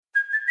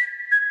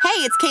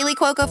Hey, it's Kaylee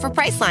Cuoco for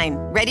Priceline.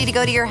 Ready to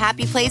go to your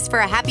happy place for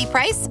a happy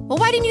price? Well,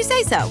 why didn't you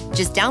say so?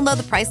 Just download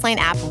the Priceline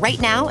app right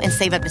now and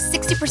save up to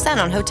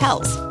 60% on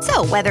hotels.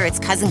 So whether it's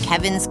Cousin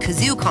Kevin's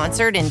Kazoo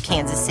Concert in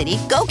Kansas City,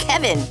 go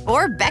Kevin,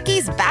 or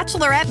Becky's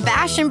Bachelorette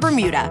Bash in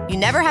Bermuda, you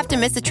never have to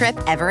miss a trip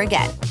ever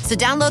again. So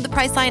download the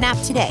Priceline app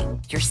today.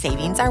 Your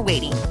savings are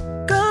waiting.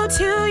 Go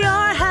to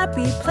your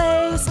happy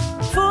place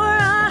for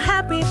a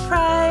happy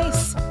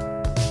price.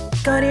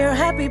 Go to your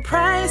happy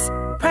price,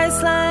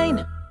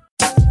 Priceline.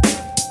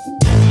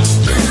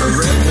 The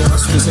red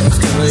bus was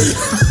escalating.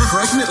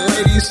 Pregnant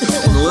ladies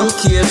and little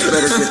kids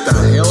better get the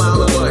hell out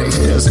of the way,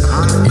 because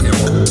I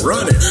am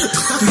running.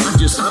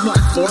 I'm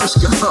like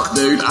Forrest Gump,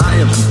 dude. I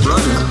am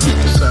running.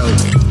 So,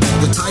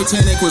 the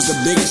Titanic was the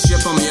biggest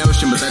ship on the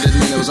ocean, but that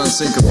didn't mean it was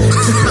unsinkable.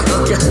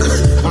 Okay.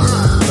 All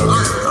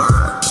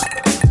right.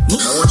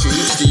 I want you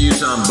each to use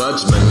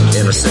ombudsman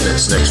in a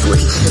sentence next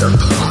week.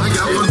 I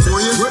got one for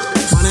you.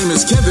 My name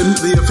is Kevin,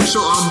 the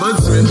official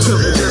ombudsman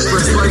of the Just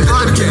Press Play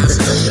podcast.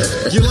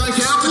 You like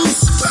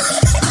apples?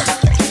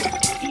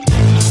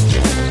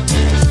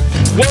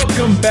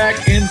 Welcome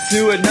back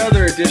into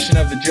another edition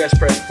of the Just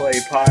Press Play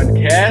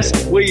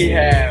podcast. We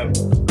have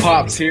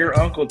Pops here,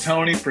 Uncle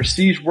Tony,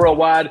 Prestige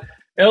Worldwide.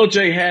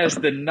 LJ has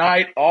the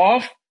night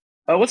off.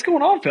 What's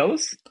going on,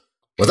 fellas?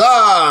 What's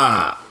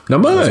up?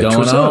 Not much.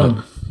 What's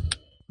on?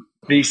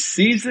 The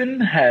season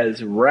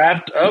has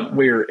wrapped up.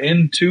 We're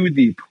into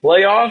the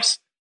playoffs.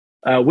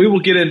 We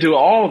will get into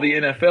all the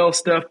NFL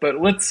stuff, but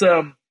let's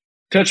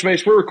touch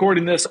base. We're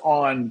recording this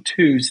on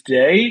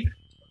Tuesday.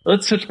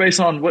 Let's touch base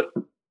on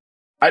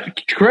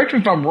correct me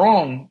if I'm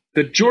wrong,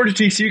 the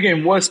Georgia-TCU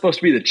game was supposed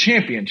to be the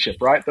championship,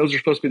 right? Those are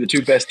supposed to be the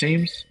two best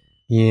teams?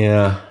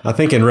 Yeah, I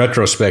think in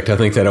retrospect, I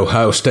think that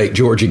Ohio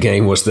State-Georgia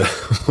game was the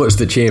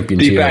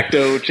championship. De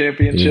facto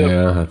championship?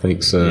 Yeah, I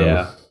think so.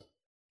 Yeah.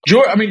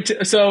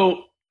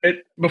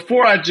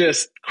 Before I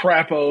just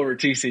crap over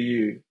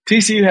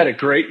TCU had a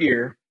great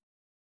year.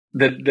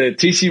 The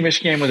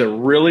TCU-Michigan game was a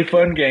really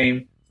fun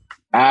game.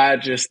 I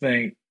just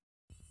think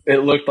it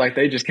looked like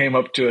they just came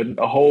up to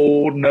a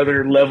whole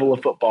nother level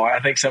of football. I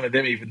think some of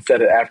them even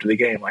said it after the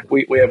game, like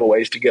we have a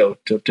ways to go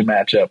to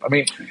match up. I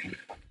mean,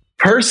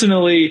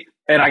 personally,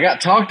 and I got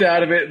talked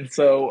out of it, and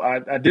so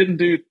I didn't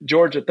do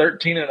Georgia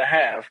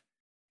 13.5,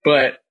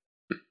 but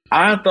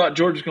I thought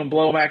Georgia was going to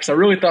blow them out because I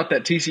really thought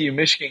that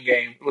TCU-Michigan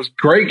game was a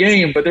great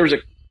game, but there was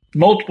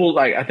multiple,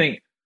 I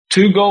think,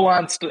 2 goal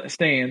line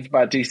stands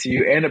by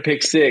TCU and a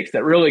pick six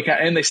that really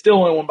and they still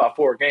only won by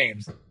 4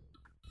 games.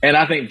 And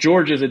I think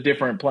Georgia's a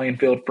different playing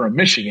field from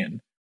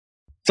Michigan.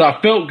 So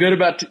I felt good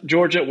about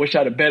Georgia. Wish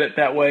I'd have bet it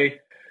that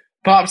way.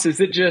 Pops, is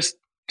it just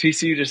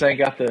TCU just ain't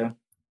got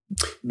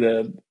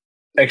the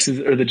X's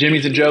or the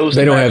Jimmies and Joes?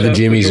 They don't have the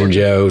Jimmies and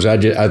Joes.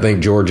 I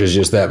think Georgia's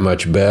just that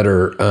much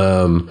better.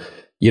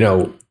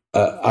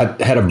 I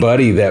had a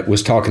buddy that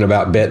was talking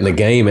about betting the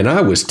game, and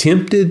I was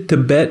tempted to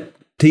bet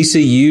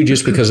TCU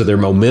just because of their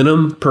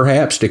momentum,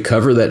 perhaps, to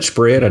cover that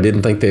spread. I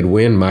didn't think they'd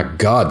win. My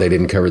God, they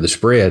didn't cover the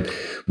spread.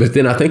 But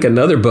then I think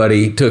another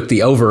buddy took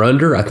the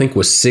over-under, I think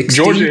was 60.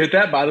 Georgia hit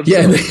that by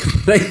themselves.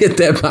 Yeah, they hit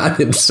that by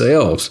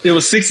themselves. It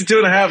was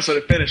 62.5, so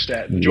they finished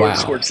that. Georgia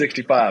scored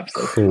 65.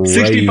 So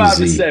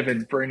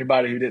 65-7 for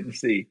anybody who didn't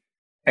see.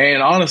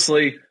 And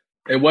honestly,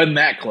 it wasn't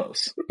that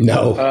close.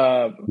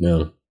 No.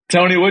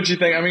 Tony, what'd you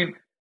think? I mean,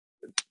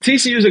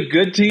 TCU is a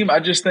good team. I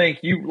just think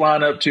you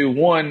line up to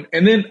one.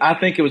 And then I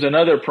think it was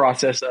another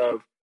process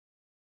of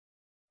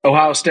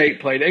Ohio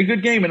State played a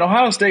good game. And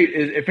Ohio State,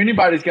 if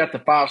anybody's got the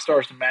 5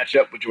 stars to match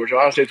up with Georgia,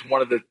 Ohio State's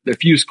one of the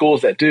few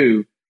schools that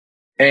do.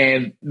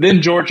 And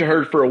then Georgia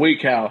heard for a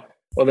week how,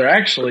 well, they're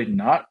actually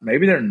not.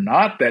 Maybe they're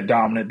not that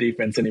dominant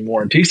defense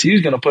anymore. And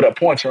TCU's going to put up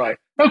points. We're like,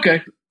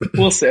 okay,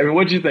 we'll see. I mean,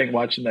 what did you think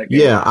watching that game?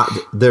 Yeah,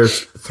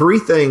 there's 3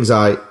 things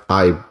I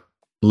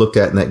looked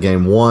at in that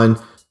game. One,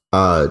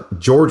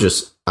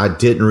 I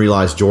didn't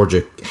realize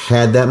Georgia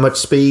had that much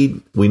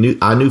speed.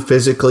 I knew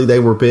physically they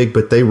were big,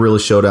 but they really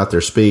showed out their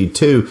speed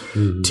too.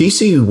 Mm-hmm.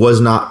 TCU was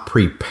not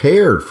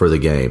prepared for the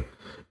game.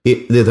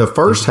 The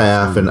first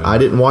half, and I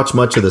didn't watch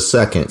much of the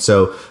second.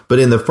 But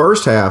in the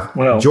first half,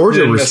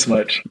 Georgia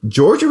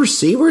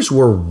receivers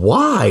were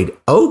wide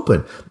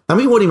open. I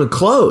mean, it wasn't even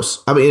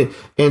close. I mean,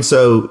 and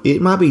so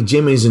it might be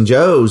Jimmy's and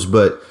Joe's,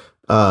 but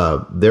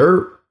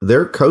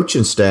their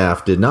coaching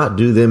staff did not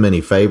do them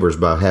any favors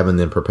by having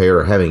them prepare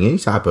or having any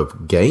type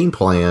of game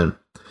plan.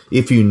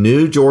 If you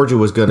knew Georgia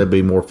was going to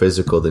be more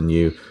physical than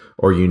you,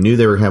 or you knew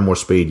they were going to have more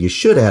speed, you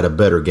should have had a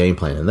better game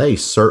plan, and they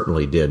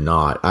certainly did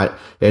not.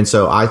 And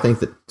so I think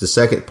that the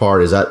second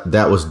part is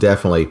that was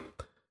definitely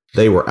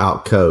they were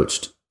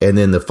outcoached. And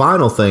then the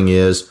final thing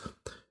is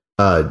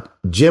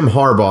Jim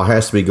Harbaugh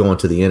has to be going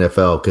to the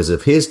NFL, because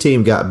if his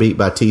team got beat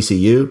by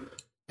TCU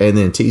and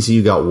then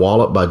TCU got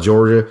walloped by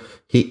Georgia,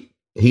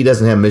 he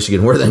doesn't have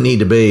Michigan where they need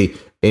to be,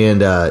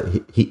 and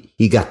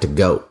he got to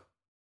go.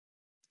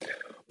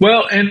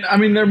 Well, and I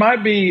mean, there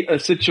might be a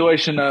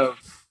situation of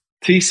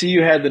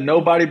TCU had the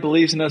nobody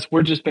believes in us.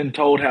 We're just been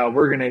told how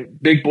we're going to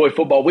big boy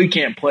football. We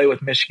can't play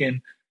with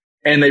Michigan,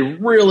 and they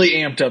really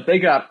amped up. They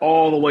got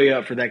all the way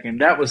up for that game.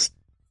 That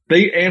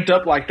they amped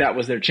up like that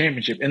was their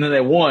championship, and then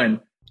they won.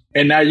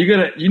 And now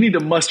you need to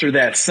muster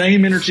that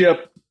same energy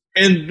up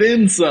and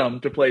then some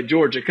to play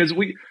Georgia, because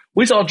we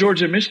saw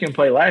Georgia and Michigan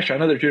play last year. I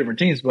know they're two different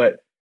teams, but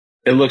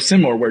it looks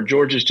similar where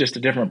Georgia's just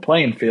a different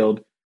playing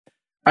field.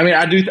 I mean,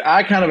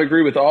 I kind of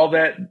agree with all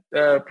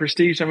that,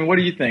 Prestige. I mean, what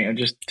do you think?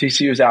 Just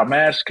TCU's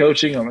outmatched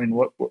coaching. I mean,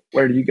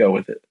 where do you go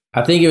with it?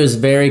 I think it was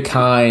very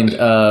kind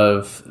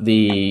of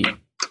the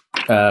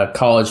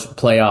college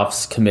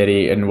playoffs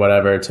committee and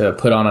whatever to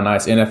put on a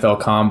nice NFL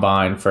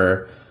combine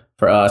for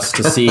us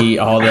to see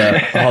all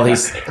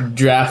these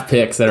draft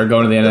picks that are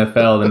going to the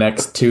NFL the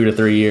next 2 to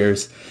 3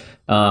 years,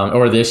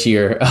 or this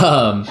year.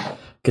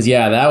 Because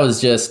that was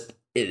just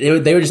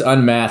they were just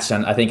unmatched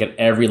on, I think, at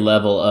every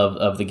level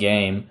of the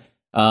game.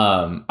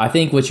 I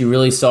think what you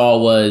really saw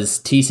was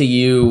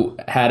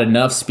TCU had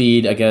enough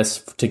speed, I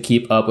guess, to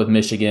keep up with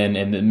Michigan,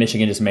 and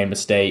Michigan just made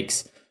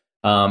mistakes.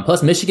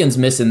 Plus, Michigan's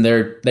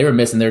they were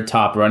missing their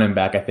top running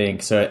back, I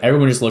think. So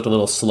everyone just looked a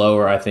little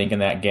slower, I think, in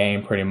that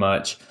game, pretty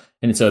much.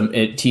 And so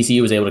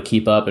TCU was able to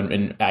keep up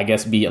and I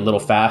guess be a little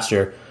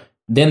faster.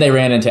 Then they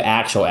ran into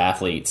actual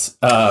athletes,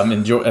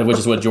 which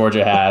is what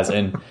Georgia has,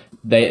 and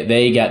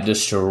they got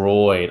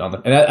destroyed on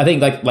the. And I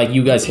think like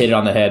you guys hit it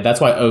on the head. That's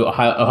why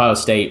Ohio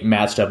State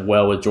matched up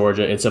well with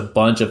Georgia. It's a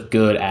bunch of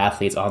good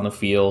athletes on the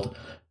field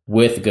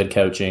with good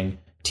coaching.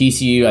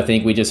 TCU, I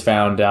think we just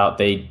found out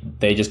they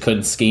just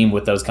couldn't scheme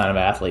with those kind of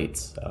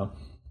athletes. So.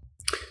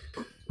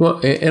 Well,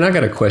 and I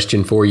got a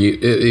question for you.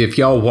 If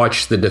y'all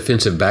watched the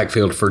defensive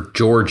backfield for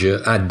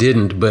Georgia, I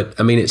didn't, but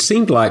I mean, it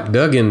seemed like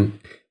Duggan.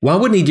 Why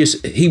wouldn't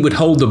he would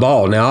hold the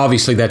ball? Now,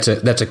 obviously, that's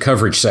a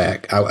coverage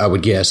sack, I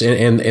would guess,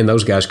 and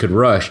those guys could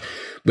rush.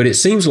 But it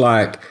seems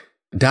like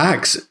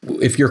Dykes,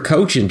 if you're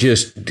coaching,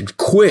 just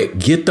quick,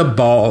 get the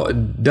ball.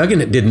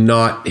 Duggan did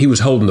not. He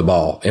was holding the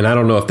ball, and I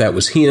don't know if that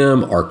was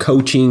him or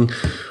coaching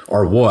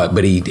or what,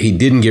 but he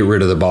didn't get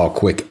rid of the ball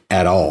quick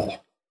at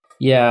all.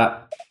 Yeah,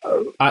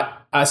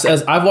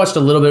 I've watched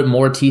a little bit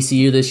more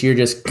TCU this year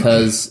just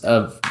because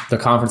of the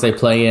conference they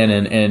play in,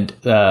 and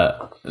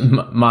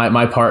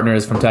my partner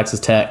is from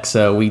Texas Tech,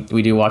 so we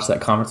do watch that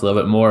conference a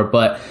little bit more.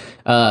 But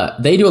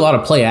they do a lot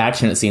of play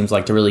action, it seems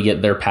like, to really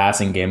get their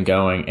passing game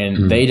going,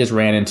 and they just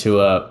ran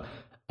into a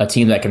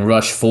team that can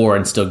rush 4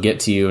 and still get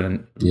to you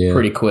and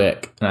pretty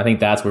quick. And I think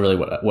that's really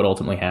what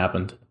ultimately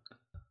happened.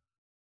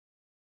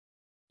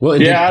 Well,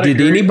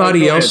 did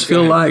anybody else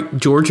feel like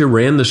Georgia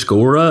ran the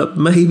score up?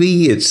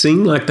 Maybe it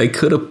seemed like they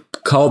could have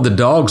called the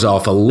dogs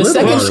off a little. The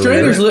second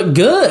stringers look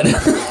good.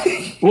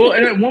 Well,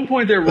 and at one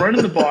point they were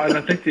running the ball, and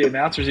I think the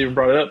announcers even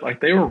brought it up.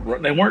 Like they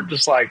weren't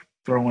just like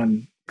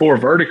throwing 4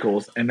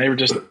 verticals, and they were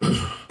just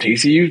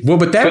TCU. Well,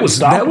 but that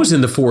was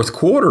in the fourth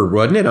quarter,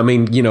 wasn't it? I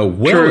mean,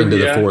 well into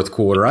the fourth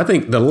quarter. I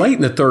think the late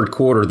in the third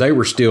quarter they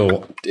were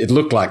still. It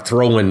looked like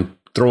throwing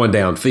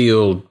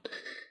downfield.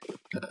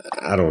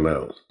 I don't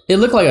know. It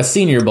looked like a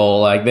Senior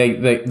Bowl. Like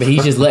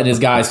he's just letting his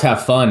guys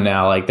have fun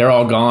now. Like they're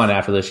all gone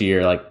after this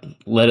year. Like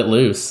let it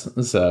loose.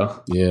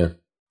 So yeah.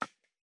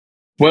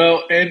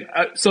 Well, and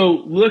so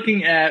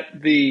looking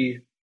at the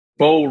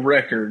bowl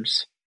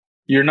records,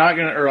 you're not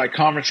going to, or like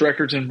conference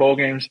records in bowl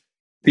games.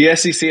 The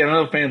SEC, I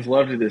know fans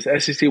loved this.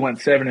 SEC went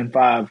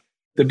 7-5.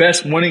 The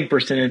best winning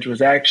percentage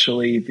was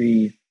actually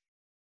the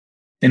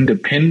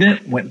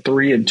Independent, went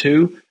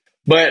 3-2.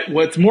 But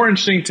what's more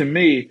interesting to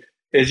me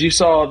is you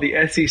saw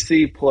the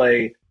SEC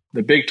play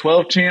the Big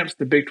 12 champs,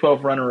 the Big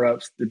 12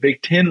 runner-ups, the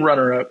Big 10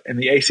 runner-up, and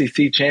the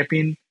ACC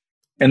champion,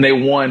 and they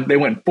won. They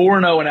went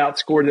 4-0 and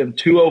outscored them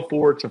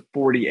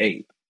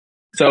 204-48.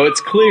 So it's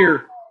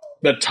clear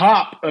the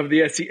top of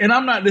the SEC. And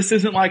this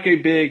isn't like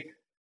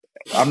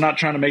I'm not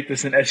trying to make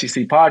this an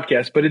SEC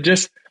podcast, but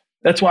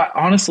that's why,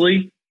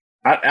 honestly,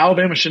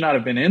 Alabama should not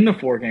have been in the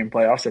 4-game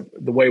playoffs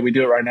the way we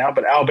do it right now,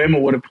 but Alabama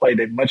would have played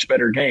a much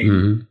better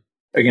game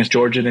against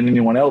Georgia than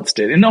anyone else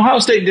did. And Ohio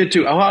State did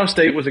too. Ohio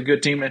State was a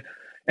good team.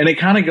 And it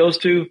kind of goes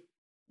to,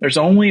 there's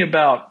only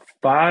about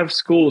 5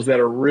 schools that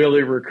are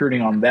really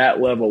recruiting on that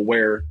level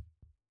where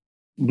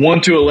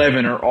 1 to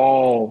 11 are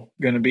all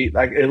going to be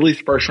like at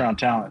least first round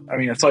talent. I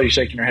mean, I saw you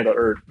shaking your head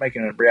or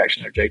making a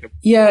reaction there, Jacob.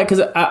 Yeah, because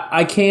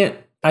I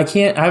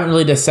haven't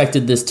really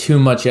dissected this too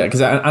much yet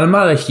because I'm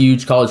not a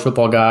huge college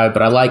football guy,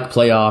 but I like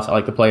playoffs. I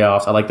like the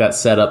playoffs. I like that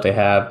setup they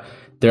have.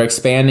 They're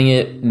expanding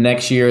it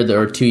next year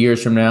or 2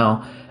 years from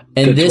now.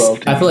 And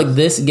I feel like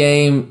this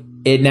game,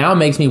 it now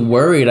makes me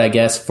worried, I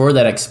guess, for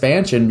that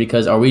expansion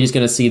because are we just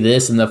going to see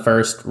this in the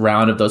first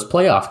round of those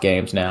playoff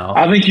games now?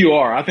 I think you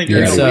are. I think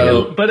you're going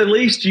to. But at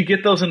least you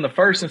get those in the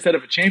first instead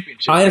of a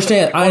championship. I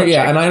understand.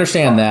 And I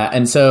understand that.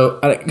 And so,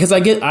 because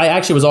I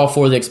actually was all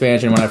for the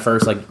expansion when I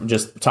first,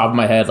 just top of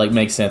my head,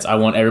 makes sense. I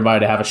want everybody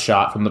to have a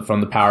shot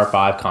from the Power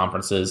 5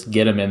 conferences,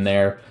 get them in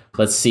there.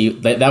 Let's see.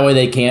 That way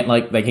they can't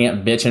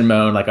bitch and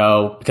moan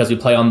because we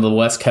play on the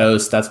West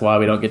Coast, that's why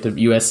we don't get to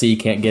USC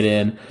can't get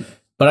in.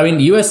 But I mean,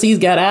 USC's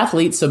got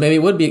athletes, so maybe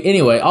it would be.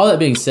 Anyway, all that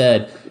being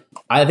said,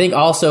 I think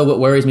also what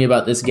worries me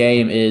about this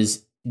game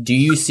is, do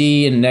you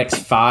see in the next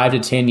 5 to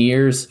 10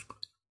 years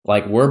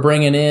Like, we're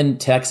bringing in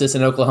Texas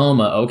and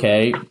Oklahoma.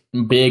 Okay,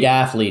 big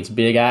athletes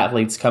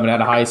coming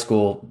out of high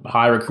school,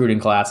 high recruiting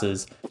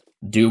classes.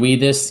 Do we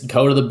just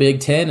go to the Big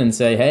Ten and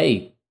say,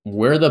 hey,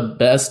 we're the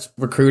best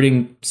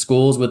recruiting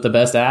schools with the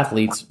best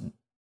athletes.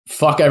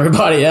 Fuck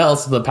everybody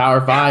else, the Power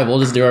Five. We'll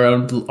just do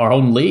our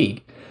own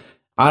league.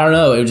 I don't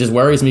know. It just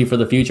worries me for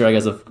the future, I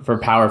guess, for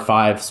Power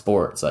Five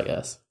sports, I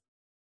guess.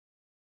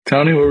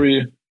 Tony, what were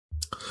you?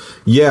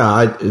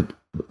 Yeah,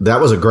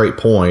 that was a great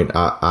point.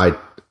 I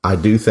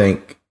do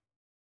think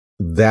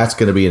that's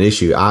going to be an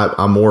issue.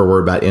 I'm more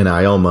worried about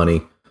NIL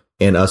money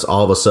and us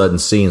all of a sudden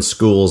seeing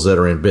schools that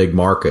are in big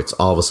markets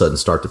all of a sudden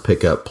start to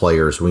pick up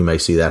players. We may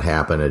see that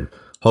happen, and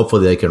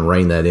hopefully they can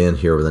rein that in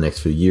here over the next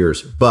few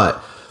years.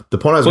 But the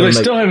point I was going to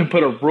make, still haven't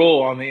put a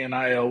rule on the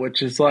NIL,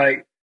 which is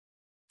like,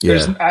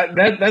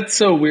 that's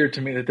so weird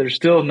to me that there's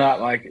still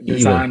not like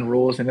design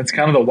rules, and it's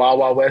kind of the wild,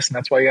 wild west, and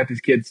that's why you got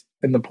these kids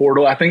in the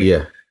portal. I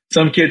think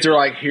some kids are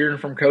like hearing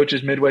from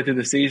coaches midway through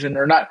the season.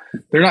 They're not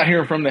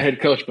hearing from the head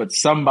coach, but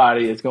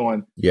somebody is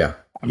going,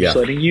 I'm just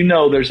letting you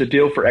know there's a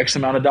deal for X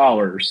amount of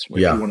dollars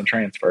when you want to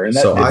transfer, and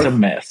it's a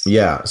mess.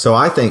 Yeah, so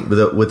I think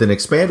with an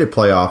expanded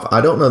playoff,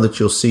 I don't know that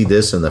you'll see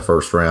this in the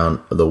first round,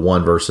 the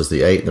 1 versus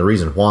the 8, and the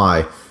reason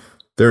why,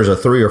 there's a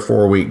 3 or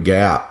 4 week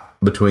gap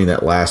between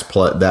that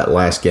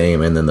last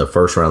game and then the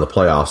first round of the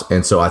playoffs,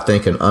 and so I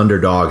think an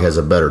underdog has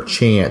a better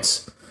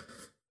chance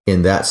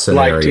in that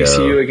scenario. Like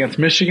TCU against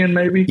Michigan,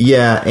 maybe?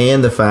 Yeah,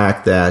 and the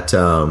fact that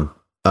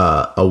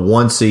a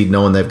 1 seed,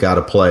 knowing they've got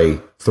to play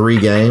 3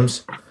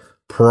 games,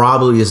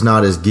 probably is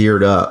not as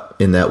geared up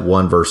in that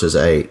 1 versus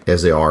 8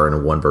 as they are in a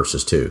 1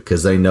 versus 2,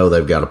 because they know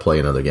they've got to play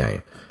another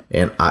game.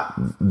 And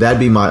that'd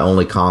be my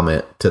only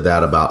comment to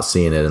that about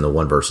seeing it in the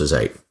 1 versus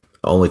 8.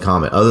 Only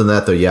comment. Other than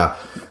that, though,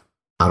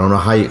 I don't know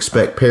how you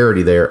expect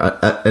parity there.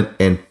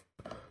 And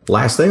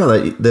last thing on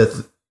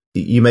that,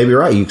 you may be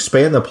right. You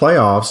expand the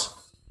playoffs,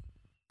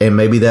 and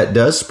maybe that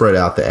does spread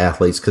out the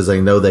athletes because they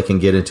know they can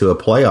get into a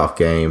playoff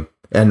game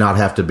and not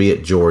have to be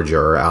at Georgia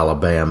or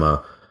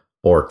Alabama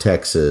or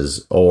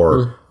Texas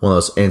or one of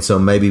those. And so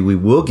maybe we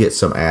will get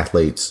some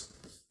athletes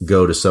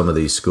go to some of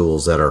these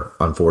schools that are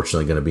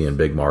unfortunately going to be in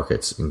big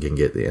markets and can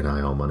get the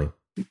NIL money.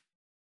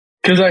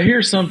 Because I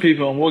hear some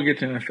people, and we'll get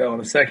to NFL in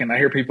a second, I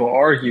hear people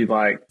argue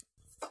like,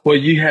 well,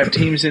 you have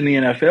teams in the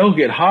NFL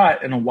get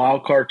hot and a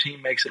wild card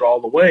team makes it all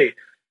the way.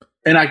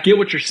 And I get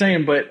what you're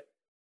saying, but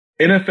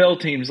NFL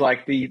teams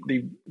like the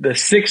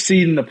 6th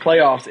seed in the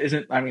playoffs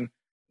isn't, I mean,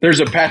 there's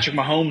a Patrick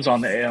Mahomes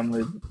on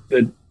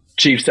the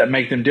Chiefs that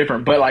make them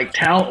different. But like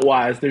talent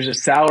wise, there's a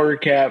salary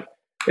cap.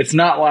 It's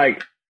not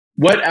like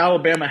what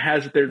Alabama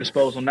has at their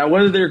disposal. Now,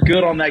 whether they're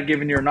good on that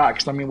given year or not,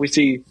 because I mean, we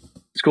see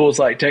schools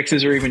like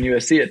Texas or even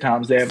USC at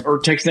times, or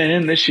Texas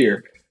A&M this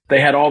year, they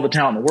had all the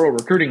talent in the world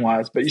recruiting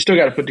wise, but you still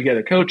got to put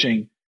together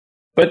coaching.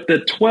 But the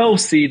 12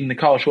 seed in the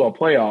college football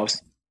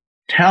playoffs,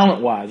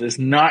 talent wise, is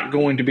not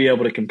going to be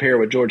able to compare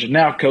with Georgia.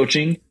 Now,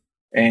 coaching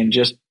and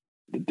just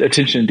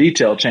attention to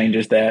detail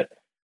changes that.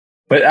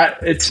 But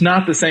it's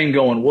not the same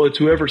going, well, it's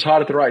whoever's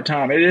hot at the right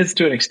time. It is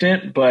to an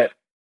extent, but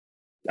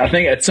I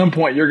think at some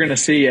point you're going to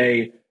see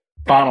a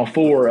Final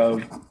Four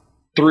of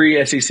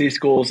 3 SEC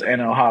schools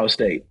and Ohio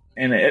State.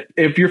 And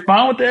if you're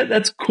fine with that,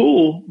 that's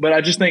cool. But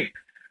I just think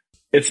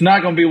it's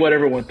not going to be what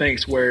everyone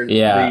thinks where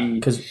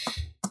because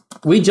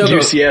we joke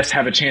UCS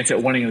have a chance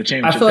at winning the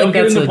championship. They'll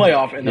get in the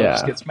playoff and they'll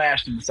just get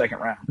smashed in the second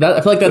round.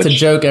 I feel like that's a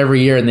joke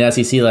every year in the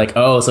SEC. Like,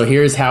 so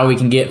here's how we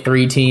can get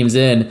 3 teams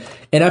in.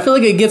 And I feel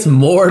like it gets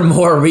more and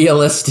more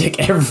realistic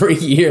every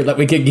year that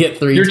we could get 3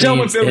 teams in. You're telling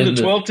me if there was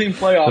a 12-team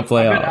playoff,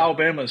 I bet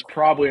Alabama is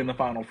probably in the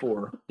Final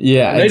Four.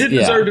 Yeah. And they didn't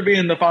deserve to be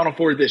in the Final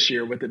Four this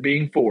year with it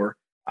being 4.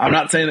 I'm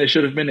not saying they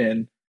should have been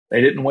in.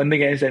 They didn't win the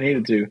games they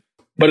needed to.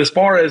 But as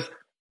far as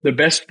the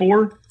best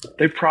 4,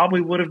 they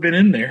probably would have been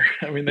in there.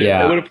 I mean, they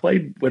would have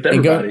played with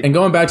everybody. And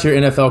going back to your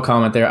NFL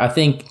comment there, I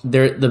think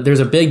there's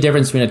a big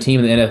difference between a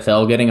team in the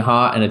NFL getting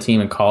hot and a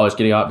team in college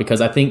getting hot, because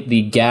I think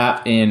the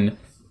gap in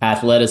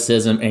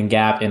athleticism and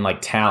gap in like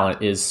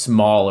talent is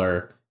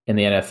smaller in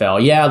the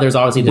NFL. Yeah, there's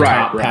obviously the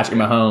top Patrick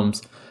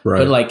Mahomes,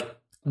 but like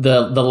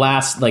the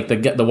last, like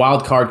the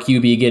wild card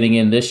QB getting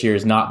in this year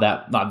is not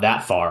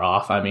that far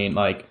off. I mean,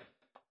 like,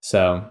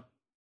 so.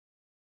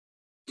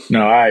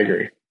 No, I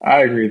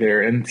agree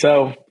there. And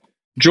so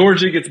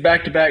Georgia gets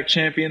back-to-back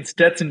champions.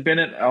 Stetson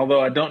Bennett, although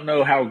I don't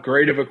know how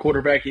great of a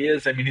quarterback he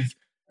is. I mean, he's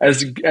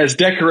as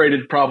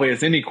decorated probably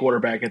as any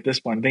quarterback at this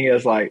point. I think he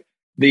has like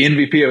the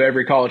MVP of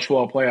every college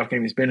football playoff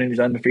game he's been in. He's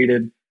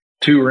undefeated,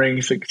 2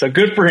 rings. So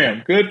good for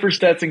him. Good for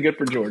Stetson. Good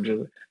for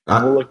Georgia.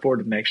 We'll look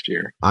forward to next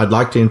year. I'd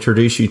like to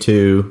introduce you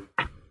to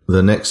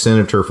the next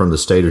senator from the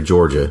state of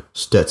Georgia,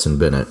 Stetson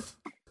Bennett.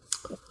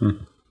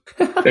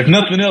 If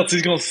nothing else,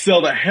 he's going to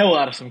sell the hell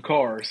out of some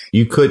cars.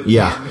 You could,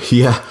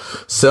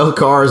 sell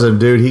cars, and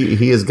dude,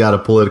 he has got a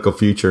political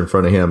future in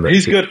front of him.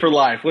 He's good for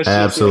life.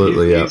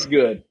 Absolutely, he's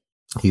good.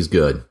 He's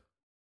good.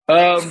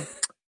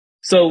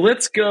 So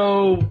let's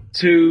go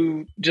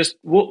to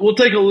we'll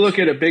take a look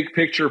at a big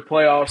picture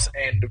playoffs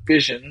and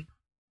division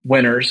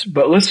winners,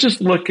 but let's just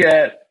look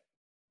at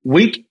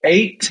week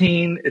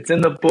 18. It's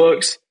in the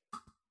books.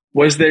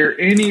 Was there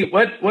any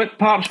what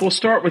Pops? We'll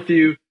start with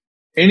you.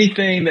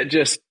 Anything that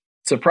just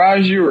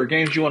surprised you, or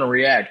games you want to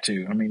react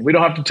to? I mean, we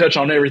don't have to touch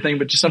on everything,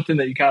 but just something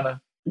that you kind of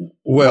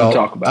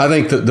talk about. I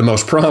think that the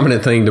most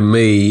prominent thing to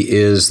me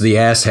is the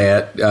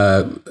asshat.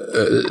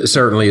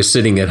 Certainly is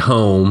sitting at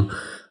home.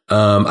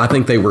 I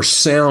think they were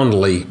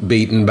soundly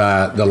beaten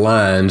by the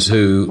Lions,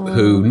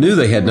 who knew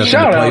they had nothing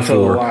to play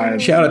for.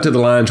 Shout out to the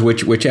Lions,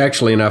 which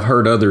actually, and I've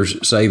heard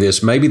others say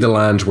this, maybe the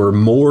Lions were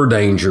more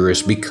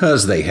dangerous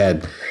because they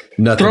had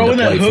nothing to play for. Throwing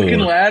that hook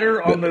and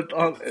ladder at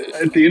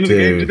the end of the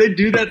game. Did they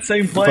do that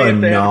same play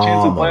if they had a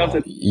chance to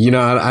playoffs? You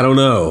know, I don't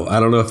know. I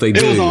don't know if they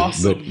do. It was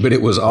awesome. But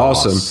it was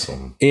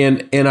awesome.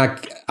 And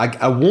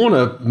I want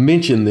to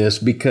mention this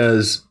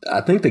because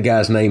I think the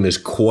guy's name is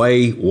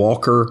Quay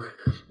Walker,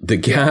 the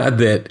guy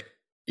that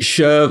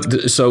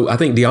shoved. So I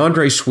think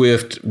DeAndre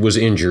Swift was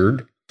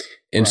injured.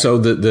 And so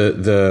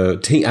the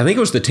team, I think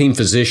it was the team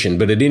physician,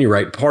 but at any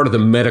rate, part of the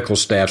medical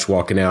staff's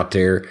walking out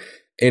there.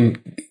 And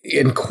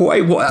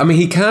Quay, I mean,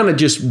 he kind of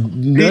just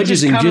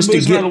nudges him just to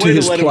get to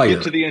his player.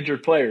 Get to the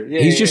injured player.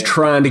 He's just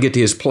trying to get to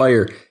his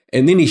player.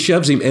 And then he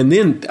shoves him. And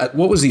then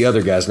what was the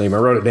other guy's name? I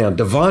wrote it down.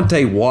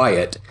 Devontae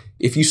Wyatt.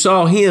 If you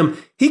saw him,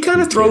 he kind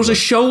of throws a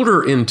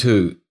shoulder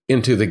into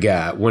the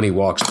guy when he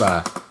walks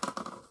by.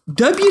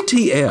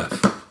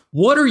 WTF?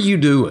 What are you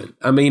doing?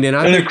 I mean, in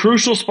a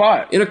crucial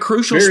spot. In a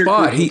crucial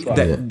spot.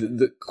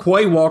 The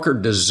Quay Walker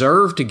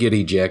deserved to get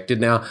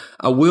ejected. Now,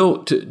 I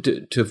will,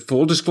 to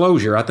full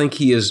disclosure, I think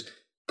he has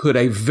put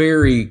a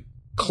very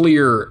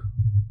clear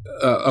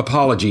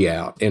apology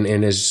out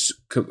and has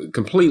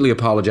completely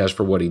apologized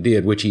for what he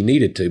did, which he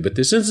needed to. But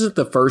this isn't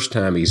the first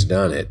time he's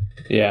done it.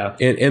 Yeah.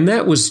 And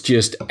that was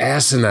just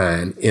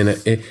asinine.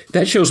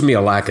 That shows me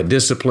a lack of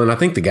discipline. I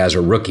think the guy's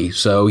a rookie.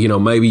 So,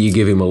 maybe you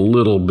give him a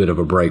little bit of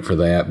a break for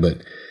that. But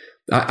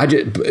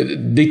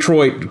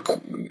Detroit,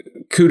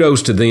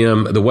 kudos to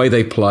them, the way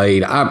they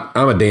played.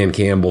 I'm a Dan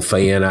Campbell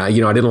fan. I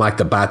didn't like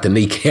the bite the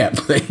kneecap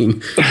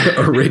thing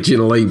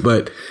originally,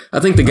 but I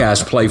think the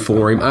guys play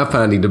for him. I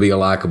find him to be a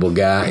likable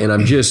guy, and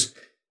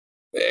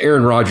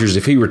Aaron Rodgers,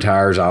 if he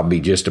retires, I'll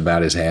be just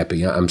about as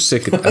happy. I'm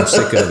sick of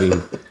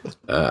him.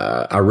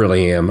 I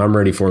really am. I'm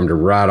ready for him to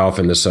ride off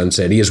in the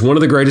sunset. He is one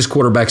of the greatest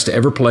quarterbacks to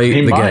ever play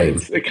the game.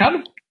 It kind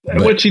of.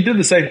 Which he did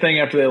the same thing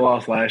after they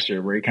lost last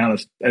year, where he kind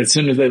of, as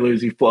soon as they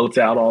lose, he floats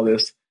out all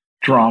this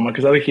drama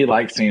because I think he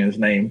likes seeing his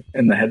name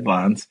in the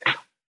headlines.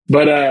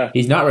 But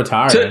he's not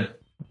retiring.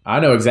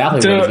 I know exactly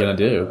what he's going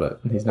to do, but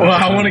he's not. Well,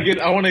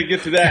 retiring. I want to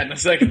get to that in a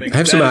second. I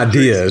have some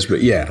ideas,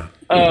 but yeah.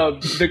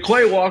 The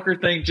Quay Walker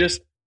thing,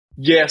 just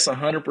yes,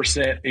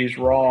 100%, he's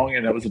wrong,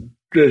 and that was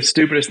the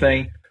stupidest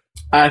thing.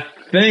 I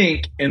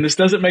think, and this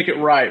doesn't make it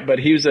right, but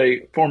he was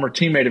a former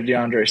teammate of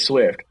DeAndre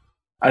Swift.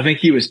 I think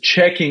he was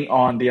checking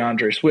on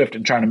DeAndre Swift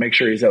and trying to make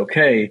sure he's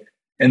okay.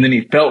 And then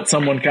he felt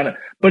someone kind of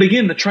 – but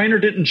again, the trainer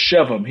didn't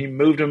shove him. He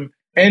moved him.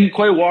 And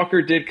Quay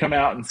Walker did come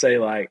out and say,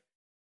 like,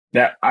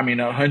 that,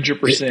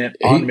 100%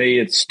 on me.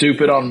 It's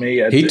stupid on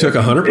me. He took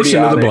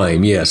 100% of the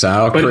blame. Yes,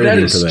 I'll credit him for that. But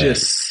that is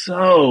just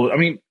so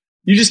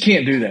 – you just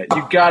can't do that.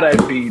 You've got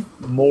to be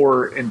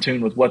more in tune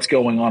with what's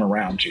going on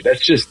around you.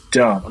 That's just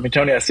dumb.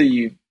 Tony, I see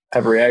you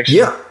have a reaction.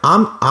 Yeah,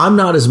 I'm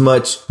not as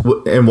much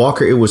 – and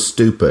Walker, it was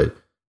stupid.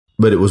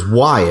 But it was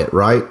Wyatt,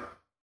 right?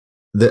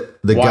 The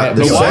Wyatt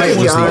one's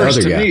worse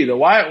to me. The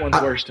Wyatt one's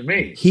worse to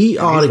me. He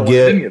ought to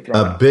get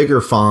a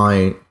bigger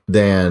fine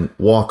than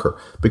Walker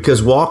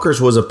because Walker's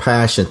was a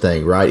passion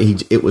thing,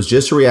 right? It was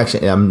just a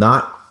reaction.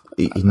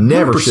 He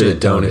never should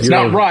have done it. It's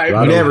not right.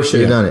 He never should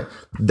have done it.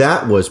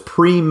 That was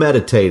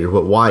premeditated.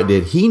 What Wyatt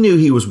did, he knew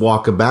he was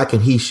walking back,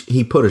 and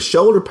he put a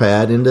shoulder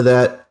pad into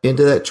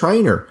that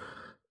trainer.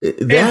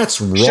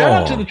 That's wrong. Shout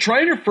out to the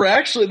trainer for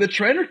the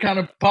trainer kind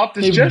of popped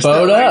his chest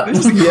out. Up.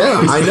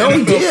 Yeah, I know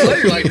he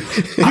did.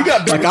 You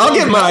got I'll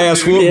get my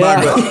ass whooped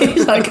by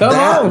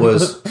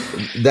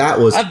that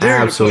was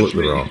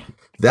absolutely wrong.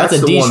 That's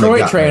a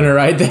Detroit trainer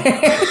right there.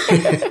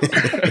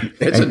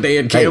 That's a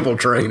Dan Campbell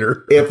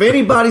trainer. If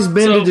anybody's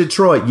been to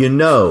Detroit,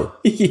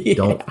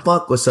 don't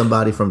fuck with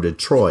somebody from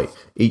Detroit.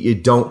 You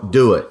don't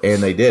do it,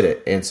 and they did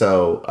it. And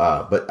so,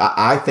 but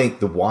I think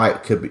the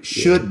Wyatt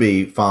should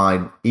be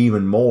fined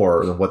even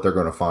more than what they're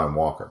going to fine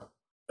Walker.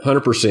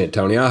 100%,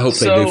 Tony. I hope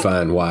they do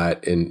find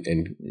Wyatt,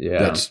 and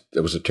that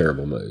was a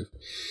terrible move.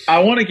 I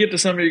want to get to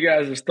some of you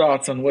guys'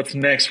 thoughts on what's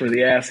next for the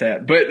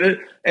asshat, but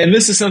and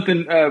this is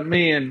something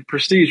me and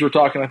Prestige were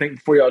talking, I think,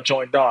 before y'all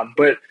joined on.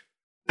 But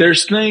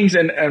there's things,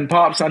 and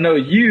Pops, I know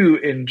you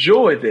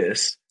enjoy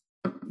this.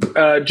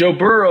 Joe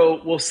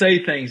Burrow will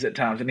say things at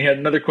times, and he had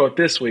another quote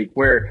this week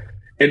where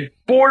in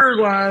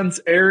borderlines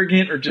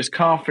arrogant or just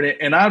confident,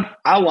 and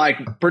I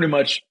like pretty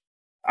much.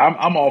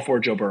 I'm all for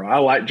Joe Burrow. I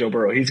like Joe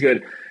Burrow. He's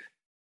good.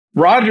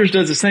 Rodgers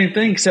does the same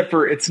thing, except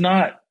for it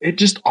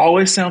just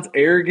always sounds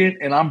arrogant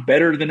and I'm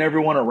better than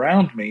everyone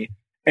around me.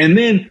 And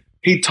then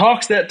he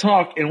talks that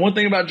talk. And one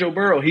thing about Joe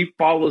Burrow, he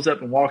follows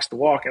up and walks the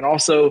walk and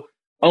also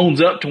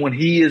owns up to when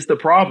he is the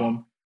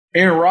problem.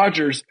 Aaron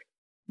Rodgers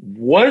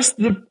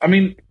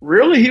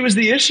really, he was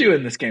the issue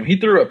in this game. He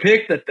threw a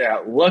pick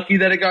that lucky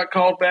that it got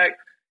called back.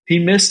 He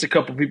missed a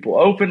couple people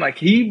open. Like,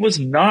 he was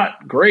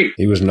not great.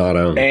 He was not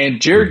on.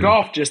 And Jared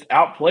Goff just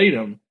outplayed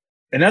him.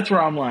 And that's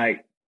where I'm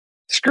like,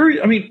 screw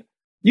you. I mean,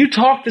 you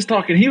talk this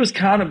talk, and he was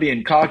kind of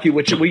being cocky,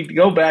 which we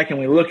go back and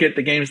we look at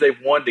the games they've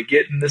won to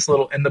get in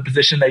the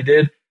position they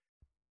did.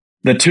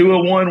 The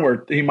Tua one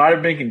where he might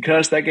have been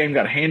concussed, that game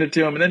got handed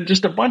to him. And then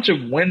just a bunch of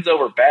wins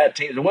over bad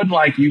teams. It wasn't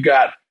like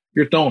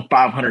you're throwing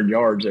 500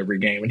 yards every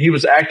game. And he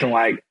was acting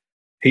like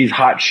he's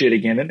hot shit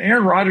again. And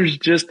Aaron Rodgers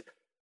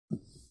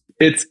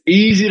it's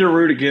easy to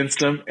root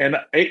against him. And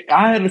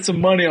I had some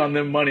money on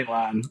them money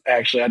line,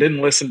 actually. I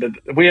didn't listen to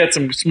 – we had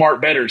some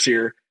smart bettors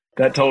here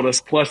that told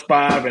us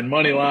 +5 and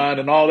money line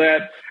and all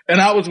that.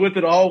 And I was with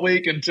it all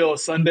week until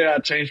Sunday. I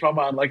changed my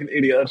mind like an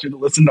idiot. I should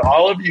have listened to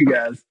all of you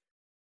guys.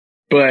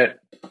 But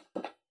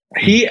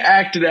he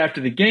acted after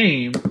the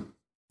game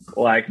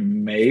like,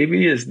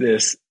 maybe is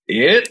this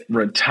it?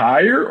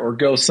 Retire or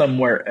go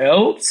somewhere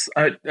else?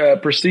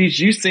 Prestige,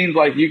 you seemed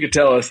like you could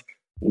tell us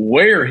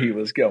where he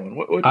was going.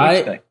 What do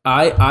you think?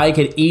 I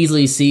could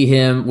easily see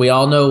him. We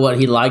all know what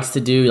he likes to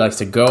do. He likes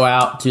to go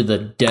out to the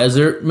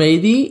desert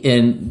maybe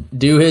and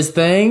do his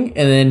thing.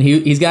 And then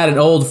he's got an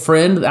old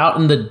friend out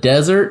in the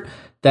desert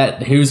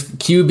whose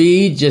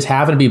QB just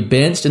happened to be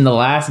benched in the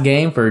last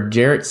game for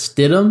Jarrett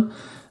Stidham.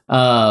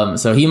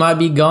 So he might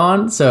be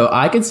gone. So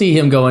I could see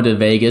him going to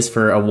Vegas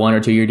for a 1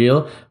 or 2 year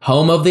deal.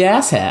 Home of the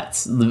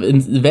asshats.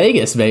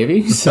 Vegas,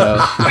 baby. So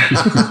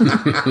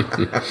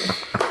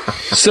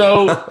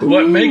So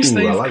what makes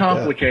things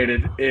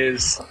complicated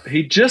is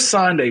he just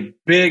signed a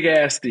big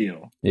ass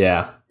deal.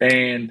 Yeah.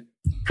 And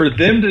for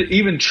them to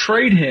even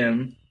trade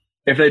him,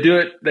 if they do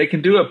it, they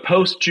can do a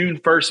post June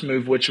 1st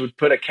move, which would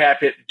put a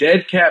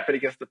dead cap hit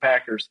against the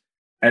Packers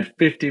at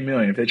 $50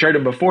 million. If they trade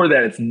him before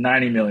that, it's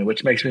 $90 million,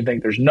 which makes me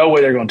think there's no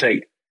way they're going to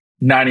take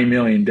 $90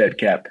 million dead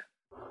cap.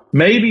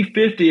 Maybe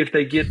 50 if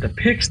they get the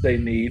picks they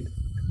need.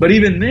 But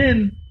even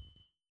then,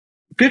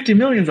 $50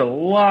 million is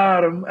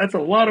that's a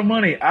lot of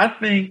money. I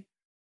think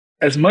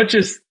as much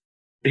as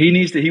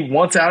he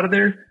wants out of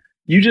there,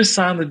 you just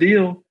sign the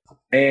deal.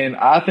 And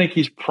I think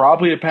he's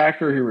probably a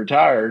Packer who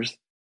retires.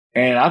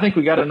 And I think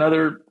we got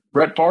another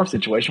Brett Favre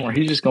situation where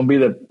he's just going to be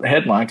the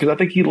headline because I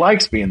think he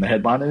likes being the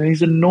headline and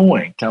he's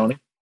annoying, Tony.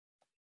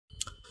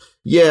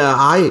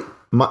 Yeah,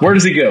 where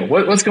does he go?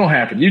 What's going to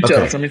happen? You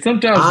tell us. I mean,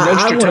 sometimes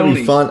I'm going to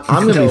be fun.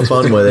 I'm going to be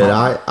fun with it.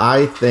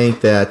 I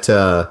think that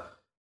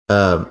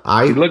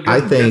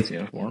I think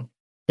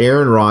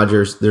Aaron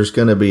Rodgers. There's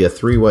going to be a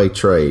 3-way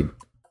trade.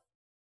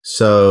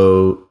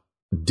 So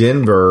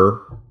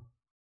Denver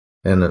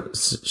and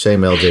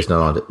shame LJ's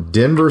not on it.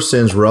 Denver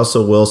sends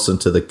Russell Wilson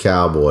to the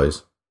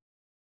Cowboys.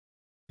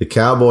 The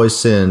Cowboys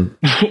send.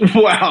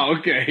 Wow.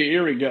 Okay.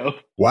 Here we go.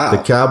 Wow.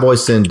 The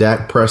Cowboys send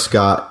Dak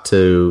Prescott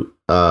to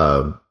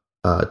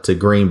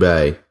Green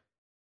Bay,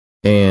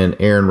 and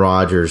Aaron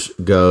Rodgers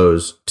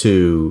goes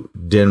to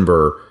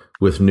Denver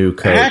with new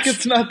coach.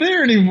 Hackett's not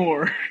there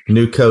anymore.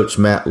 New coach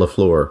Matt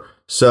LaFleur.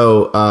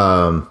 So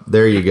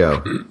there you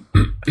go.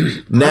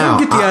 Now I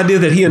don't get the idea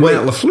that he and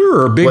Matt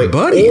LaFleur are big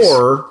buddies.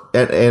 Or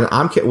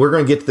we're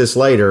going to get to this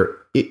later.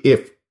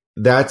 If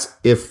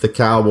the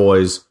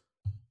Cowboys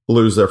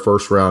lose their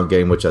first round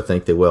game, which I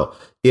think they will.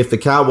 If the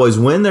Cowboys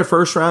win their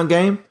first round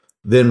game,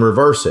 then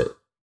reverse it.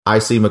 I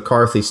see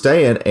McCarthy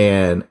staying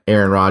and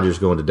Aaron Rodgers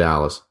going to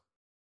Dallas,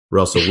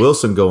 Russell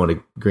Wilson going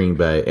to Green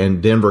Bay,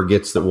 and Denver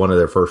gets one of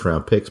their first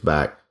round picks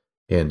back,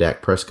 and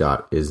Dak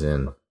Prescott is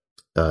in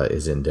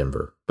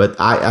Denver. But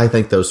I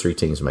think those three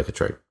teams make a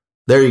trade.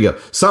 There you go.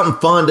 Something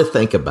fun to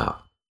think about.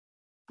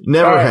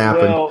 Never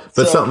happened,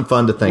 but something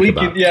fun to think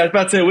about. I was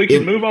about to say, we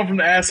can move on from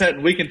the asset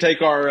and we can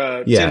take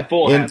our 10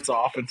 full hats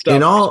off and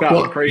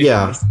stop crazy.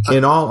 Yeah,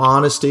 in all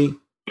honesty,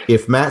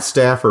 if Matt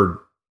Stafford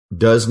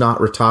does not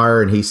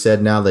retire, and he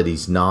said now that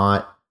he's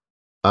not,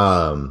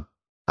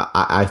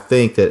 I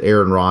think that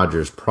Aaron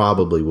Rodgers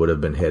probably would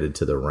have been headed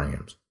to the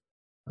Rams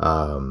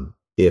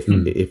if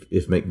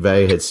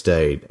McVay had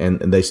stayed, and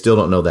they still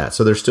don't know that.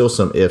 So there's still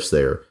some ifs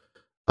there.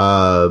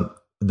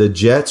 The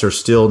Jets are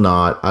still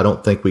not. I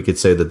don't think we could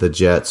say that the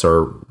Jets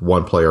are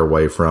one player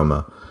away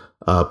from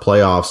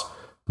playoffs.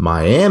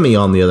 Miami,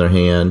 on the other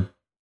hand,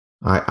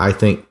 I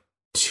think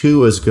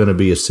Tua is going to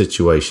be a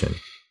situation,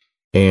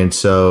 and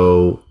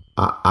so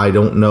I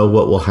don't know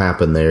what will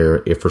happen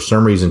there. If for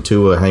some reason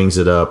Tua hangs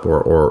it up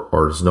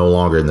or is no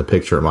longer in the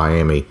picture at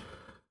Miami,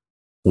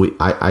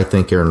 I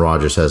think Aaron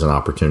Rodgers has an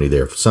opportunity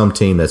there for some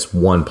team that's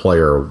one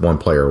player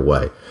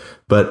away.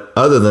 But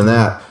other than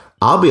that,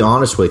 I'll be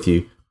honest with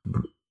you.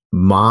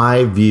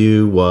 My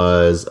view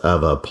was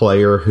of a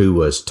player who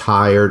was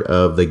tired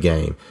of the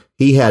game.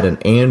 He had an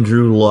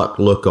Andrew Luck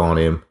look on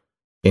him.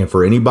 And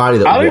for anybody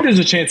that I think there's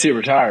a chance he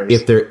retires.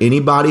 If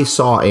anybody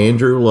saw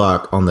Andrew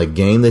Luck on the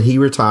game that he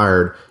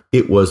retired,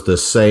 it was the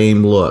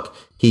same look.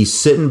 He's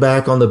sitting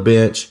back on the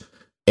bench,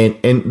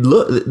 and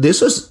look,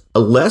 this is a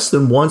less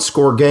than 1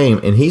 score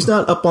game, and he's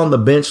not up on the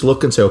bench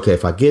looking, say, okay,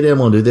 if I get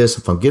him, I'll do this.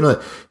 If I'm getting it,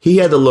 he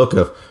had the look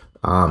of,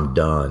 I'm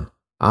done.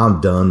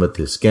 I'm done with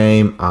this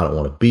game. I don't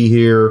want to be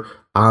here.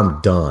 I'm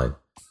done.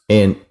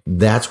 And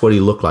that's what he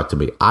looked like to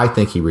me. I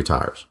think he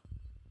retires.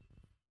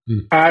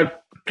 I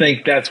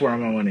think that's where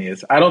my money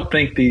is. I don't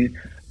think the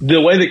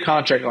way the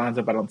contract lines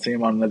up, I don't see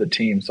him on another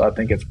team. So I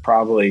think it's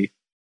probably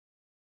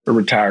a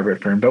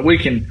retirement for him. But we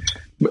can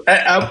 –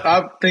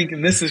 I'm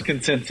thinking this is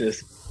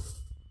consensus.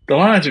 The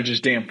Lions are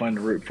just damn fun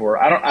to root for.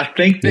 I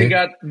think they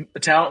got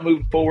talent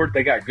moving forward.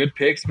 They got good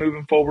picks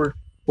moving forward.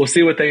 We'll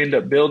see what they end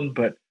up building.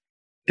 But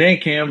Dan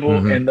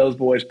Campbell and those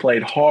boys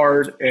played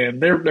hard,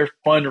 and they're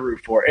fun to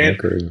root for.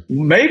 And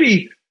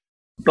maybe –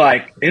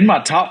 like in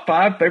my top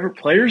 5 favorite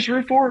players to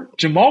root for,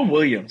 Jamal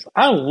Williams.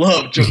 I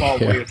love Jamal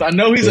Williams. I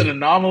know he's an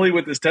anomaly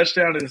with his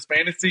touchdown in his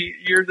fantasy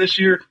year this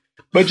year,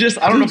 but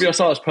I don't know if y'all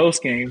saw his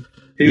post game.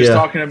 He was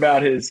talking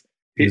about this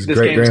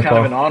game is kind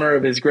of in honor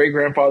of his great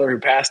grandfather who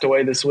passed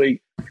away this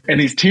week,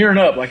 and he's tearing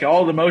up like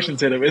all the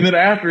emotions hit him. And then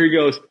after he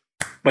goes,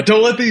 "But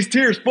don't let these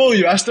tears fool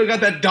you. I still got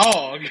that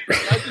dog."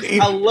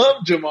 I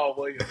love Jamal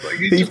Williams. Like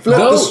he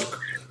flipped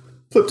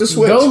the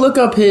switch. Go look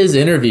up his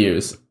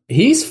interviews.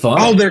 He's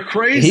funny. Oh, they're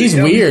crazy. He's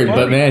weird,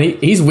 but man,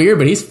 he's weird,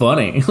 but he's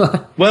funny.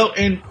 Well,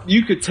 and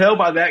you could tell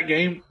by that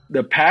game,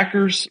 the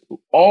Packers,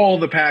 all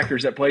the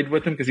Packers that played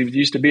with him, because he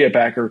used to be a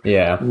Packer,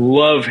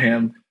 love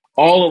him.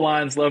 All the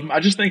Lions love him.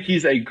 I just think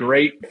he's a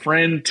great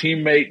friend,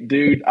 teammate,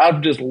 dude. I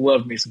just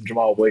love me some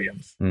Jamal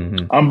Williams.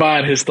 I'm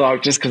buying his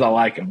stock just because I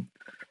like him.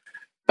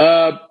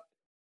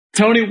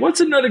 Tony, what's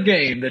another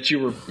game that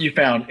you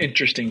found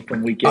interesting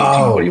from Week 18?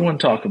 What do you want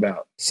to talk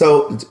about?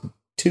 So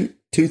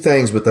two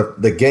things, but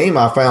the game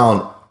I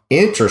found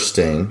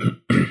interesting,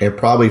 and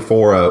probably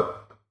for a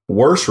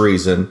worse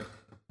reason,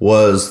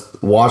 was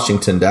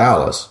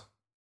Washington-Dallas.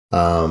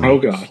 Oh,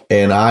 God.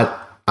 And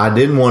I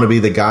didn't want to be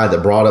the guy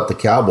that brought up the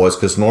Cowboys,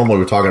 because normally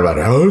we're talking about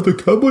how the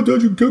Cowboys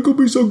can't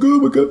be so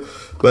good.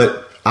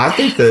 But I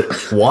think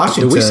that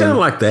Washington... Do we sound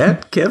like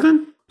that,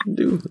 Kevin?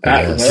 Do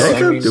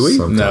we?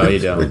 No, you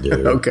don't. We do.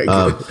 Okay,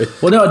 good.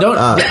 Well, no,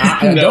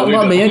 don't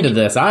lump me into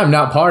this. I am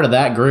not part of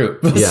that group.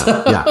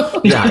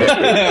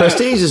 Yeah.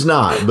 Prestige is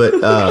not,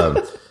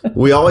 but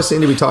we always seem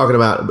to be talking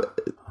about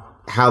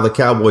how the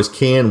Cowboys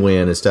can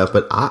win and stuff.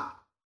 But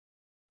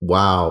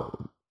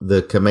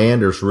the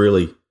Commanders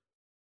really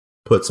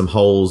put some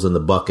holes in the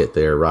bucket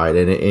there, right?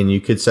 And you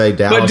could say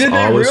Dallas.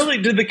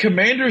 But did the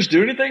Commanders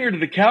do anything, or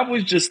did the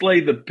Cowboys just lay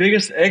the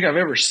biggest egg I've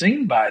ever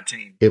seen by a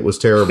team? It was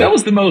terrible. That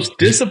was the most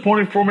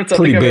disappointing performance I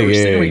think I've ever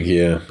seen.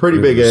 Yeah, pretty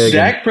big egg.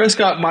 Dak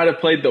Prescott might have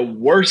played the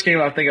worst game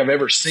I think I've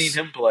ever seen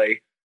him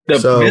play.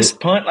 The missed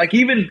punt, like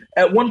even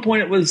at one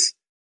point it was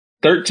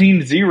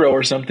 13-0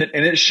 or something,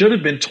 and it should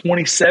have been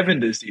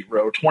 27-0,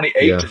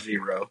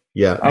 28-0.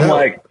 Yeah, I'm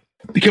like,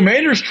 the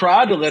Commanders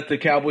tried to let the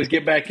Cowboys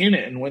get back in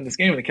it and win this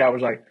game, and the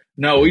Cowboys like,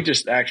 no, we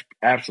just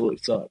absolutely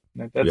suck.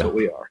 That's what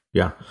we are.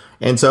 Yeah,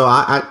 and so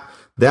I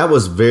that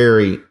was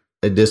very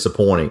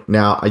disappointing.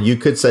 Now you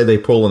could say they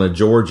pull in a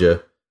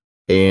Georgia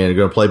and are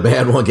going to play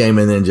bad one game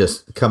and then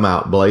just come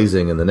out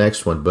blazing in the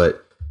next one,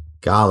 but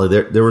golly,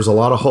 there was a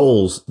lot of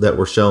holes that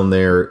were shown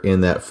there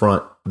in that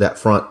front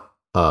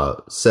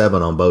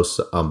 7 on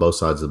both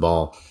sides of the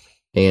ball.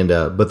 And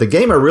but the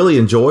game I really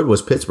enjoyed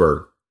was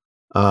Pittsburgh.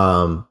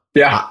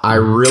 I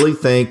really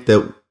think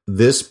that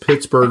this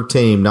Pittsburgh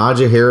team,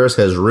 Najee Harris,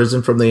 has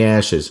risen from the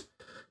ashes,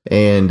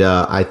 and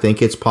I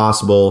think it's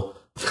possible.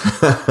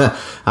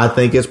 I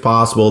think it's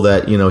possible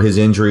that his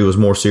injury was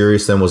more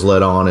serious than was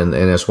let on, and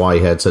that's why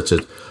he had such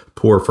a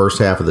poor first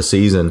half of the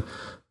season.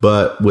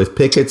 But with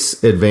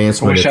Pickett's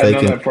advancement, I wish I'd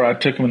done that before I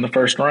took him in the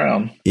first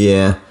round.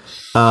 Yeah,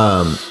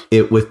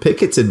 with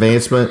Pickett's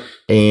advancement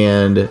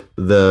and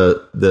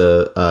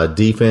the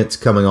defense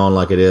coming on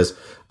like it is,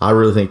 I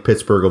really think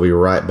Pittsburgh will be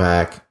right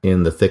back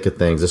in the thick of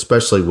things,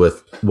 especially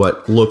with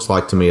what looks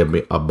like to me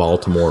a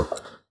Baltimore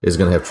is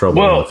going to have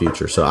trouble in the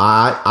future. So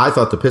I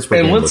thought the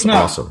Pittsburgh game was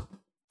awesome.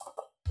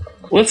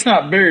 Let's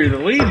not bury the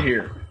lead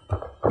here,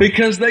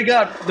 because they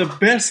got the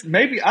best,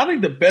 I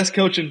think the best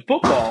coach in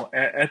football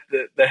at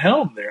the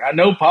helm there. I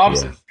know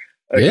Pops is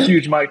a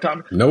huge Mike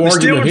Tomlin. No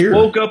argument here. The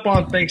Steelers woke up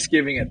on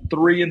Thanksgiving at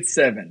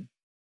 3-7,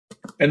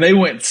 and they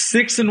went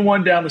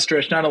 6-1 down the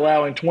stretch, not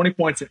allowing 20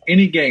 points in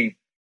any game.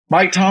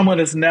 Mike Tomlin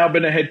has now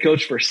been a head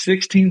coach for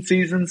 16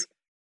 seasons,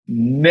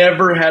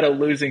 never had a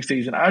losing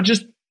season.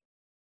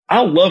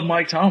 I love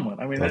Mike Tomlin.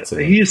 I mean,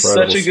 he is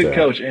such a good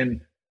coach.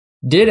 And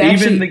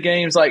even the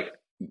games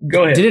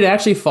go ahead. Did it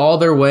actually fall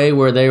their way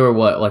where they were,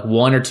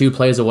 1 or 2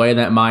 plays away in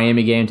that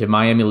Miami game to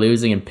Miami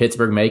losing and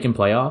Pittsburgh making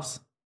playoffs?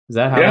 Is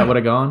that how that would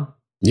have gone?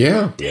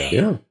 Yeah.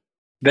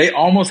 They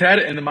almost had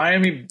it, and the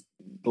Miami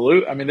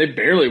blew. I mean, they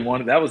barely won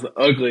it. That was the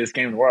ugliest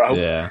game in the world.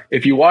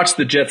 If you watch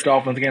the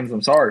Jets-Dolphins games,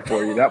 I'm sorry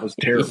for you. That was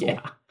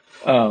terrible.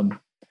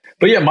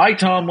 But Mike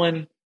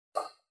Tomlin,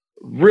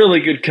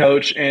 really good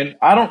coach, and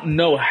I don't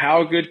know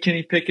how good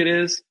Kenny Pickett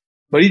is,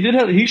 but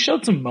he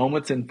showed some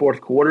moments in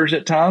fourth quarters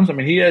at times. I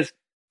mean,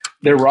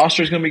 their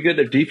roster is going to be good,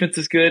 their defense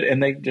is good,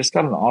 and they just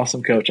got an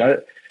awesome coach.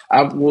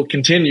 I will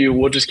continue.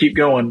 We'll just keep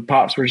going.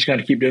 Pops, we're just going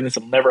to keep doing this.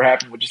 It'll never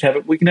happen. We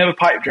can have a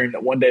pipe dream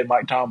that one day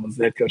Mike Tomlin's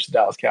the head coach of the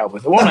Dallas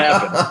Cowboys. It won't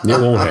happen. It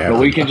won't happen.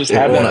 But we can just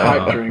have that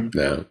pipe dream.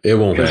 No, it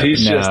won't happen.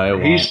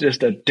 He's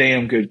just a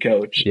damn good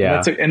coach.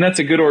 Yeah. And that's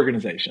a good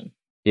organization.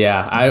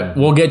 Yeah,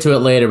 we'll get to it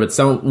later, but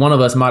one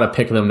of us might have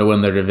picked them to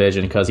win their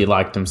division because he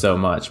liked them so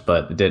much,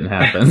 but it didn't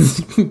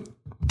happen.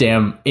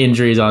 Damn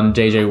injuries on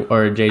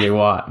JJ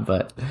Watt,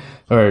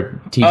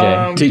 or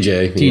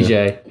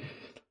TJ.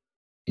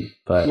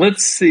 But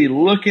let's see.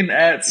 Looking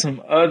at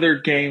some other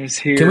games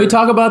here, can we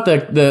talk about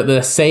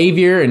the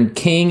savior and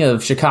king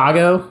of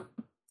Chicago,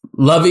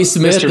 Lovie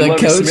Smith, Mr. the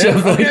Lovie coach Smith?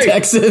 of the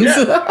Texans?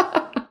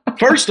 Yeah.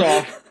 First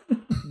off,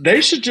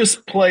 they should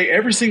just play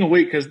every single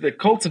week because the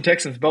Colts and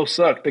Texans both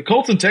suck. The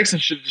Colts and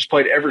Texans should have just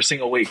played every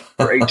single week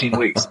for 18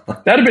 weeks.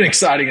 That'd have been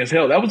exciting as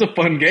hell. That was a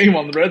fun game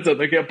on the red zone.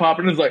 They kept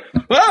popping in. It's like,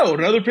 oh,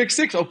 another pick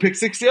six. Oh, pick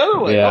six the other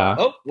way. Yeah.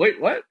 Oh,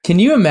 wait, what? Can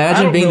you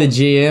imagine being the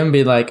GM,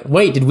 be like,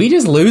 wait, did we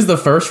just lose the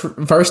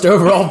first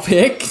overall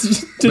pick?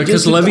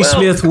 Because Lovie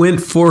Smith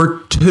went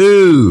for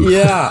 2.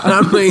 Yeah.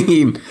 I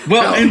mean.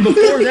 Well, and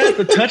before that,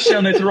 the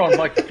touchdown they threw on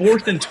like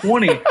 4th and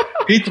 20,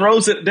 he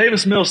throws it.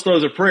 Davis Mills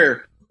throws a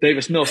prayer.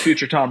 Davis Mills,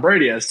 future Tom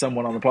Brady, as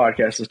someone on the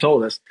podcast has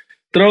told us,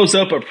 throws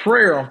up a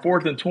prayer on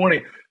 4th and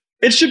 20.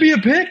 It should be a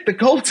pick. The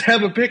Colts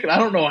have a pick, and I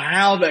don't know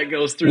how that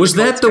goes through. Was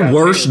that the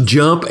worst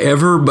jump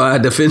ever by a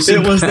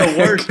defensive It was back? the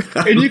worst.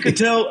 And you could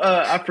tell,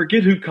 I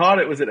forget who caught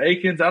it. Was it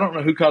Akins? I don't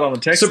know who caught on the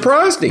Texans.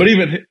 Surprised him. But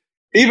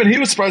even he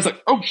was surprised,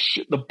 like, oh,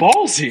 shit, the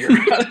ball's here.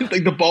 I didn't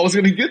think the ball was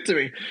going to get to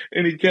me.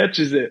 And he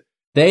catches it.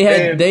 They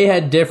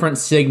had different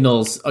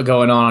signals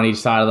going on each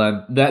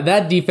sideline.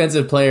 That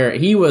defensive player,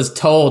 he was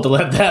told to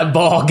let that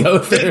ball go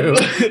through.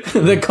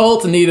 The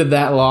Colts needed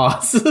that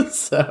loss.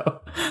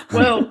 So,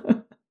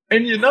 well,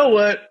 and you know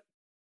what?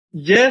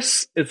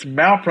 Yes, it's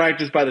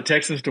malpractice by the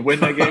Texans to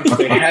win that game because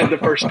they had the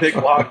first pick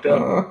locked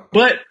up.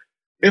 But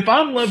if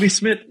I'm Lovie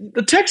Smith,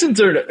 the Texans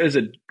are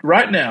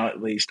right now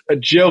at least a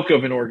joke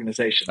of an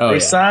organization. They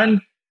signed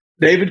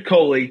David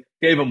Coley,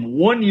 gave him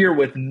 1 year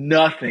with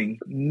nothing,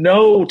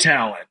 no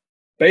talent.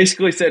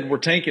 Basically said we're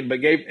tanking,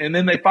 and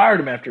then they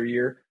fired him after a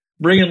year,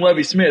 bringing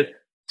Lovie Smith.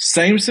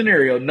 Same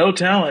scenario, no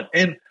talent.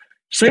 And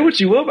say what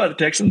you will about the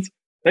Texans,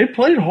 they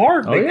played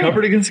hard. They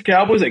covered against the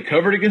Cowboys. They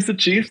covered against the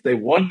Chiefs. They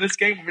won this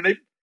game. I mean,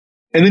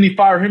 and then you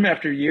fire him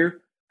after a year.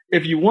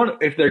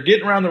 If they're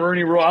getting around the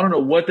Rooney Rule, I don't know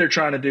what they're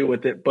trying to do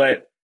with it,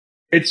 but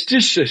it's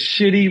just a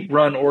shitty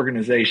run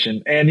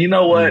organization. And you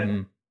know what?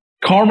 Mm-hmm.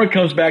 Karma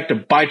comes back to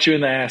bite you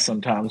in the ass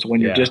sometimes when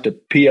you're just a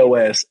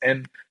POS.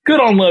 And good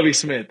on Lovie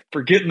Smith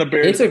for getting the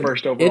Bears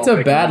first overall. It's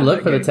a bad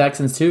look for the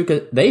Texans, too,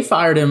 because they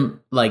fired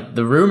him, like,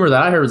 the rumor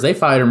that I heard was they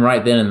fired him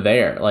right then and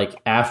there,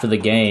 like, after the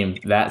game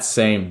that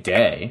same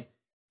day,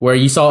 where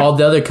you saw all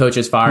the other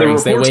coaches firing.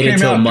 They waited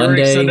until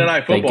Monday. Sunday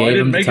Night Football. They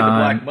gave them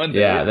time. Black Monday.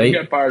 Yeah,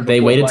 they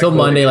waited until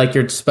Monday like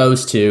you're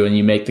supposed to, and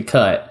you make the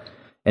cut.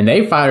 And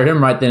they fired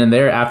him right then and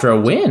there after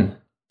a win.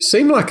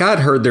 Seemed like I'd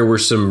heard there were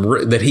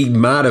some that he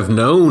might have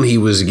known he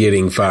was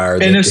getting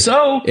fired. And if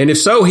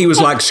so, he was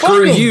like,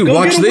 "Screw you!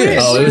 Watch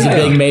this." Oh, it was a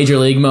big major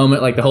league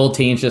moment. Like the whole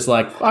team's just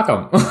like, "Fuck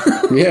them."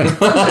 Yeah.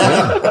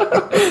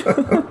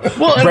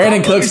 Well,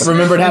 Brandon Cooks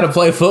remembered how to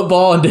play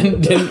football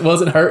and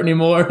wasn't hurt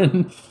anymore.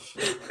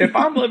 If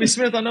I'm Lovie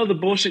Smith, I know the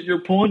bullshit you're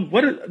pulling.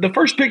 The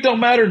first pick don't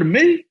matter to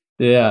me.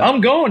 Yeah,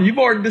 I'm going. You've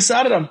already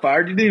decided I'm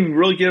fired. You didn't even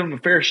really give him a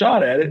fair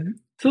shot at it.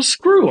 So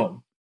screw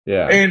them.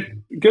 Yeah,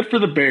 and good for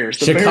the Bears.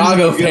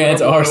 Chicago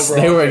fans are.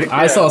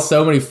 I saw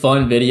so many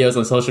fun videos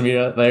on social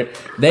media.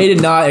 They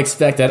did not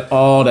expect at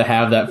all to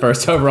have that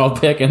first overall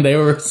pick, and they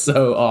were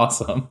so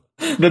awesome.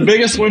 The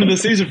biggest win of the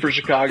season for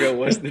Chicago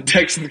was the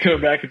Texans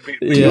coming back and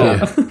beating.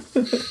 Yeah.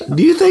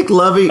 Do you think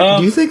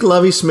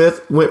Lovie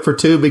Smith went for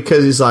 2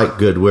 because he's like,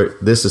 good,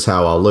 this is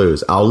how I'll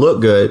lose. I'll look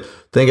good,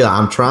 thinking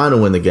I'm trying to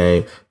win the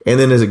game, and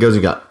then as it goes,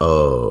 you got,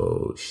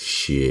 oh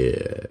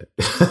shit.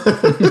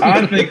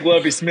 I think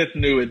Lovie Smith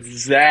knew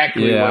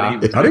exactly what he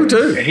was doing. I do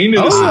too. And he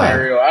knew the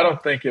scenario. I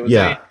don't think it was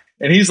me.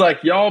 And he's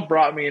like, y'all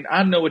brought me in.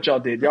 I know what y'all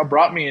did. Y'all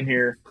brought me in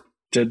here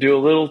to do a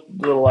little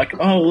like,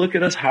 oh, look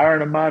at us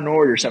hiring a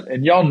minority or something.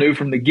 And y'all knew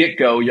from the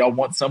get-go y'all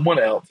want someone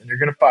else and you're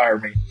going to fire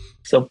me.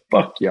 So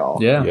fuck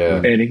y'all. Yeah.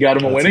 And he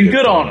got him a win. And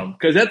good on him,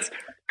 because that's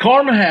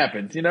karma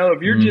happens. You know,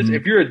 if you're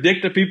if you're a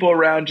dick to people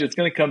around you, it's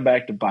going to come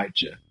back to bite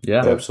you.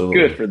 Yeah.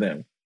 Absolutely. Good for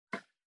them.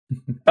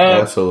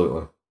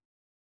 Absolutely.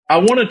 I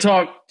want to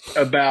talk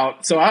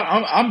about, so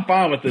I'm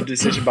fine with the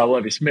decision by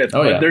Lovie Smith.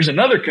 But there's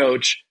another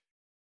coach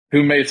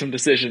who made some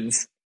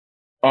decisions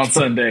on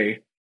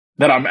Sunday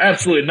that I'm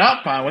absolutely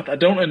not fine with. I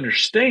don't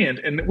understand.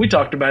 And we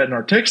talked about it in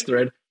our text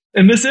thread.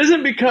 And this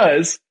isn't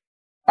because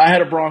I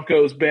had a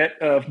Broncos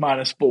bet of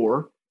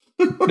 -4.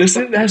 This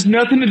has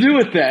nothing to do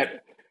with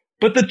that.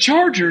 But the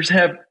Chargers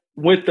have,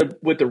 with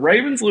the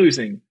Ravens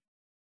losing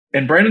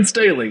and Brandon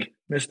Staley,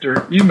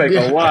 you make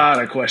a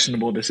lot of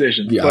questionable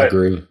decisions. Yeah, I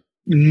agree.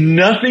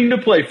 Nothing to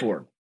play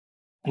for.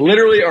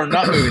 Literally are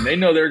not moving. They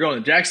know they're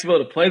going to Jacksonville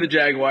to play the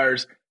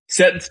Jaguars.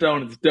 Set in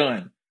stone. It's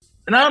done.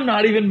 And I'm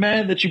not even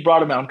mad that you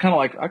brought him out. I'm kind of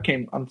like,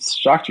 I'm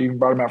shocked you even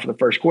brought him out for the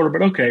first quarter,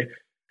 but okay.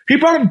 He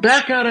brought him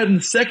back out in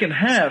the second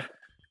half.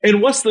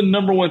 And what's the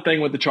number one thing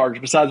with the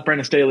Chargers besides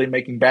Brandon Staley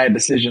making bad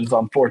decisions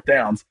on 4th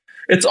downs?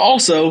 It's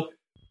also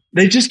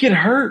they just get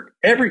hurt.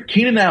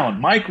 Keenan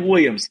Allen, Mike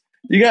Williams.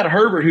 You got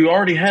Herbert, who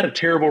already had a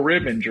terrible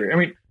rib injury. I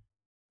mean,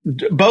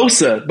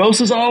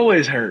 Bosa's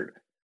always hurt.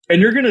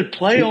 And you're going to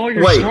play all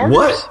your starters?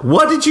 Wait,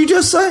 what did you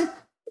just say?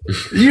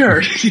 You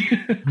heard.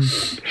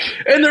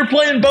 And they're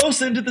playing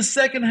Bosa into the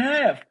second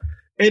half.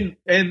 And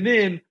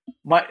then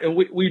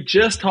we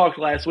just talked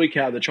last week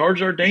how the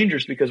Chargers are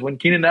dangerous because when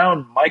Keenan Allen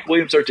and Mike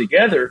Williams are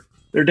together,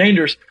 they're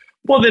dangerous.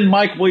 Well, then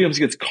Mike Williams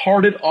gets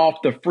carted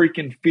off the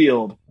freaking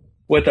field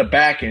with a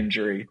back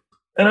injury.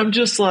 And I'm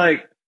just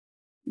like,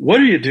 what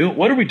are you doing?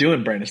 What are we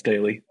doing, Brandon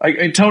Staley?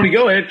 And Tony,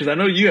 go ahead, because I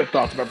know you have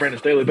thoughts about Brandon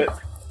Staley, but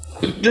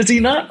does he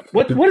not?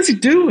 What is he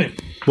doing?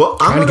 Well,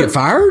 trying to get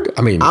fired?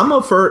 I mean, I'm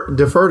going to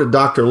defer to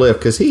Dr. Liff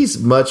because he's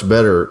much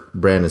better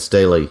Brandon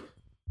Staley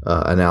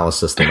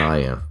analysis than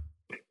I am.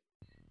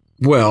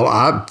 Well,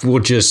 I will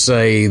just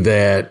say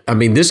that, I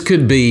mean, this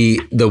could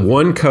be the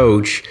one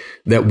coach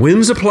that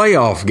wins a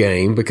playoff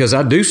game because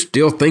I do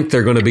still think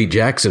they're going to beat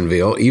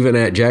Jacksonville, even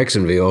at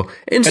Jacksonville,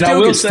 and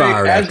still gets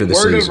fired after the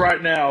season. As word of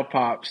right now,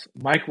 Pops,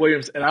 Mike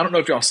Williams, and I don't know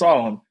if y'all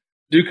saw him,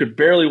 Duke could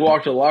barely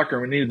walk to the locker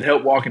room and needed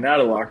help walking out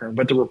of the locker room.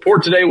 But the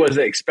report today was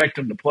they expect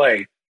him to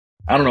play.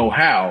 I don't know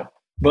how,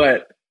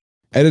 but...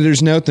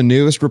 Editor's note, the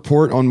newest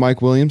report on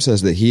Mike Williams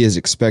says that he is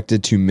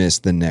expected to miss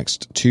the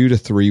next 2 to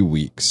 3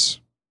 weeks.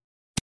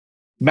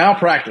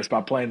 Malpractice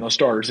by playing those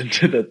starters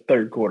into the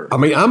third quarter. I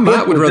mean, I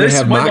would rather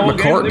have Mike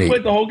McCarthy. They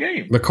played the whole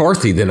game.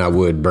 McCarthy than I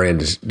would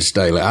Brandon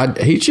Staley. I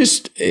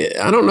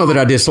don't know that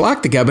I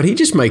dislike the guy, but he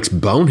just makes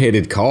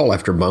boneheaded call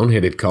after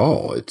boneheaded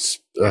call. It's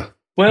not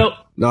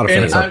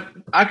offensive.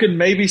 I could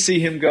maybe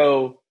see him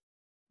go,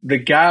 the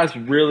guys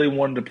really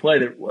wanted to play.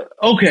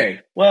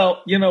 Okay,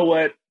 well, you know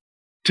what?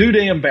 Too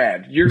damn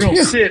bad. You're going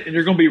to sit and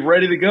you're going to be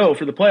ready to go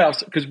for the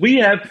playoffs because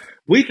we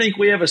think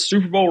we have a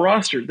Super Bowl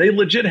roster. They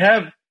legit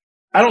have.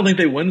 I don't think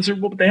they win the Super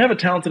Bowl, but they have a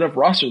talented enough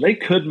roster. They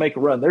could make a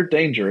run. They're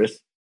dangerous.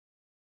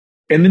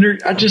 And then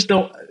I just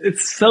don't –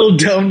 it's so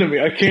dumb to me.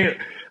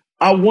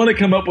 I want to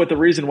come up with a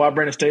reason why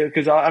Brandon Staley –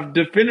 because I've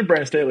defended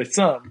Brandon Staley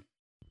some.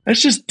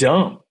 That's just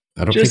dumb.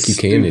 I don't think you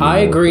can anymore.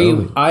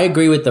 I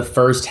agree with the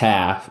first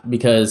half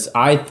because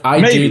I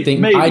think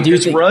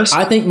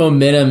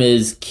momentum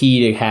is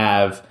key to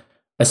have,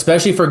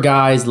 especially for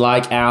guys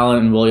like Allen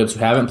and Williams who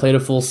haven't played a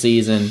full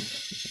season.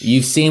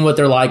 You've seen what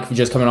they're like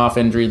just coming off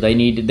injury. They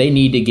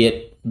need to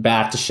get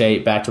back to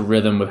shape, back to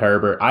rhythm with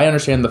Herbert. I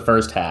understand the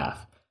first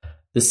half.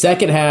 The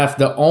second half,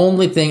 the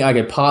only thing I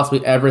could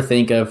possibly ever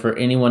think of for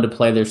anyone to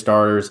play their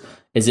starters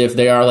is if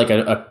they are like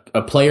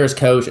a player's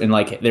coach and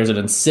like there's an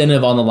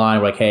incentive on the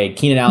line, like, hey,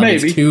 Keenan Allen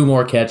needs 2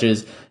 more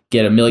catches,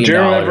 get $1 million.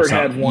 Gerald Everett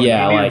had one.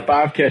 Yeah, like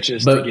 5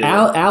 catches. But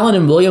Allen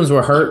and Williams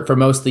were hurt for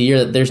most of the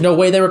year. There's no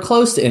way they were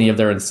close to any of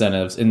their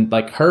incentives, and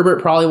like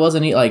Herbert probably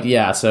wasn't.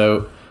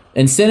 So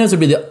incentives would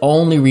be the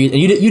only reason.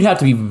 And you'd have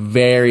to be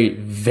very,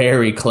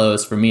 very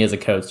close for me as a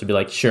coach to be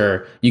like,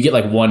 sure, you get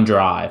like 1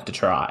 drive to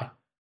try.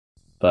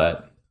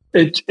 But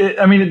it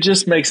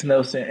just makes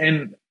no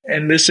sense.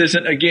 And this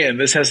isn't, again,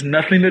 this has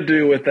nothing to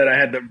do with that I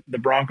had the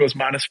Broncos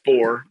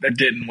 -4 that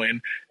didn't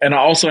win. And I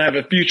also have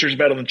a futures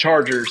bet on the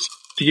Chargers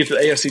to get to the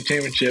AFC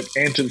Championship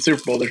and to the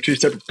Super Bowl. They're 2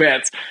 separate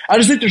bets. I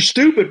just think they're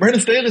stupid. Brandon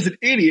Staley's an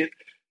idiot.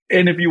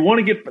 And if you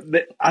want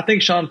to I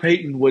think Sean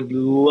Payton would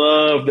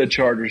love the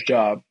Chargers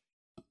job.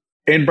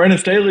 And Brandon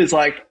Staley is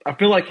like, I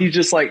feel like he's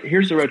just like,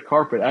 here's the red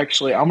carpet.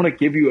 Actually, I'm going to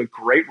give you a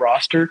great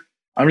roster.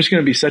 I'm just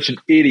going to be such an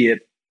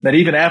idiot that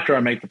even after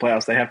I make the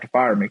playoffs, they have to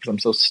fire me because I'm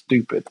so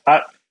stupid.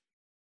 I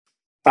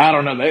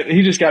don't know.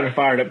 He just got me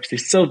fired up because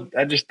he's so.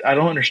 I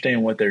don't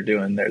understand what they're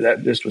doing there.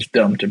 That just was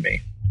dumb to me.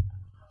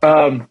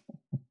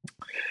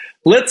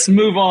 Let's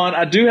move on.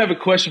 I do have a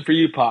question for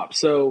you, Pop.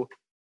 So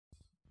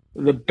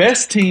the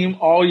best team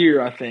all year,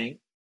 I think,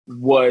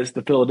 was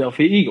the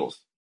Philadelphia Eagles.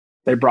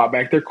 They brought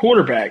back their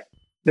quarterback.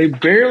 They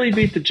barely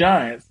beat the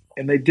Giants,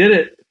 and they did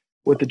it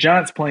with the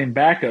Giants playing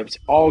backups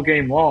all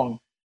game long.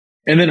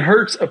 And then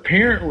Hurts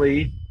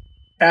apparently,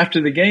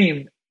 after the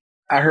game,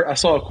 I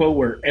saw a quote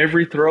where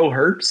every throw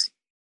hurts.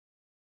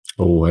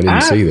 Oh, I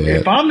didn't see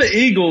that. If I'm the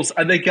Eagles,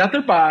 they got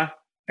their bye,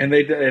 and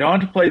they don't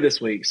have to play this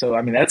week. So,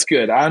 I mean, that's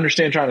good. I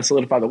understand trying to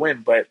solidify the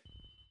win, but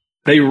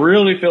they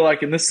really feel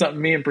like, and this is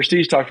something me and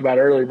Prestige talked about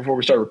earlier before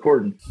we started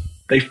recording,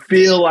 they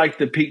feel like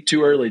the peak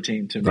too early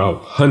team to me. Oh,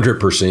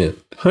 100%.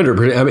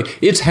 100%. I mean,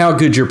 it's how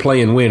good you're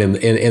playing win,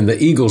 and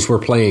the Eagles were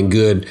playing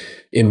good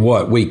in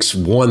weeks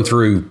 1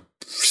 through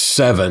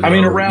 7. I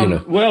mean,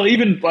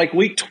 even like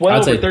week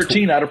 12 or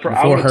 13 out of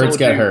before Hurts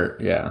got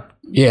hurt. Yeah.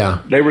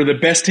 Yeah. They were the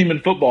best team in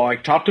football,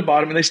 like top to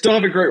bottom, and they still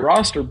have a great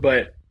roster,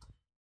 but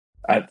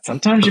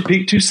sometimes you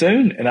peak too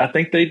soon. And I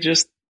think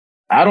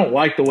I don't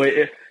like the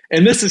way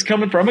and this is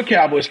coming from a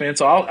Cowboys fan,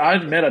 so I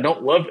admit I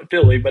don't love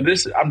Philly, but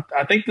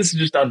I think this is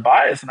just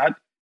unbiased, and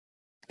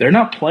they're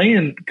not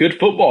playing good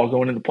football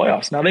going into the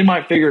playoffs. Now they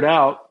might figure it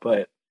out,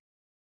 but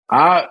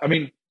I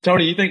mean,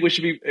 Tony, you think we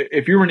should be,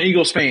 if you were an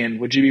Eagles fan,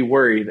 would you be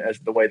worried as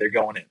the way they're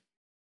going in?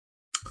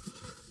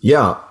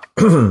 Yeah.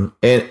 And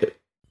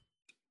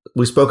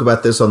we spoke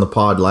about this on the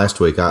pod last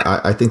week.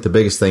 I think the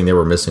biggest thing they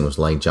were missing was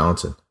Lane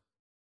Johnson.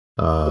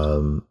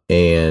 And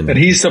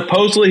he's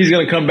supposedly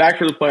going to come back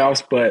for the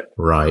playoffs, but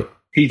right.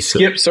 He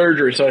skipped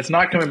surgery, so it's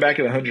not coming back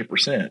at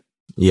 100%.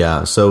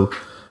 Yeah. So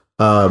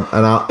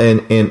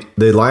And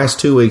the last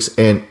 2 weeks,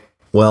 and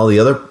well, the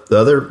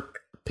other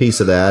piece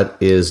of that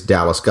is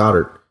Dallas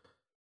Goedert.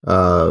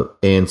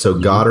 And so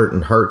Goddard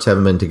and Hurts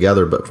haven't been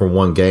together, but for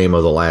one game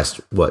of the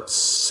last,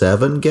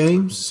 7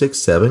 games?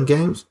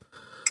 Something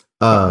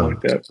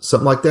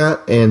like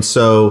that. And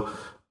so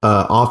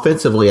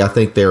offensively, I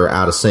think they're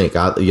out of sync.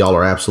 Y'all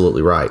are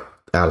absolutely right,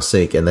 out of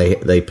sync. And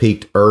they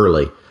peaked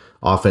early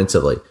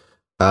offensively.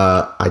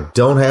 I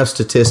don't have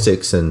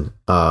statistics, and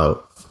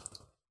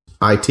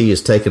IT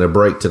is taking a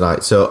break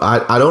tonight. So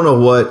I don't know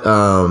what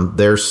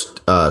their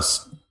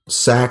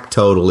sack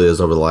total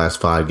is over the last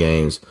 5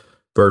 games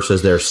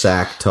versus their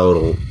sack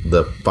total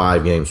the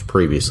 5 games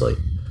previously.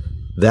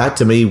 That,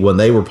 to me, when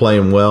they were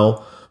playing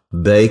well,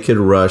 they could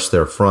rush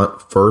their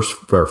front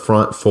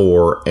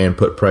 4 and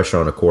put pressure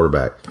on a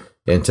quarterback.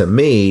 And to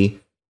me,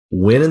 to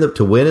win in the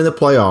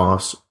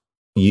playoffs,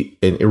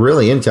 and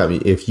really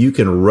anytime, if you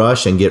can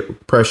rush and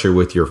get pressure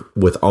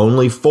with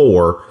only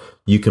 4,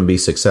 you can be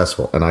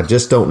successful. And I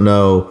just don't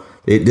know.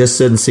 It just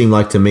doesn't seem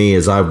like to me,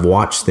 as I've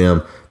watched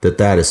them,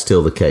 that is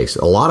still the case.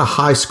 A lot of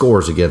high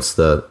scores against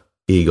the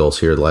Eagles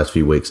here the last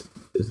few weeks.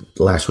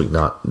 Last week,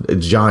 not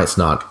Giants,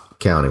 not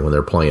counting when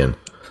they're playing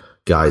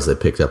guys they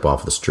picked up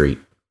off the street.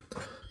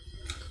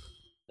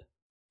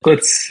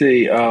 Let's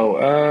see. It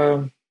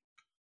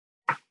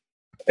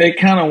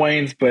kind of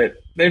wanes, but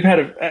they've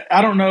had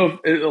I don't know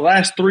if the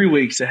last 3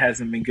 weeks it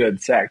hasn't been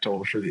good sack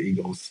total for the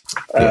Eagles.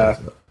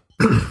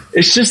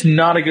 It's just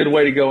not a good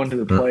way to go into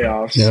the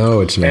playoffs.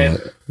 No, it's not.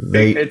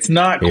 It's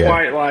not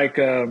quite like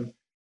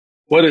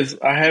what is.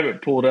 I have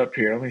it pulled up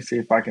here. Let me see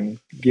if I can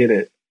get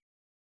it.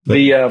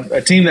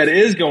 A team that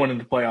is going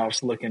into the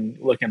playoffs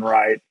looking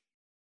right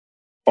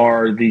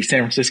are the San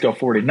Francisco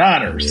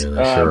 49ers.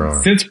 Yeah, sure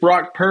are. Since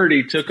Brock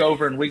Purdy took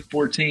over in Week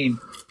 14,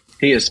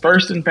 he is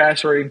first in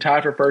pass rating,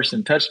 tied for first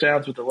in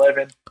touchdowns with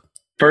 11,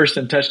 first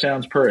in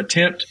touchdowns per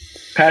attempt,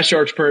 pass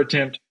yards per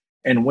attempt,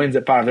 and wins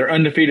at 5. They're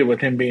undefeated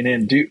with him being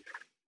in.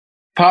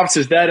 Pops,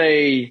 is that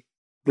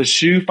the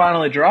shoe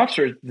finally drops,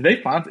 or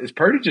is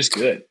Purdy just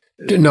good?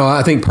 No,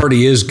 I think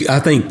Purdy is.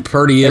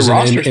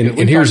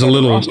 And here's a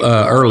little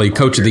early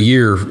Coach of the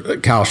Year,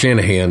 Kyle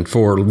Shanahan,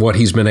 for what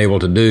he's been able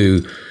to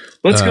do.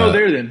 Let's go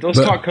there then. Let's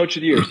talk Coach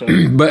of the Year. So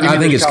but I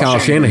think it's Kyle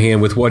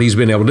Shanahan with what he's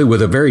been able to do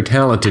with a very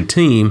talented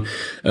team,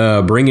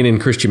 bringing in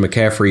Christian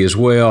McCaffrey as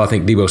well. I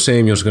think Deebo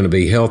Samuel's going to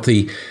be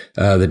healthy.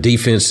 The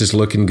defense is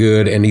looking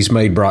good, and he's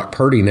made Brock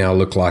Purdy now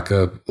look like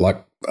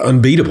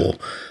unbeatable.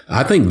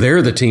 I think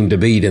they're the team to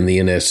beat in the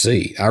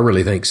NFC. I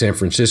really think San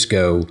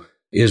Francisco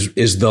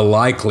is the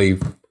likely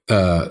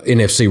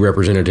NFC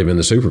representative in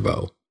the Super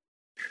Bowl.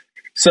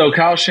 So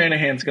Kyle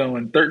Shanahan's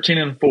going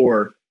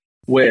 13-4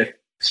 with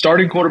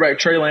starting quarterback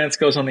Trey Lance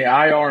goes on the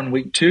IR in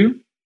Week 2.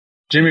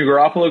 Jimmy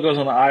Garoppolo goes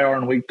on the IR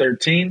in Week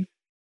 13.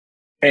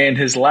 And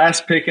his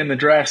last pick in the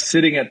draft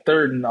sitting at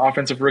 3rd in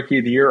Offensive Rookie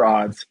of the Year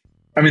odds.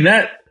 I mean,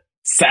 that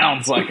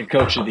sounds like a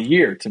Coach of the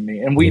Year to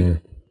me.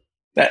 And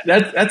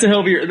that's a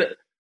hell of a year.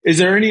 Is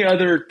there any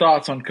other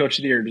thoughts on Coach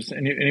of the Year? Does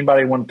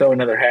anybody want to throw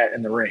another hat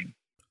in the ring?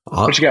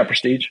 What you got,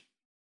 Prestige?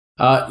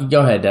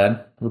 Go ahead,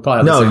 Dad. We'll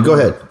probably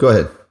go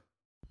ahead.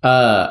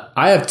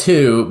 I have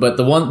 2, but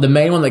the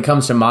main one that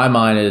comes to my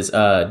mind is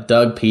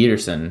Doug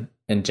Peterson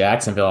in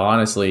Jacksonville.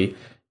 Honestly,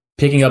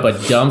 picking up a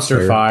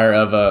dumpster fire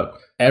of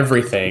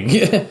everything,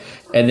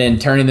 and then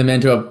turning them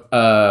into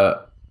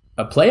a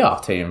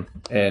playoff team.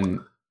 And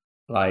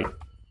I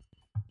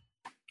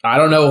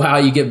don't know how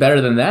you get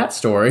better than that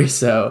story.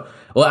 So,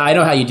 well, I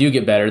know how you do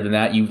get better than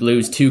that. You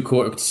lose two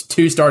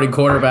starting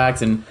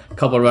quarterbacks and a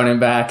couple of running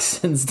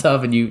backs and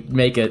stuff, and you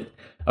make it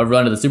a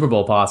run to the Super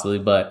Bowl possibly.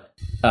 But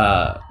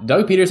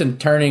Doug Peterson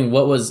turning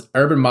what was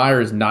Urban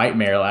Meyer's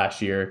nightmare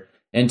last year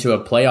into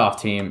a playoff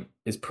team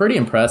is pretty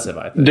impressive,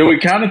 I think. Do we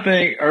kind of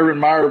think Urban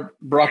Meyer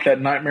brought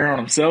that nightmare on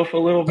himself a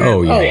little bit?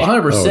 Oh, yeah.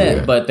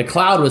 100%. But the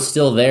cloud was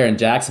still there in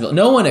Jacksonville.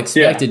 No one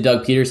expected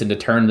Doug Peterson to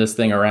turn this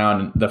thing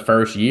around the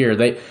first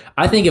year.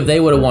 I think if they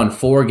would have won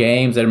 4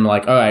 games, they'd been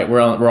like, all right, we're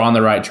on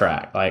the right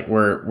track. Like,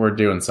 we're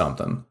doing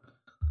something.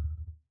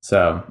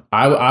 So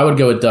I would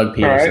go with Doug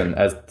Peterson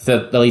as to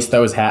at least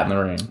throw his hat in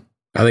the ring.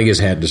 I think his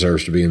hat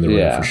deserves to be in the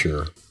ring for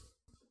sure.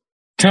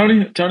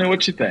 Tony,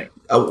 what you think?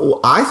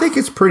 I think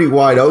it's pretty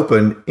wide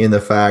open in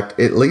the fact,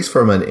 at least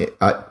from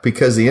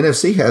because the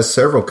NFC has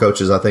several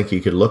coaches I think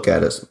you could look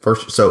at as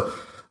first. So,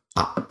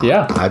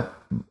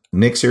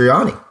 Nick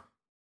Sirianni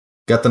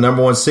got the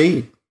number 1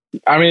 seed.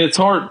 I mean, it's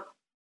hard.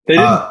 They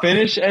didn't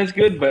finish as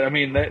good, but I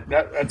mean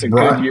that's a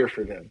good year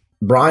for them.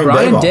 Brian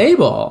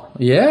Daboll.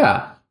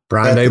 Yeah.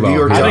 Brian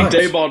Daboll. I think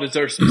Daboll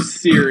deserves some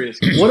serious.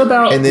 What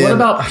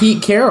about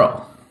Pete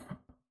Carroll?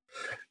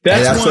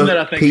 That's one that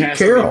I think Pete has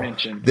to be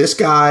mentioned. This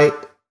guy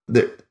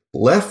that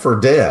left for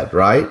dead,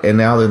 right? And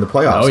now they're in the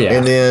playoffs. Oh, yeah.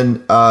 And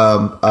then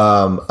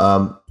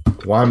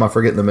why am I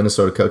forgetting the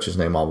Minnesota coach's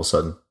name all of a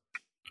sudden?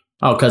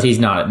 Oh, because he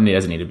doesn't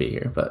need to be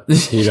here, but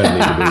he doesn't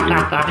need to be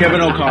here.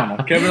 Kevin O'Connell.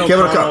 Kevin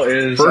O'Connell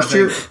is first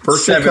year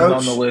seventh coach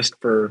on the list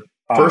for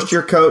first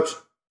year coach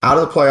out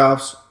of the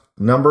playoffs,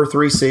 number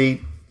 3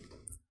 seed,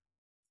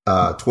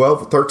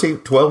 12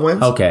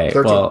 wins. Okay,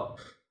 13. well,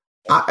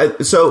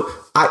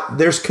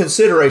 There's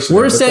consideration.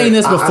 We're saying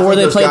this before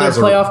they play their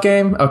playoff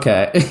game?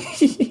 Okay.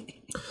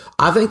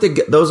 I think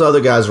those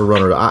other guys are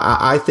runners.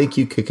 I think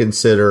you could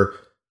consider,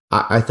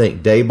 I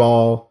think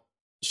Daboll,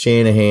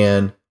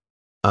 Shanahan,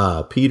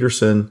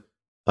 Peterson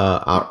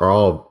are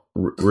all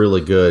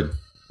really good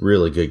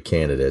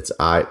candidates.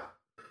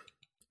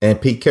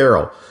 And Pete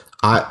Carroll.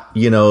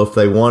 If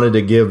they wanted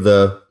to give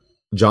the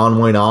John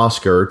Wayne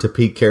Oscar to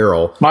Pete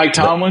Carroll, Mike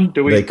Tomlin.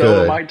 Do we they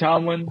throw could. Mike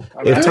Tomlin?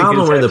 If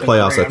Tomlin were in the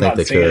playoffs, I think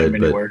they could.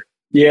 But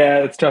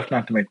yeah, it's tough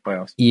not to make the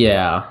playoffs.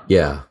 Yeah.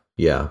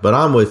 But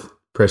I'm with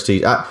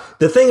Prestige.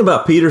 The thing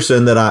about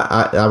Peterson that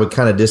I would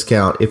kind of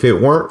discount, if it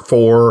weren't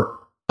for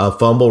a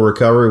fumble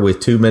recovery with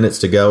 2 minutes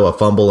to go, a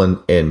fumble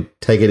and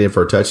take it in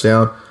for a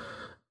touchdown,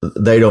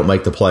 they don't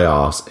make the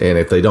playoffs. And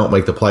if they don't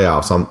make the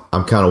playoffs,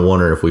 I'm kind of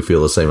wondering if we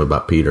feel the same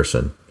about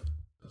Peterson.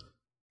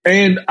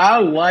 And I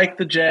like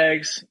the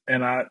Jags,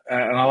 and I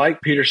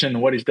like Peterson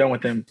and what he's done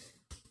with them.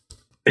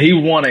 He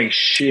won a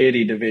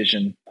shitty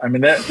division. I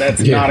mean, that's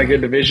not a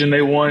good division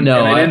they won.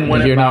 No, and they didn't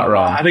win you're it not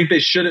wrong. I think they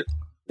should have.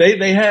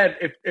 They had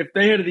if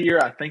they had the year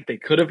I think they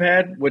could have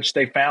had, which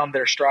they found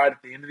their stride at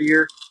the end of the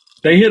year.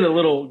 They hit a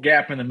little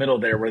gap in the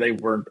middle there where they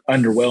were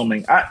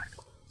underwhelming.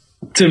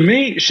 To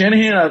me,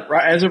 Shanahan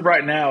as of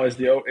right now is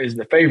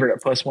the favorite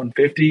at plus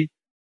 150,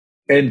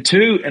 and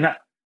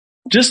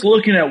just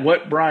looking at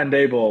what Brian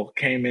Daboll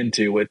came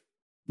into with,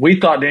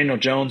 we thought Daniel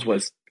Jones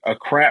was a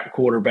crap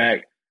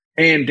quarterback,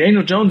 and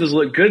Daniel Jones has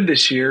looked good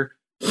this year,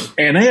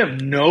 and they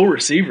have no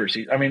receivers.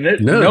 I mean,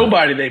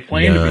 nobody they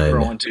plan to be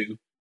throwing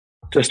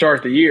to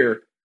start the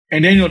year,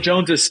 and Daniel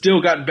Jones has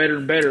still gotten better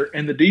and better,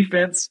 and the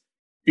defense,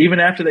 even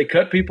after they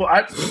cut people,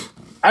 I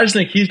just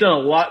think he's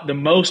done the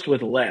most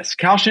with less.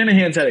 Kyle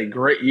Shanahan's had a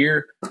great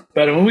year,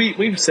 but when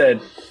we've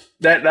said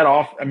that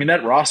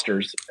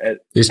roster's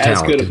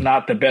as good, if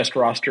not the best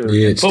roster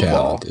in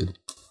football. Talented.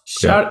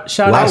 Shout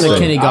out to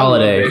Kenny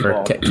Galladay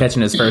for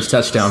catching his first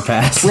touchdown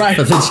pass for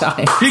the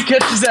Giants. He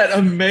catches that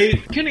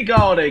Kenny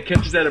Galladay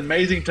catches that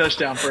amazing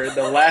touchdown for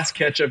the last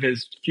catch of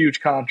his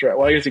huge contract.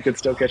 Well, I guess he could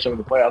still catch up in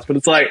the playoffs, but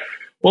it's like,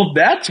 well,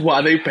 that's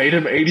why they paid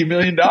him $80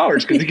 million,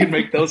 because he can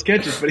make those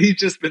catches. But he's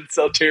just been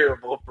so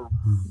terrible for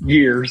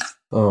years.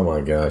 Oh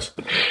my gosh!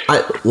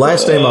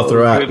 Last name I'll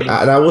throw out, and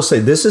I will say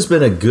this has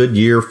been a good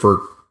year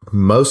for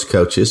most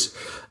coaches,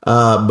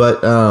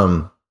 but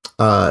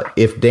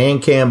if Dan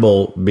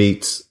Campbell's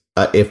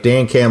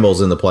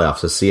in the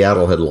playoffs, if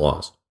Seattle had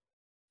lost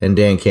and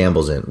Dan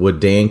Campbell's in, would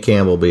Dan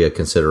Campbell be a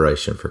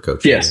consideration for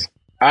coaching? Yes,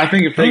 I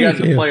think if they got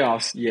to the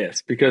playoffs,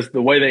 yes, because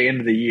the way they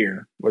ended the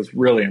year was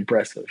really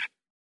impressive.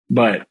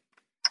 But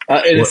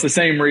it's the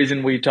same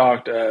reason we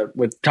talked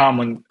with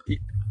Tomlin.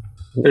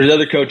 There's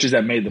other coaches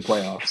that made the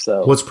playoffs.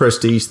 So what's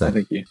Prestige think? I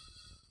think you.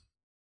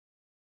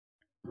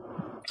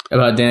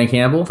 About Dan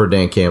Campbell? For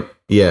Dan Campbell,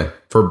 yeah,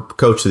 for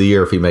Coach of the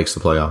Year if he makes the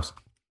playoffs.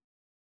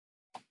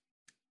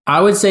 I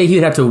would say he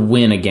would have to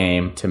win a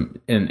game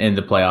in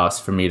the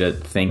playoffs for me to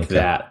think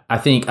that. I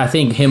think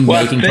him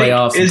making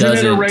playoffs isn't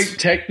doesn't.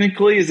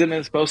 Technically, isn't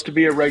it supposed to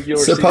be a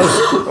regular season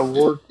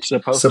award?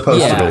 Supposed to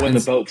be when the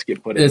votes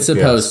get put in. It's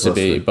supposed to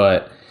be,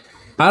 but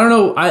I don't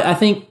know. I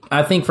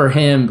think for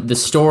him, the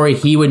story,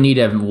 he would need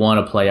to have won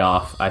a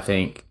playoff. I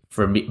think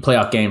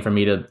playoff game for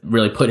me to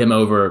really put him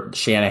over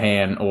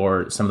Shanahan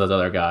or some of those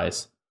other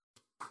guys.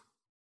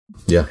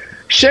 Yeah.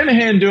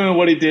 Shanahan doing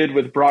what he did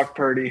with Brock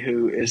Purdy,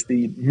 who is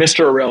the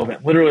Mr.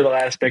 Irrelevant, literally the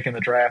last pick in the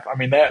draft. I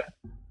mean,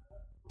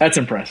 that's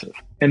impressive.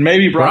 And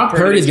maybe Brock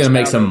Purdy's going to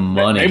make some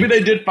money. Maybe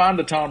they did find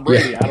a Tom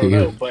Brady. I don't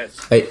know. But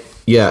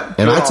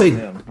and I'd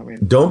say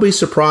don't be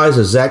surprised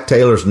if Zach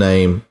Taylor's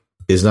name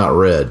is not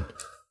read,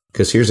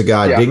 because here's a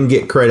guy didn't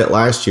get credit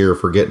last year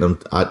for getting them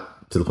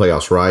to the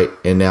playoffs, right?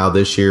 And now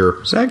this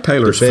year, Zach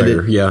Taylor's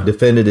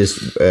defended his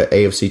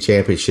AFC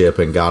Championship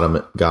and got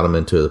him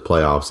into the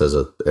playoffs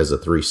as a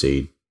 3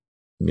 seed.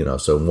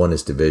 So won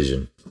his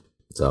division.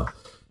 So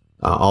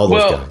all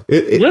those guys.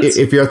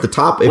 If you're at the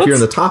top, if you're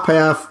in the top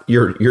half,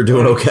 you're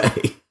doing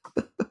okay.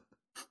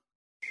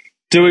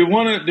 Do we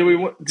want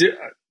to?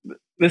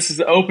 This is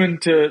open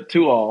to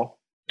all.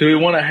 Do we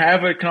want to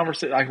have a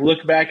conversation, like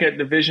look back at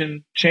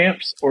division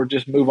champs, or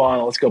just move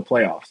on? Let's go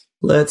playoffs.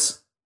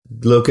 Let's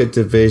look at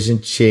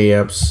division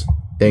champs.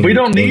 We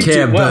don't need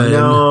to.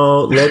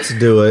 No, let's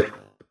do it.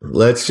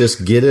 Let's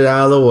just get it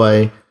out of the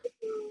way.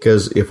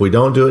 Because if we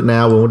don't do it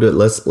now, we won't do it.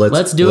 Let's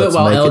do it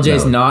while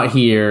LJ's not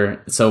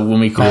here. So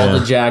when we call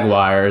the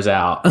Jaguars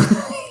out,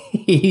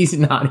 he's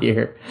not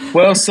here.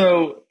 Well,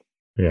 so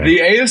the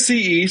AFC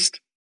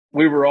East,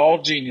 we were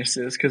all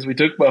geniuses because we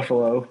took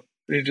Buffalo.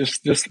 They're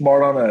just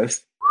smart on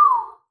us.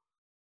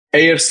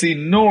 AFC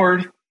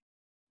North,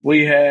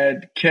 we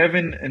had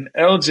Kevin and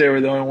LJ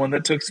were the only one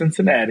that took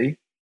Cincinnati.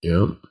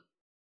 Yep.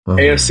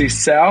 AFC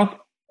South,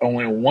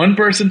 only one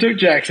person took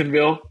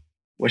Jacksonville.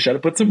 Wish I'd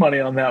have put some money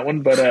on that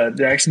one, but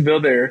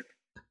Jacksonville there.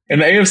 And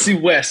the AFC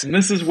West, and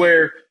this is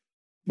where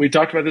we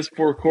talked about this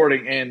before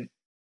recording, and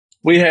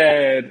we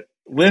had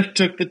Lift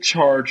took the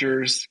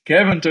Chargers,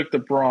 Kevin took the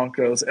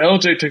Broncos,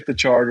 LJ took the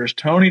Chargers,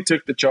 Tony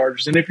took the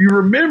Chargers. And if you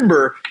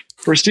remember,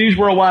 Prestige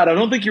Worldwide. I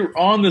don't think you were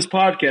on this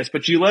podcast,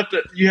 but you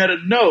had a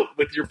note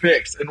with your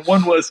picks, and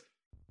one was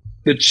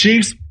the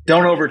Chiefs.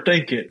 Don't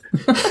overthink it.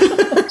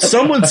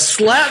 Someone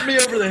slapped me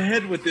over the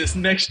head with this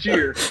next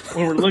year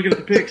when we're looking at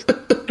the picks.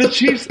 The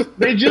Chiefs,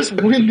 they just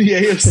win the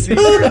AFC. The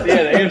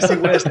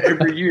AFC West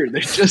every year.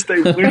 They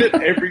win it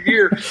every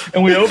year.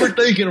 And we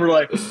overthink it. And we're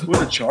like, well,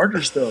 the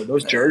Chargers, though.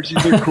 Those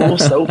jerseys are cool.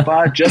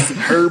 SoFi, Justin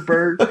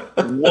Herbert.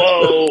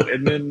 Whoa.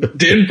 And then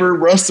Denver,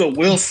 Russell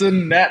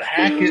Wilson, Nat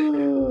Hackett.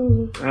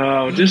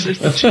 Oh, just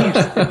the Chiefs.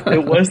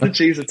 It was the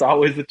Chiefs. It's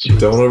always the Chiefs.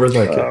 Don't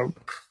overthink it.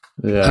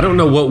 Yeah. I don't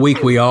know what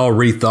week we all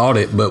rethought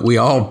it, but we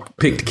all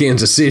picked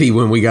Kansas City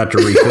when we got to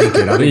rethink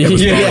it. I think it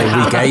was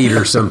probably week 8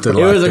 or something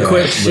like that. It was a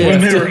quick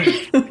shift.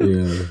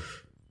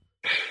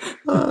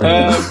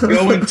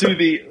 Going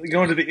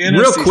to the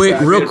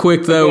NFC real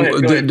quick though,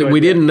 go ahead. we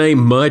didn't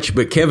name much,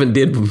 but Kevin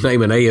did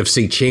name an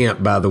AFC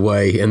champ, by the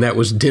way, and that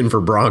was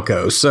Denver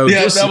Broncos. So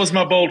that was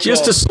my bold call.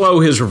 Just to slow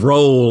his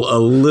roll a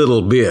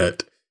little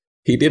bit.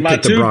 He did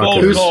pick the Broncos.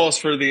 My 2 bold calls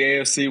for the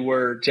AFC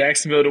were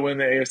Jacksonville to win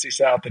the AFC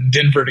South and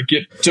Denver to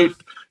get to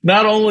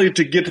not only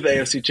to get to the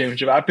AFC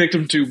Championship. I picked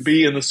them to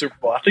be in the Super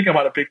Bowl. I think I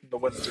might have picked them to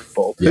win the Super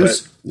Bowl.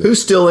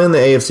 Who's still in the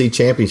AFC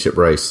Championship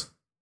race?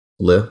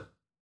 Liv?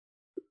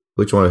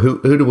 Which one?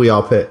 Who do we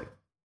all pick?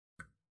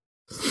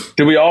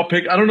 Did we all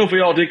pick? I don't know if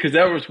we all did because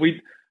that was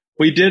we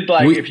did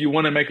if you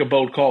want to make a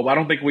bold call. But I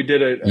don't think we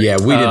did it. Yeah,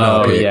 we did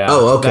not pick. Yeah.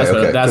 Oh,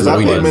 okay. That's what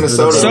I picked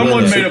Minnesota.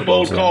 Someone made a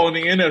bold call in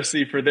the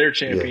NFC for their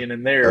champion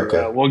in there.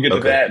 Okay. We'll get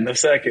to that in a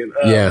second.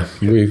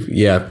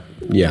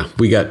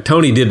 We got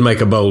Tony did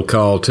make a bold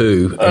call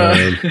too,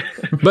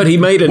 but he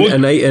made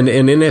an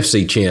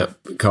NFC champ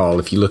call.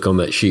 If you look on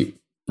that sheet,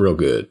 real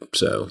good.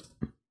 So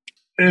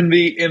in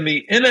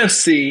the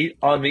NFC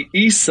on the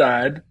east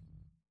side,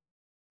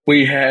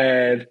 we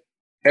had.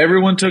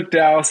 Everyone took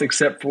Dallas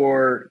except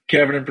for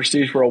Kevin and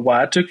Prestige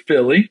Worldwide took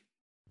Philly.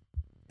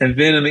 And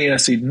then in the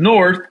NFC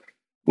North,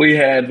 we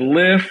had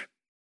Liff,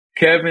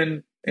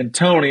 Kevin, and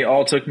Tony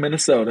all took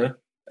Minnesota.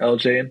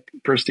 LJ and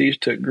Prestige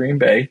took Green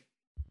Bay.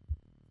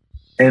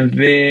 And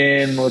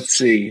then, let's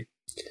see.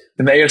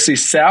 In the AFC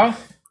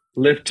South,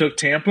 Liff took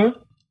Tampa.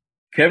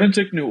 Kevin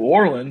took New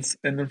Orleans,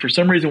 and then for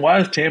some reason, why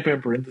is Tampa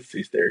in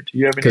parentheses there? Do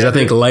you have any? Because I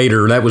think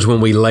later, that was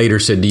when we later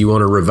said, "Do you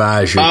want to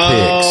revise your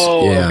picks?"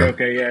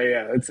 Okay,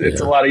 yeah.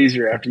 It's a lot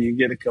easier after you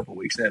get a couple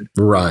weeks in,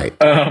 right?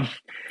 And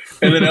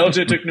then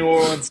LJ took New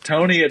Orleans,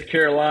 Tony at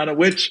Carolina,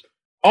 which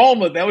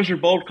Alma, that was your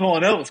bold call,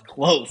 and that was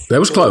close. That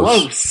was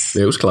close.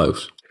 It was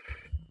close.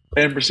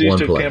 And Prestige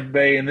took Tampa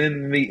Bay, and then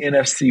in the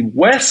NFC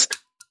West,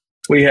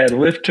 we had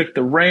Liff took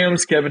the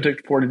Rams, Kevin took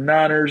the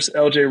 49ers,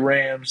 LJ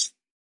Rams.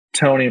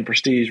 Tony and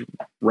Prestige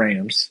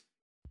Rams.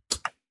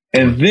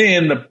 And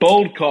then the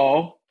bold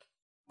call,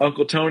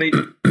 Uncle Tony.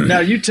 Now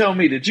you tell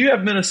me, did you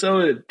have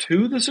Minnesota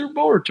to the Super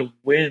Bowl or to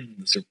win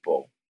the Super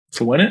Bowl?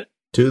 To win it?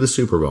 To the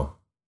Super Bowl.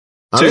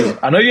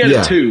 I know you had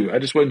a 2. I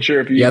just wasn't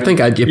sure if you. Yeah, I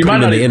think I put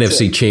him in the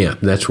NFC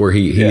champ. That's where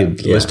he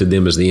had listed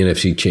them as the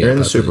NFC champ. They're in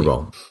the Super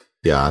Bowl.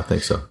 Yeah, I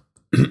think so.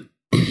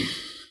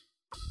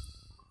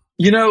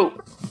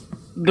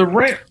 The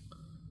Rams.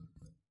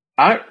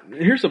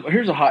 Here's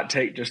a hot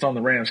take just on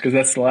the Rams because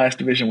that's the last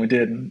division we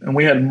did, and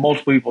we had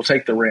multiple people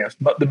take the Rams,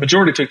 but the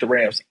majority took the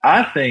Rams.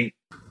 I think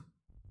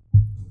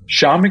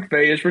Sean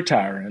McVay is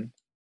retiring,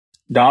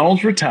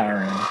 Donald's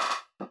retiring,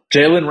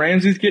 Jalen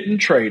Ramsey's getting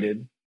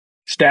traded,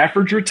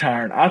 Stafford's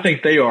retiring. I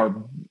think they are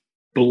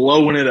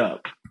blowing it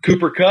up.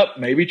 Cooper Kupp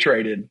maybe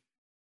traded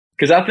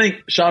because I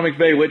think Sean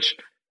McVay, which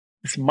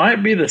this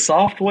might be the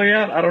soft way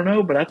out, I don't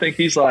know, but I think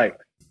he's like,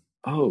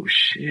 oh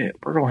shit,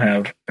 we're gonna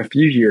have a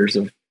few years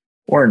of.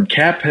 We're in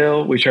cap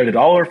hell. We traded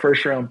all our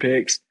first round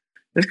picks.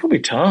 It's going to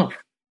be tough.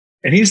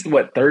 And he's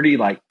 30,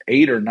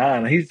 8 or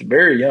 9. He's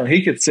very young.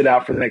 He could sit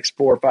out for the next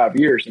 4 or 5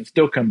 years and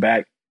still come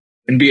back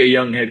and be a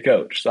young head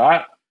coach. So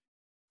I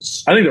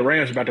think the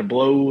Rams are about to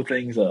blow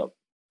things up.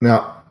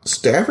 Now,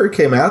 Stafford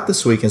came out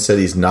this week and said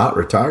he's not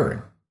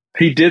retiring.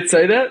 He did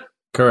say that?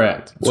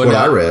 Correct. That's what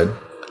I read.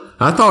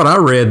 I thought I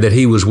read that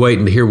he was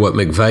waiting to hear what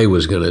McVay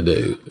was going to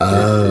do.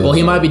 Well,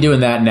 he might be doing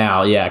that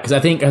now, yeah. Because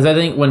I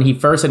think when he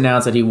first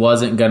announced that he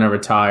wasn't going to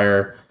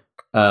retire,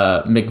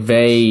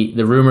 McVay,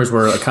 the rumors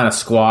were kind of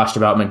squashed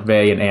about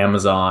McVay and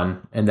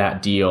Amazon and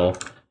that deal,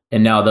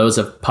 and now those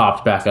have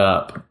popped back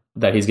up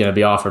that he's going to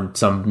be offered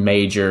some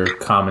major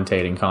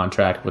commentating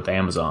contract with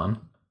Amazon.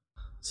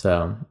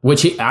 So,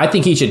 I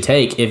think he should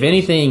take. If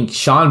anything,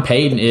 Sean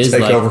Payton is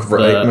take over for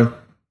Aikman.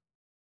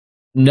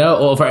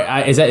 No,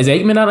 is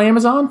Aikman on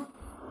Amazon?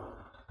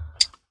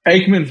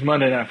 Aikman's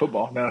Monday Night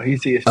Football. No,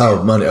 he's ESPN.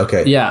 Oh, Monday.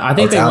 Okay. Yeah, I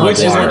think they want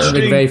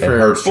McVay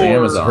for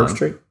Amazon.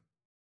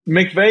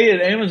 McVay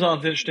at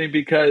Amazon's interesting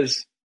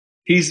because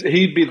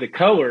he'd be the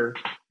color,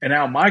 and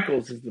Al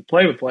Michaels is the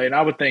play-by-play. And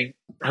I would think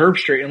Herb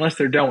Street, unless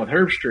they're done with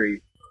Herb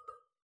Street.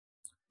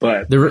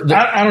 But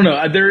I don't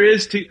know. There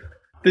is the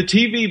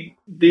TV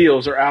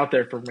deals are out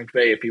there for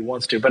McVay if he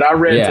wants to. But I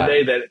read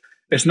today that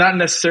it's not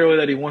necessarily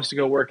that he wants to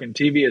go work in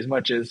TV as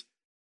much as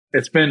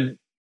it's been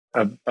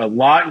a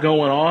lot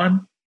going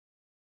on.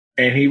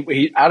 And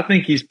I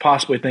think he's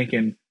possibly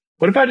thinking,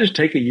 what if I just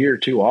take a year or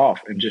two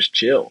off and just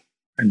chill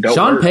and don't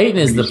Sean work? Payton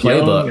is the He's young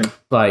playbook. and-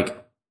 Like,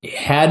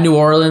 had New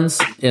Orleans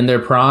in their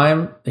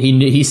prime.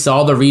 He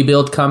saw the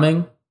rebuild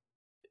coming.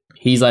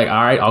 He's like,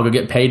 all right, I'll go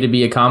get paid to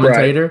be a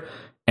commentator,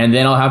 and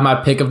then I'll have my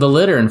pick of the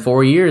litter in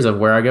 4 years of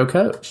where I go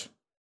coach.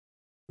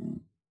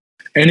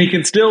 And he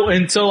can still,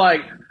 and so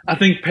like, I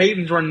think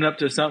Peyton's running up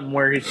to something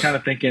where he's kind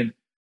of thinking,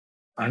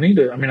 I'm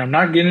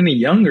not getting any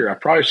younger. I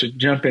probably should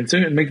jump in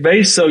soon. And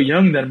McVay's so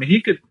young that,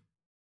 he could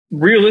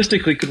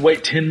realistically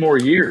wait 10 more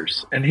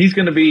years. And he's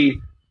going to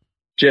be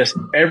just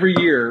every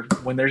year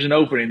when there's an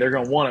opening, they're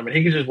going to want him. And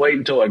he can just wait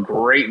until a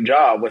great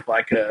job with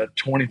like a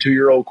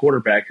 22-year-old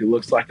quarterback who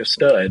looks like a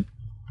stud,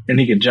 and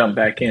he can jump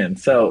back in.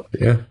 So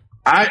Yeah.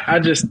 I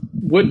just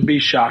wouldn't be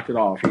shocked at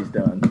all if he's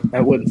done.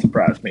 That wouldn't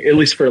surprise me, at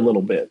least for a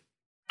little bit.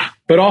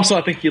 But also,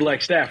 I think he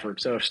likes Stafford.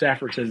 So if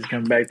Stafford says he's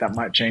coming back, that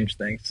might change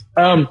things.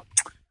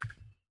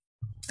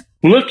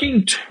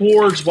 Looking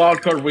towards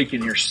Wild Card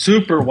Weekend, your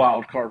Super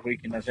Wild Card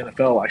Weekend, as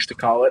NFL likes to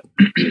call it,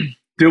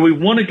 do we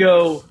want to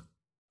go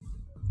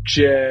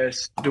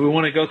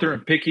through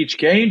and pick each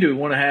game? Do we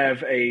want to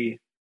have a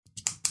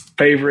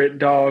favorite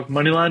dog,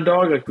 moneyline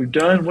dog, like we've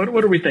done? What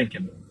are we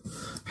thinking?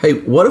 Hey,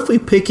 what if we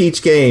pick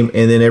each game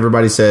and then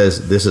everybody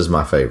says this is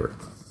my favorite?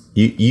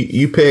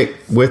 You pick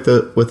with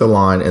the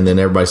line, and then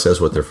everybody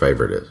says what their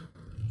favorite is.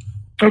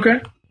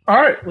 Okay.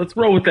 All right. Let's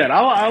roll with that.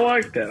 I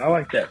like that. I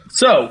like that.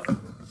 So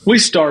we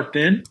start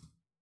then.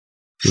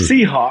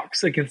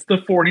 Seahawks against the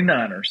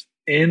 49ers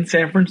in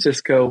San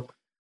Francisco.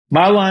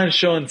 My line is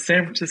showing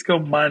San Francisco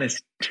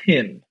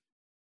 -10.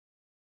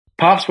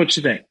 Pops, what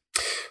you think?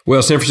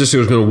 Well, San Francisco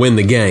is going to win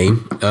the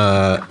game,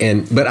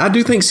 but I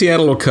do think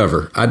Seattle will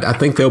cover. I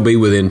think they'll be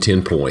within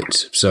 10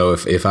 points. So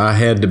if I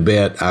had to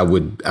bet, I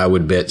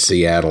would bet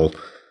Seattle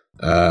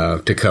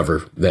to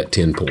cover that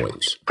 10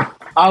 points.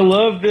 I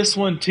love this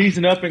one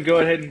teasing up and go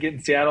ahead and get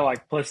in Seattle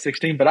like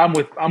 +16. But I'm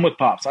with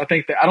Pops. I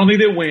don't think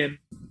they win,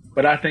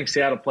 but I think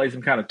Seattle plays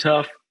them kind of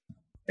tough,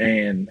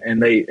 and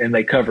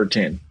they cover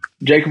 10.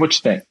 Jacob, what you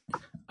think?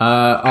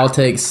 I'll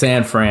take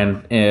San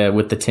Fran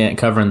with the 10,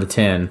 covering the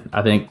 10.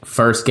 I think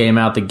first game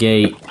out the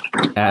gate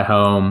at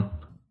home,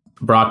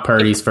 Brock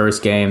Purdy's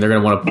first game. They're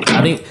going to want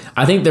to.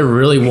 I think they're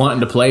really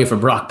wanting to play for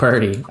Brock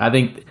Purdy. I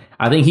think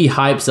he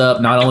hypes up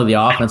not only the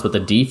offense but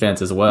the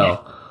defense as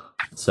well.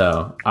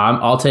 So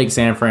I'll take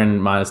San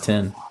Fran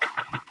 -10.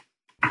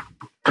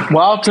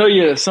 Well, I'll tell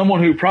you,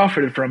 someone who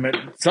profited from it,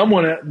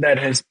 someone that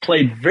has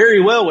played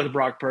very well with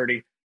Brock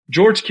Purdy.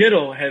 George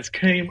Kittle has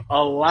came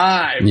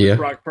alive with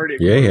Brock Purdy.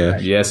 Yeah.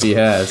 Yes, he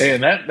has.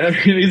 And that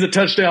he's a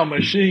touchdown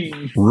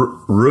machine.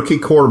 Rookie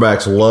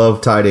quarterbacks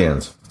love tight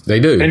ends. They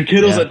do. And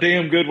Kittle's a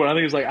damn good one. I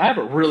think he's like, I have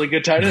a really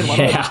good tight end. Why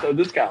don't I just throw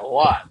this guy a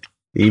lot?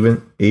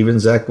 Even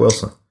Zach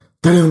Wilson.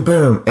 Boom,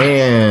 boom.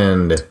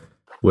 And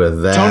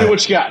with that, Tony,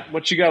 what you got?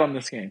 What you got on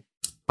this game?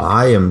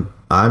 I'm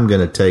going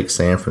to take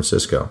San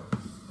Francisco.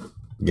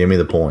 Give me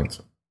the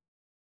points.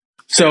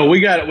 So we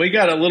got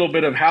a little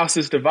bit of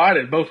houses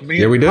divided. Both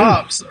me and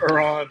Pops are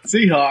on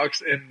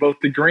Seahawks, and both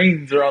the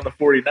Greens are on the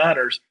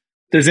 49ers.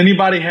 Does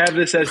anybody have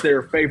this as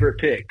their favorite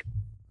pick?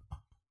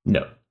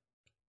 No.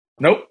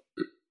 Nope.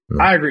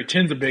 I agree.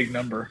 10's a big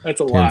number. That's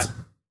a lot.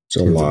 It's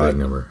a lot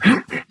number.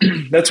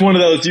 That's one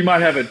of those you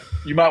might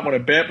want to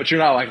bet, but you're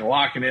not like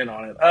locking in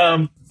on it.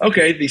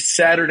 Okay, the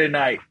Saturday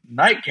night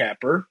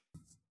nightcapper.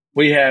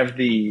 We have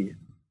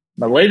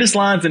my latest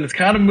lines, and it's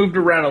kind of moved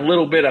around a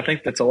little bit. I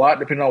think that's a lot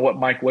depending on what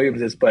Mike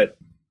Williams is. But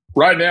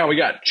right now we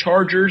got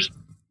Chargers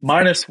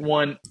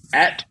 -1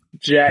 at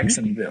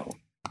Jacksonville.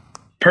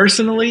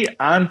 Personally,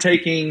 I'm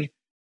taking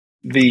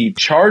the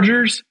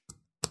Chargers,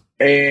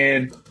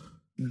 and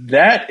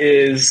that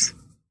is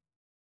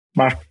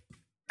my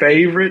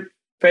favorite.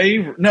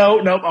 No,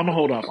 I'm going to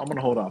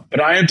hold off.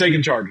 But I am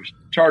taking Chargers,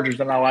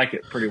 and I like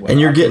it pretty well. And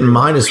you're getting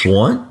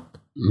 -1?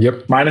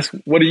 Yep.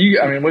 What are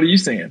you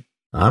seeing?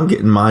 I'm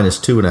getting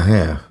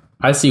 -2.5.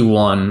 I see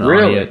one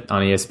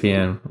on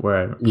ESPN.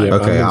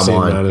 Okay, I'm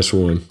on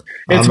 -1.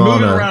 It's I'm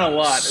moving on around a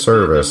lot.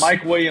 Service. The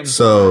Mike Williams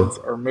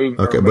are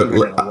moving. Okay, are moving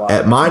but a lot.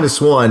 at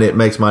 -1, it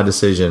makes my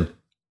decision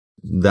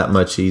that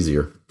much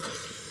easier.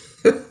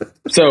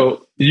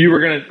 So you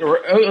were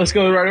let's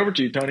go right over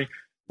to you, Tony.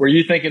 Were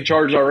you thinking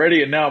Chargers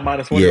already, and now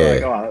 -1? Yeah,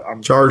 you're like,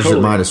 I'm Chargers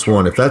totally at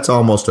 -1. If that's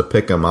almost a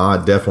pick 'em,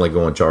 I'm definitely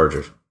going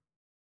Chargers.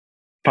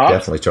 Pops?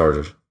 Definitely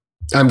Chargers.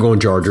 I'm going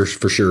Chargers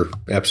for sure.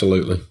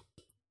 Absolutely.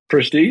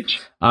 Prestige?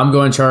 I'm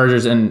going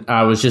Chargers, and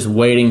I was just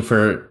waiting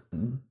for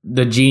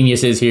the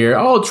geniuses here.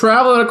 Oh,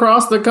 traveling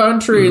across the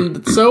country, and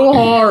it's so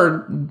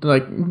hard.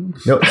 Like,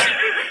 No,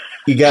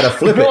 you got to I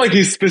flip feel it. like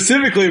he's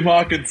specifically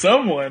mocking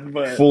someone,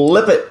 but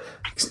Flip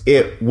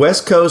it.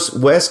 West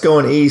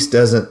going east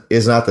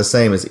is not the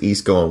same as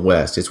east going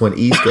west. It's when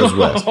east goes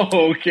west.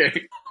 Oh, okay.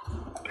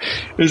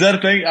 Is that a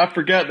thing? I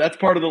forgot. That's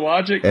part of the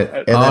logic. And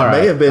that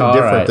may have been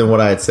different than what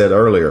I had said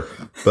earlier.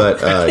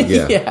 But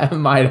yeah. yeah, it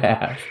might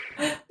have.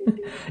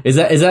 Is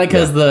that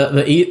because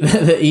the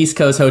East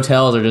Coast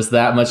hotels are just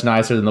that much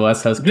nicer than the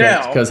West Coast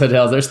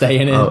hotels they're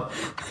staying in?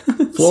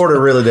 Florida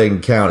really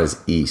doesn't count as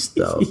east,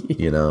 though.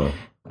 You know,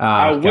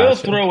 I will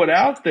throw it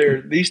out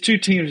there. These two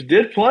teams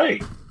did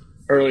play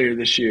earlier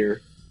this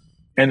year,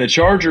 and the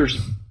Chargers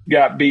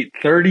got beat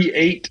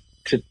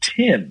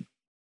 38-10.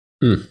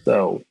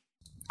 So,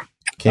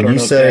 can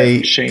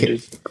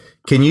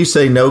you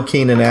say no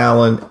Keenan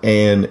Allen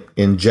and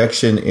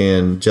injection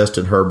in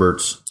Justin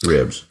Herbert's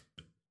ribs?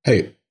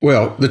 Hey,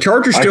 well, the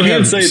Chargers still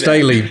have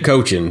Staley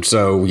coaching,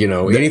 so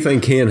anything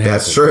can happen.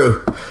 That's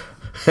true.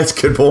 That's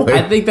a good point.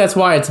 I think that's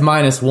why it's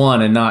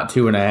 -1 and not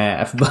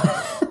 2.5.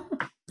 But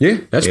yeah,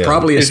 that's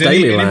probably a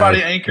Staley line.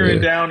 Anybody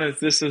anchoring down as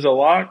this is a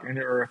lock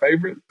or a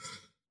favorite?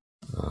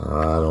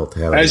 I don't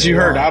have. As you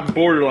heard, I'm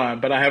borderline,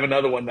 but I have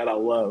another one that I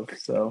love.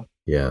 So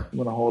yeah, I'm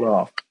going to hold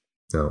off.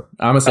 No,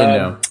 I'm gonna say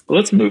no.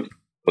 Let's move.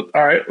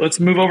 All right, let's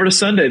move over to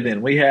Sunday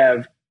then. We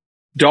have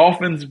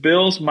Dolphins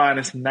Bills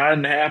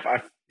 -9.5.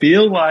 I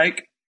feel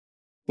like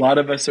a lot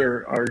of us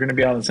are going to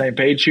be on the same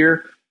page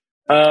here.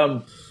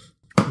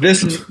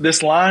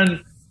 This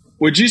line,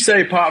 would you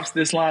say, Pops,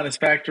 this line is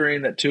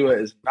factoring that Tua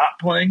is not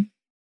playing?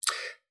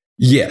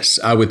 Yes,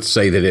 I would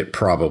say that it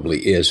probably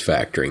is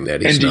factoring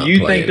that he's not playing. And do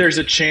you think there's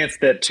a chance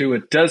that Tua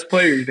does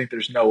play, or you think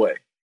there's no way?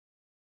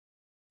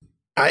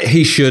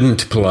 He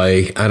shouldn't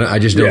play. I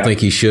just don't think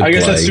he should play. I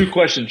guess that's two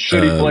questions.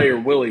 Should he play or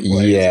will he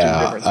play?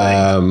 Yeah.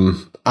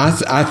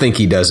 I think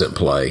he doesn't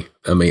play.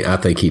 I mean, I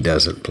think he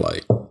doesn't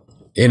play.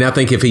 And I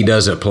think if he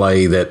doesn't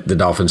play, that the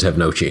Dolphins have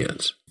no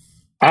chance.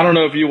 I don't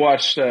know if you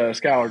watched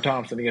Skylar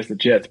Thompson against the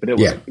Jets, but it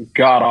was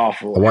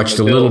god-awful. I watched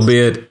a little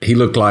bit. He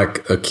looked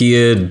like a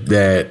kid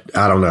that,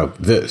 I don't know,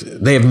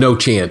 they have no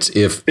chance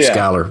if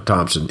Skylar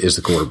Thompson is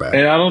the quarterback.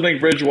 And I don't think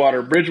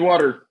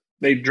Bridgewater,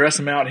 they dress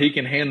him out. He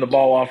can hand the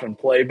ball off and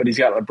play, but he's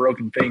got a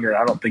broken finger.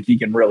 I don't think he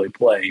can really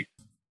play.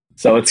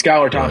 So it's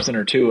Skylar Thompson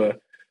or Tua.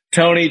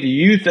 Tony, do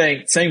you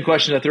think, same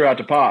question I threw out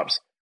to Pops,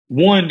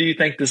 one, do you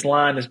think this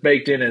line is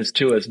baked in as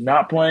Tua's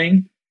not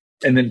playing?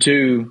 And then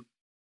two,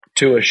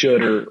 Tua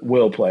should or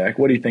will play? Like,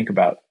 what do you think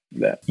about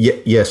that?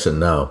 Yes and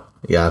no.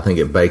 Yeah, I think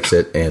it bakes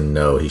it, and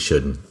no, he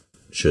shouldn't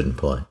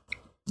play.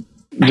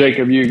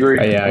 Jacob, you agree?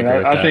 Yeah, I agree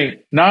with I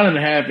think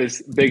 9.5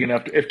 is big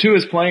enough. If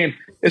Tua's playing,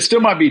 it still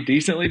might be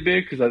decently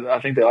big because I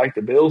think they like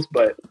the Bills,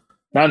 but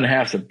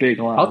 9.5 is a big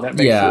line. I'll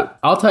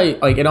tell you,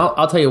 and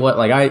I'll tell you what.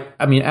 Like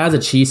I mean, as a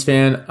Chiefs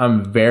fan,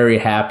 I'm very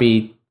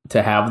happy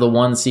to have the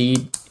 1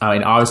 seed. I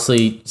mean,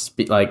 obviously,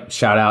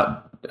 shout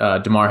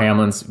out DeMar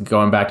Hamlin's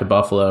going back to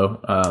Buffalo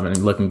and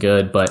looking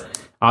good, but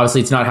obviously,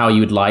 it's not how you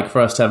would like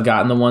for us to have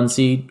gotten the 1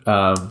 seed.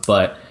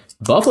 But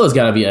Buffalo's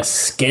got to be a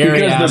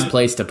scary ass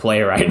place to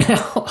play right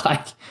now.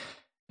 Like,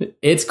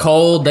 it's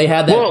cold. They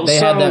had that.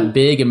 Had that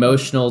big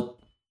emotional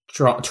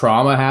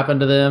trauma happen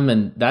to them,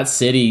 and that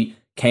city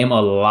came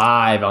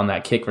alive on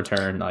that kick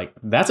return. Like,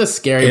 that's a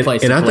scary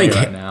place to play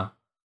right now.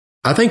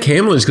 I think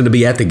Hamlin's going to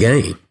be at the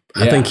game.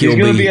 Yeah. I think he's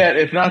going to be at,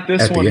 if not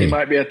this one, he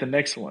might be at the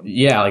next one.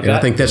 Yeah,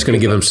 I think that's going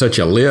to give him such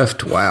a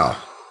lift. Wow.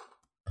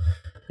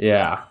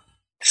 Yeah.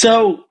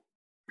 So,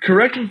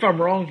 correct me if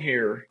I'm wrong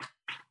here.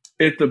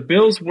 If the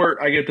Bills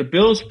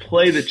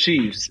play the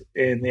Chiefs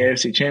in the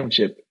AFC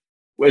Championship,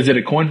 is it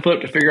a coin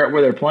flip to figure out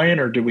where they're playing,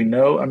 or do we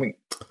know? I mean,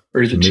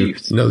 or is it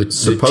Chiefs? No, it's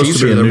supposed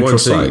to be a neutral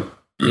site.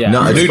 Yeah.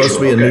 No, it's supposed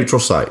to be a neutral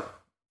site.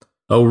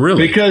 Oh,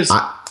 really? Because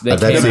the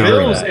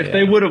Bills, if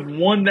they would have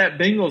won that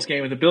Bengals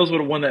game, if the Bills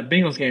would have won that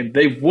Bengals game,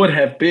 they would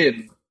have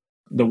been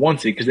the 1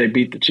 seed because they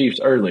beat the Chiefs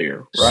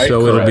earlier, right?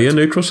 So it'll be a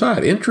neutral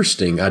site.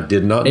 Interesting. I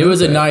did not know It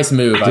was that. a nice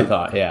move, I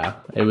thought. Yeah.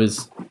 It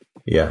was.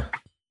 Yeah.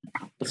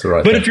 That's the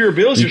right But thing. if you're a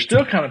Bills, you're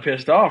still kind of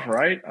pissed off,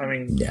 right? I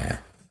mean, yeah.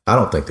 I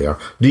don't think they are.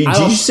 Did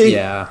you see?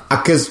 Yeah.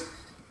 Because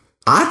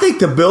I think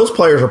the Bills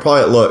players are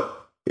probably,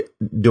 look,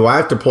 do I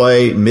have to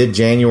play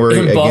mid-January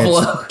against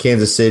Buffalo?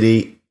 Kansas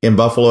City in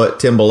Buffalo at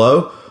 10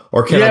 below?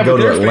 Or can I go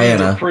to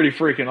Atlanta? Pretty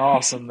freaking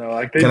awesome, though.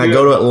 Like, can I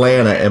go to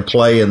Atlanta and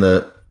play in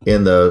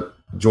the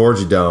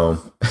Georgia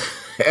Dome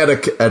at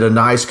a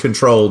nice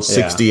controlled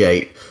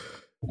 68?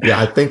 Yeah,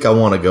 I think I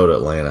want to go to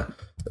Atlanta.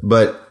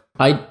 But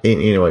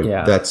anyway,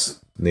 that's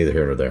neither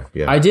here nor there.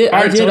 Yeah, I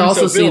did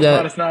also see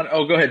that.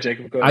 Oh, go ahead,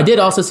 Jacob. Go ahead. I did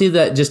also see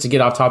that, just to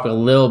get off topic a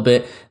little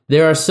bit,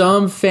 there are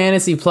some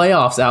fantasy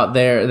playoffs out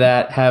there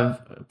that have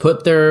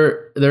put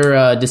their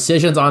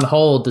decisions on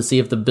hold to see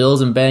if the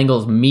Bills and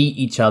Bengals meet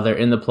each other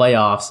in the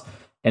playoffs,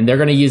 and they're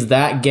going to use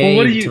that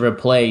game to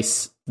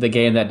replace the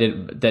game that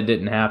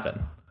didn't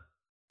happen.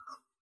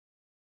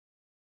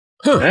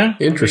 Huh. Yeah.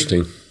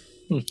 Interesting.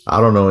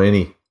 I don't know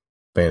any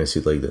fantasy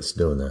league that's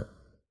doing that.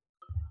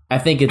 I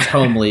think it's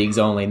home leagues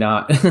only,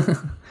 not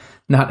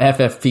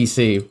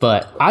FFPC.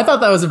 But I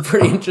thought that was a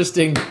pretty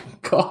interesting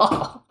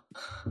call.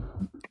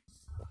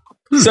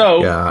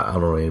 So yeah, I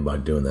don't know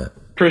anybody doing that.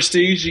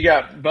 Prestige, you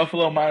got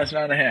Buffalo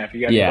 -9.5.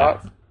 You got your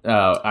thoughts?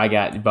 Oh, I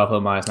got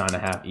Buffalo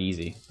 -9.5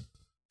 easy.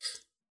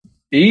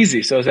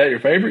 Easy. So is that your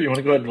favorite? You want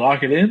to go ahead and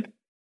lock it in?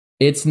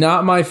 It's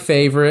not my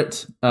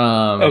favorite.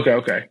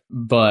 Okay.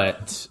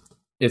 But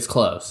it's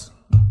close.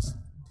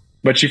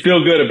 But you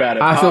feel good about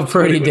it. I feel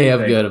pretty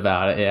damn good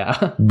about it,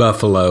 yeah.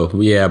 Buffalo.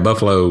 Yeah,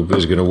 Buffalo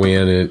is going to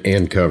win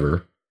and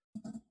cover.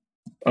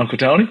 Uncle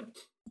Tony?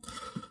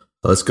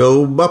 Let's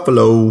go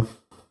Buffalo.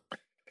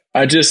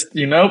 I just,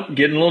 getting a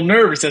little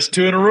nervous. That's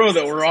 2 in a row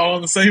that we're all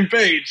on the same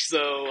page.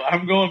 So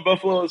I'm going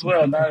Buffalo as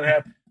well.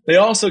 9.5. They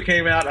also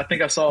came out, I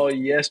think I saw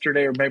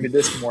yesterday or maybe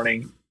this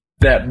morning,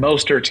 that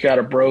Mostert's got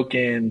a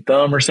broken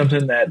thumb or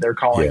something that they're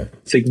calling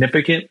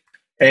significant.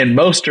 And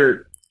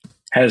Mostert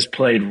has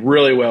played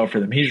really well for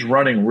them. He's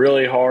running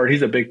really hard.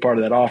 He's a big part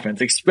of that offense,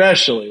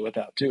 especially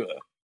without Tua.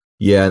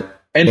 Yeah.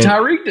 And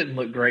Tyreek didn't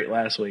look great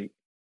last week.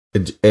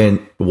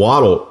 And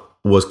Waddle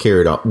was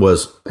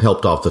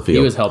helped off the field.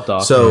 He was helped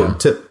off. So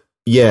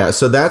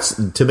so that's,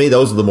 to me,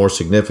 those are the more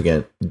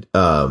significant.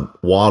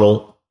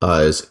 Waddle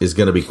is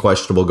going to be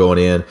questionable going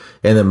in,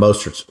 and then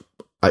Mostert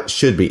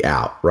should be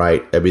out,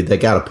 right? I mean, they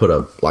got to put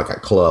a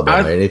club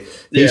on there.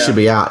 He should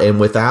be out, and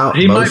without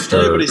he Mostert, might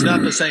play, but he's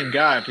not the same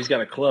guy if he's got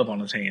a club on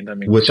his hand. I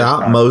mean,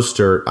 without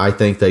Mostert, I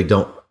think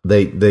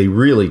they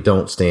really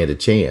don't stand a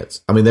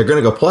chance. I mean, they're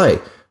going to go play,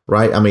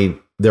 right? I mean,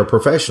 they're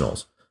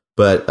professionals,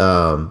 but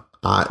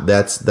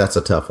that's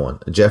a tough one.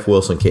 Jeff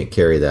Wilson can't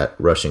carry that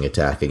rushing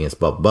attack against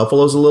Buffalo.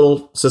 Buffalo's a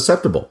little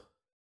susceptible,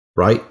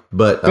 right?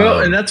 But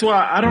and that's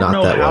why I don't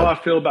know how I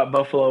feel about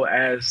Buffalo.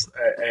 As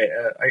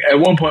at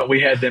one point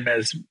we had them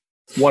as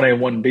 1A,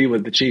 1B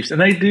with the Chiefs,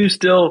 and they do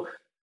still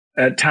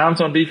at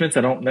times on defense.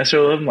 I don't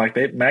necessarily love them. Like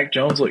Mac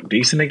Jones looked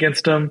decent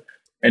against them,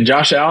 and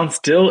Josh Allen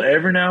still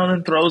every now and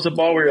then throws a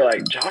ball where you're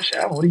like, Josh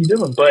Allen, what are you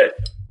doing? But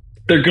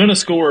they're going to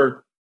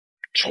score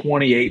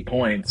 28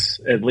 points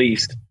at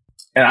least.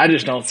 And I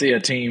just don't see a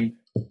team,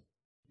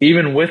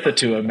 even with the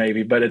Tua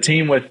maybe, but a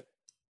team with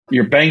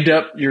you're banged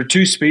up, your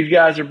 2 speed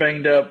guys are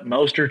banged up,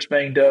 Mostert's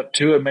banged up,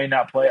 Tua may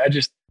not play.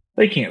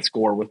 They can't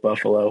score with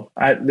Buffalo.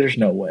 There's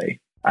no way.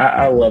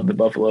 I love the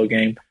Buffalo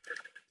game.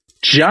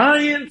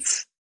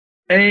 Giants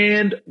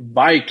and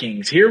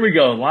Vikings. Here we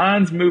go.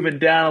 Lines moving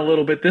down a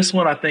little bit. This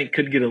one I think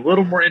could get a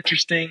little more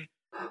interesting.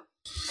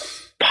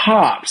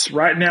 Pops.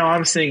 Right now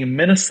I'm seeing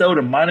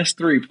Minnesota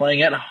 -3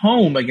 playing at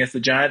home against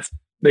the Giants.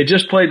 They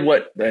just played,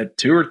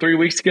 2 or 3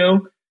 weeks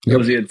ago? It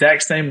was the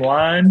exact same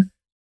line.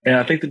 And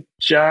I think the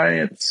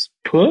Giants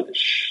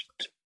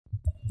pushed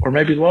or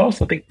maybe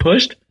lost. I think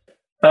pushed.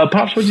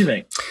 Pops, what do you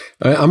think?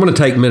 I'm going to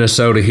take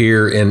Minnesota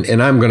here,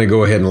 and I'm going to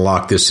go ahead and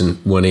lock this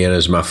one in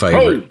as my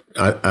favorite.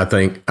 Oh. I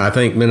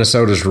think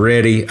Minnesota's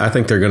ready. I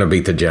think they're going to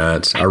beat the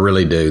Giants. I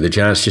really do. The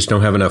Giants just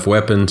don't have enough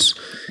weapons.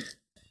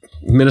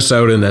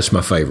 Minnesota, and that's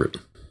my favorite.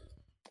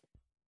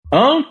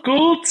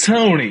 Uncle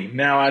Tony.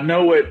 Now, I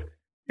know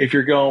if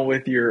you're going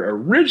with your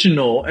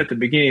original at the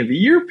beginning of the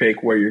year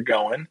pick where you're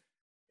going,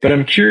 but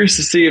I'm curious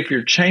to see if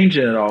you're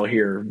changing it all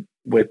here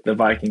with the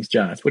Vikings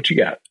Giants. What you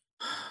got?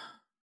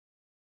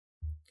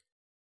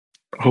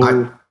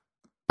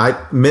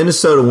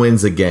 Minnesota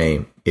wins the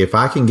game. If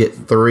I can get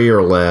 3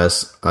 or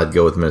less, I'd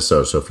go with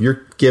Minnesota. So if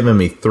you're giving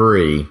me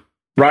 3.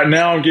 Right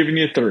now I'm giving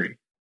you 3.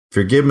 If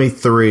you're giving me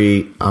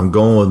 3, I'm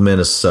going with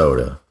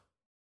Minnesota.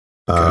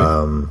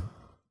 Okay.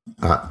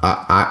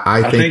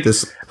 I think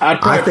this.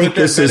 I think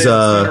this is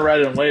sooner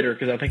rather than later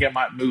because I think it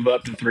might move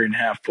up to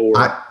 3.5,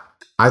 4.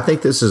 I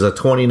think this is a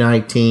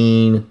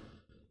 2019,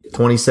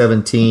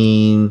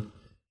 2017,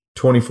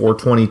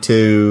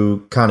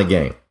 24-22 kind of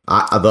game.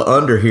 The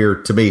under here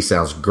to me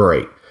sounds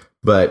great,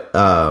 but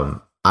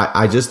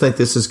I just think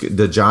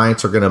the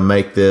Giants are going to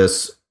make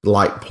this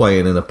like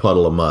playing in a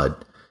puddle of mud.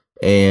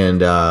 And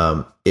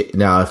now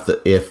if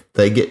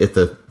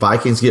the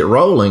Vikings get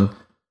rolling,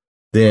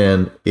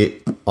 then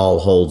it all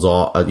holds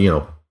on.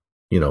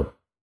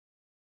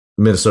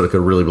 Minnesota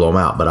could really blow them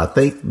out. But I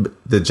think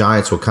the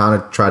Giants will kind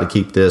of try to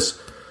keep this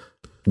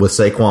with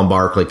Saquon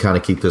Barkley, kind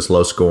of keep this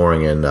low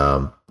scoring. And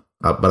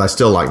but I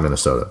still like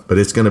Minnesota. But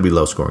it's going to be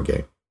low scoring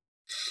game.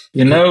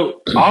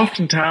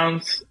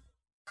 Oftentimes,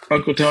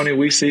 Uncle Tony,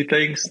 we see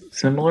things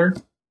similar,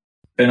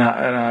 and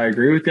I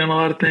agree with you on a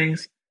lot of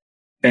things.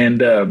 And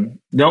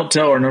don't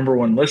tell our number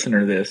one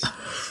listener this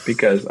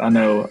because I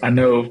know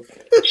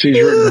she's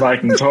rooting the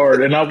Vikings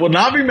hard, and I will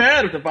not be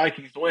mad if the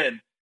Vikings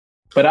win.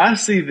 But I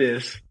see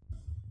this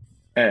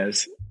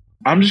as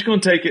I'm just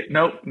going to take it.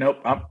 Nope.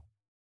 I'm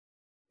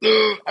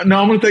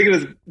going to take it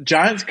as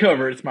Giants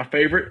cover. It's my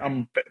favorite.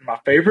 I'm my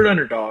favorite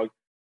underdog.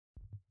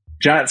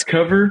 Giants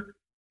cover,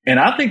 and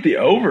I think the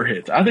over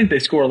hits. I think they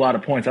score a lot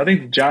of points. I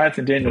think the Giants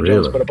and Daniel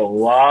Jones put up a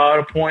lot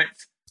of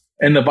points.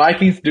 And the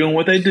Vikings doing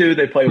what they do.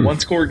 They play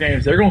one-score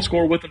games. They're going to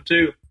score with them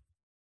too.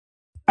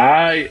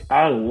 I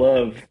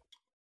love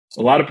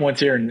a lot of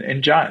points here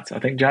in Giants. I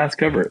think Giants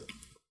cover it.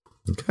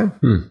 Okay.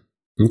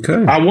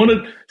 Okay. I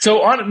wanted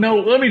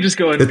let me just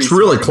go ahead and it's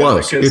really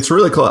close. It's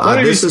really close.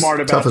 This is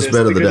toughest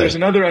bet of the day. There's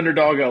another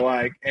underdog I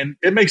like, and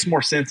it makes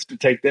more sense to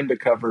take them to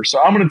cover.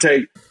 So I'm going to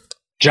take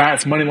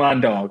Giants money line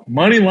dog.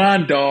 Money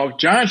line dog.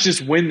 Giants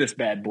just win this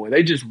bad boy.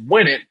 They just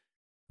win it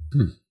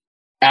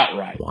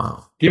outright.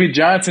 Wow. Give me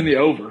Giants in the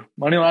over.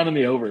 Money line in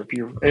the over.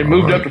 It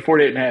moved up to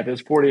 48.5. It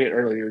was 48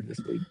 earlier this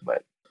week,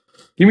 but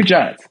give me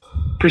Giants.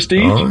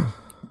 Prestige.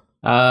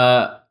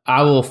 I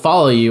will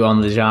follow you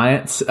on the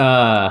Giants.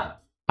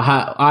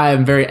 I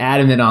am very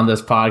adamant on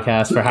this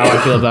podcast for how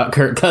I feel about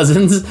Kirk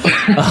Cousins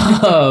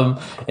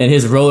and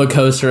his roller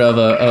coaster of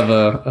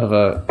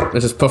a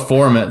just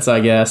performance,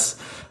 I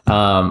guess.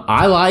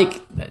 I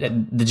like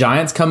the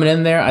Giants coming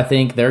in there. I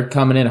think they're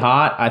coming in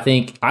hot.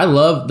 I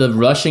love the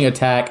rushing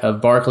attack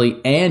of Barkley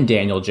and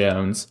Daniel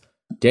Jones.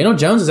 Daniel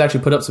Jones has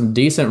actually put up some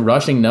decent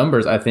rushing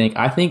numbers. I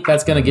think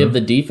that's going to give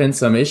the defense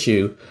some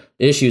issues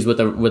with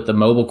the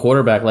mobile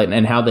quarterback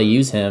and how they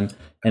use him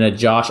in a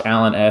Josh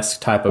Allen-esque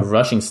type of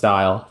rushing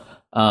style.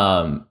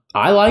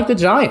 I like the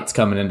Giants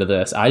coming into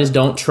this. I just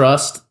don't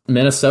trust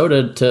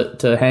Minnesota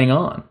to hang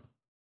on.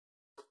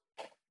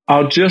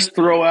 I'll just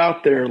throw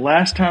out there,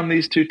 last time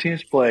these two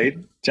teams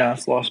played,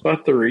 Giants lost by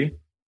 3.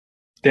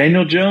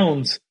 Daniel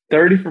Jones,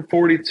 30 for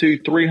 42,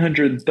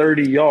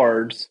 330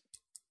 yards.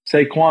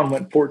 Saquon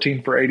went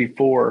 14 for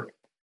 84.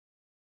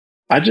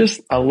 I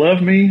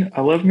love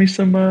me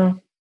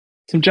some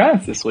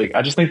Giants this week.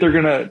 I just think they're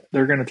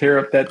gonna tear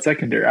up that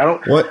secondary.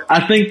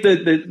 I think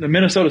that the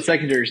Minnesota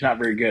secondary is not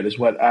very good.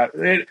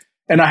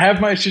 And I have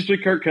my issues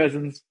with Kirk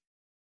Cousins,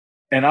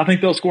 and I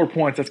think they'll score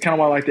points. That's kind of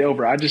why I like the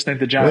over. I just think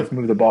the Giants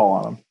move the ball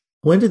on them.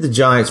 When did the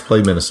Giants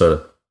play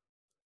Minnesota?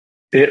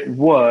 It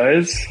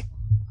was.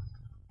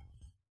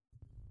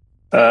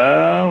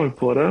 We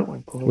pull it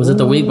up. Was it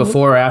the week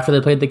before or after they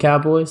played the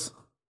Cowboys?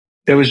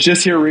 It was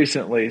just here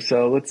recently.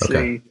 So let's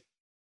see.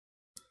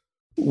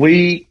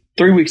 3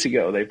 weeks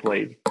ago they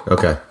played.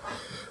 Okay.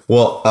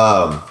 Well,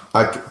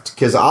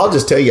 because I'll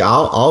just tell you,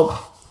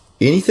 I'll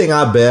anything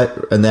I bet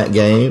in that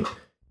game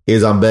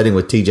is I'm betting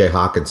with T.J.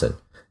 Hawkinson,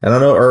 and I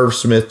know Irv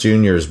Smith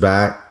Jr. is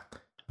back,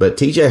 but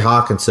T.J.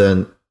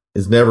 Hawkinson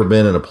has never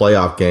been in a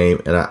playoff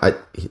game, and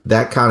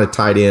that kind of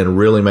tight end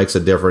really makes a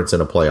difference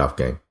in a playoff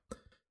game.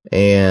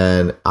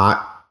 And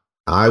I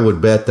would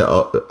bet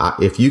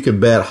if you could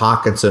bet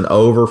Hawkinson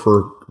over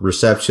for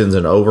receptions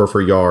and over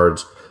for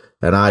yards,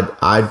 and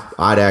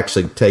I'd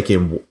actually take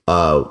him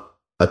a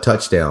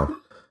touchdown.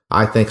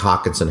 I think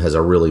Hawkinson has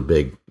a really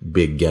big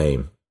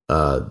game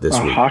this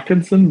week.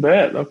 Hawkinson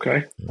bet.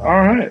 Okay.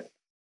 All right.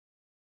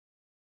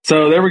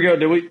 So there we go.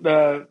 Did we?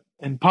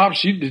 And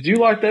Pops, did you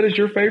like that as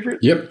your favorite?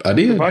 Yep, I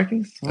did. The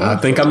Vikings. I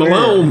think I'm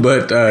alone,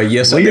 but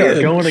yes, I did. We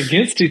are going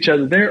against each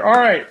other there. All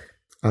right.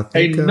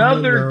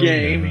 Another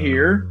game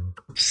here.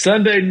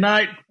 Sunday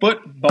night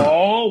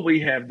football. We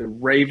have the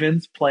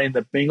Ravens playing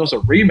the Bengals, a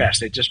rematch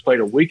they just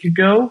played a week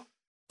ago.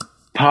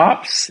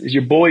 Pops, is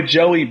your boy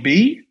Joey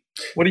B?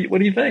 What do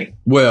you think?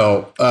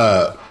 Well,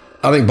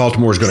 I think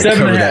Baltimore is going to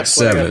cover that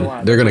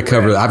 7. They're going to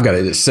cover. I've got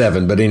it at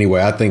 7, but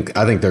anyway, I think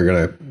they're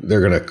going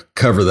to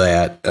cover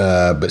that.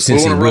 But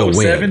since he will win,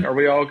 7. Are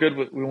we all good?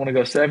 We want to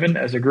go 7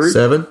 as a group.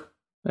 7.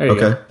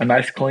 Okay, a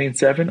nice clean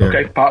 7. Yeah.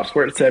 Okay, Pops,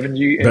 we're at 7.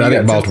 But I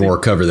think Baltimore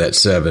cover that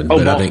 7. Oh,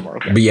 but Baltimore.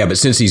 I think, but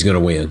since he's going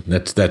to win,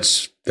 that's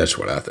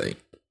what I think.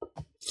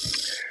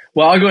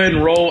 Well, I'll go ahead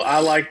and roll. I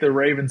like the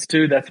Ravens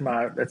too. That's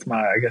my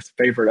I guess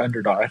favorite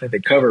underdog. I think they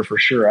cover for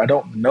sure. I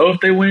don't know if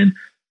they win,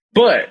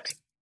 but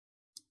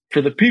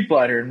for the people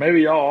out here, and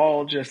maybe y'all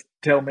all just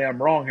tell me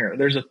I'm wrong here.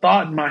 There's a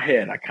thought in my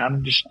head. I kind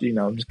of just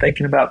just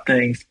thinking about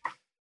things.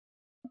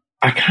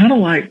 I kind of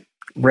like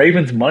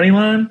Ravens money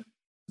line,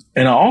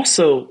 and I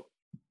also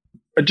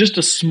just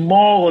a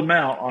small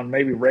amount on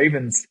maybe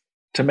Ravens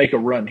to make a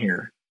run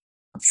here,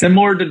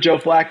 similar to Joe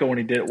Flacco when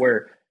he did it,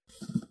 where.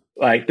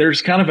 Like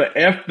there's kind of a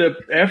F the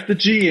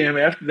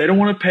GM. They don't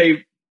want to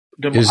pay.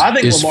 I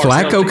think is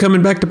Flacco healthy.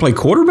 Coming back to play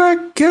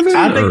quarterback, Kevin?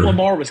 I think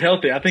Lamar was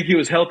healthy. I think he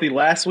was healthy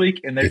last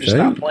week, and they're just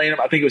not playing him.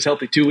 I think he was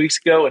healthy 2 weeks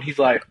ago, and he's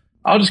like,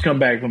 "I'll just come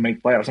back and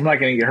make playoffs. I'm not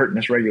going to get hurt in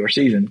this regular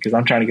season because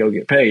I'm trying to go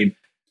get paid."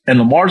 And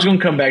Lamar's going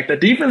to come back. The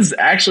defense has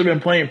actually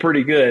been playing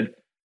pretty good,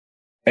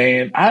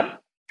 and I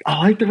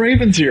like the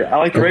Ravens here. I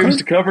like the Ravens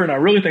to cover, and I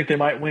really think they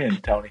might win.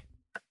 Tony,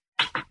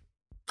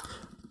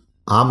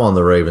 I'm on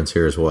the Ravens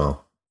here as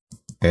well.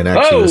 And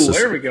actually,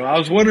 there we go. I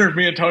was wondering if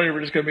me and Tony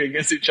were just going to be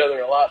against each other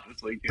a lot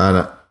this weekend. I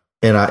know.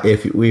 And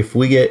if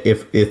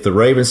the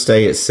Ravens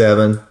stay at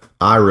 7,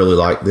 I really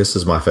like this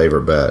is my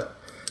favorite bet.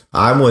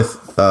 I'm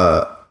with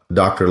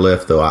Dr.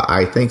 Liff though.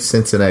 I think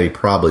Cincinnati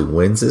probably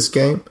wins this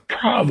game.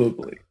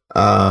 Probably.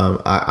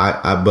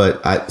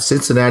 But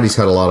Cincinnati's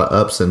had a lot of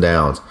ups and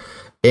downs,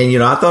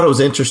 and I thought it was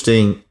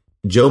interesting.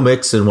 Joe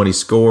Mixon when he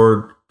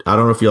scored. I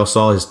don't know if y'all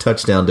saw his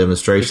touchdown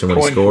demonstration when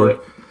he scored.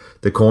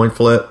 The coin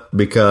flip,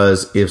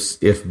 because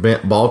if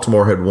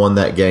Baltimore had won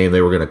that game,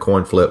 they were going to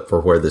coin flip for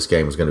where this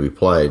game was going to be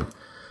played.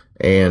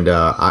 And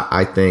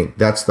I think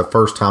that's the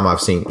first time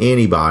I've seen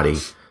anybody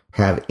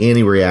have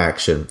any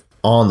reaction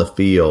on the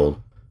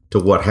field to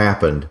what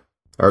happened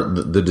or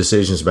the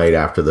decisions made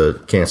after the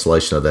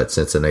cancellation of that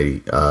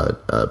Cincinnati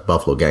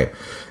Buffalo game.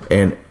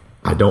 And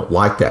I don't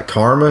like that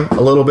karma a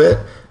little bit,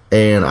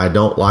 and I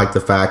don't like the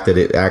fact that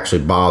it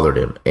actually bothered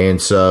him.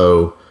 And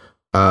so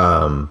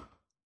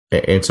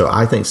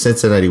I think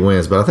Cincinnati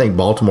wins, but I think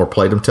Baltimore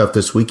played them tough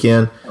this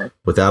weekend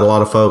without a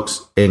lot of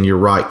folks. And you're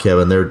right,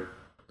 Kevin.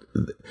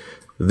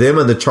 Them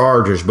and the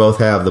Chargers both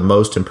have the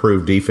most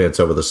improved defense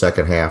over the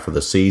second half of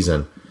the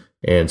season.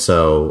 And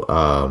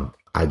so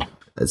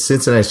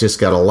Cincinnati's just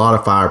got a lot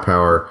of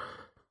firepower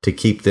to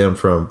keep them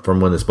from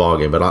winning this ball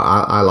game. But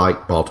I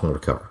like Baltimore to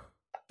cover.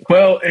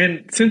 Well,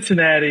 and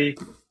Cincinnati,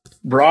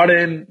 brought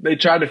in. They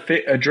tried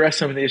to address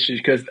some of the issues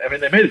because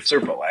they made it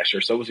Super Bowl last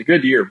year, so it was a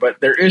good year. But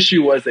their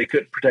issue was they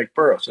couldn't protect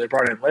Burrow, so they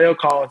brought in Leo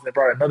Collins. They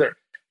brought in another.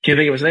 Can't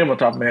think of his name on the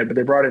top of my head, but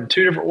they brought in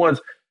two different ones.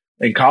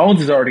 And Collins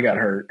has already got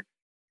hurt,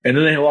 and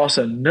then they lost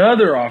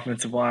another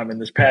offensive lineman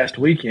this past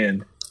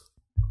weekend.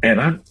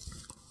 And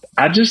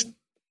it's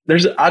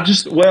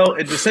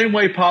the same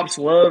way Pops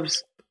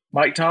loves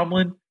Mike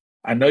Tomlin.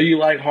 I know you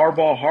like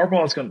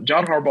Harbaugh.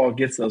 John Harbaugh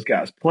gets those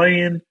guys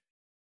playing,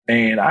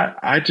 and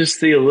I just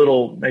see a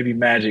little maybe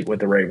magic with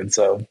the Ravens.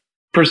 So,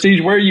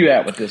 Prestige, where are you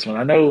at with this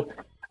one?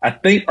 I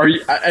think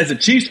as a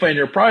Chiefs fan,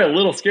 you're probably a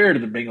little scared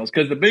of the Bengals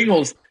because the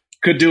Bengals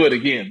could do it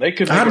again. They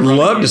could. I'd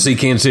love to see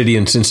Kansas City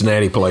and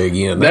Cincinnati play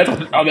again. That'd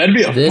be a fun game.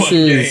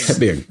 That'd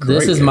be a great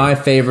This is game. my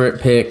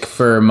favorite pick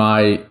for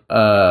my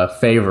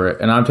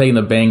favorite, and I'm taking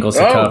the Bengals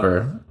to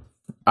cover.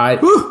 I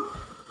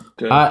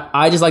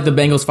just like the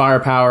Bengals'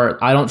 firepower.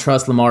 I don't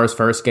trust Lamar's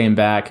first game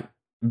back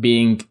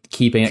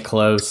keeping it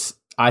close.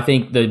 I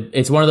think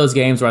it's one of those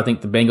games where I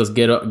think the Bengals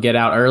get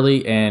out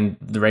early and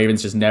the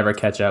Ravens just never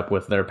catch up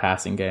with their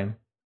passing game.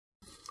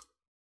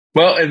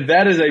 Well, and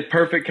that is a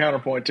perfect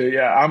counterpoint to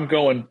I'm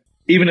going.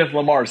 Even if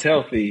Lamar's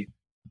healthy,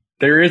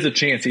 there is a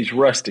chance he's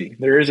rusty.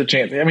 There is a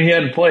chance. He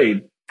hadn't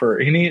played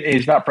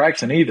he's not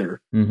practicing either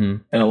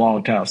in a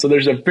long time. So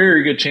there's a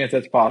very good chance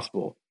that's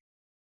possible.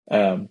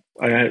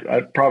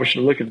 I probably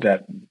should look at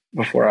that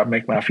before I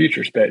make my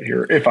futures bet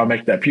here, if I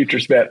make that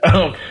futures bet.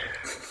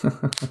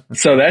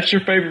 So that's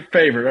your favorite.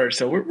 All right,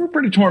 so we're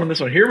pretty torn on this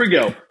one. Here we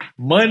go.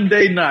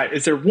 Monday night.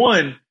 Is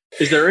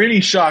there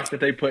any shock that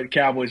they put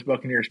Cowboys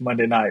Buccaneers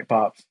Monday night,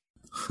 Pops?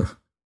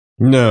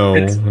 No,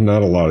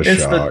 not a lot of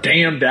It's shock. the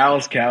damn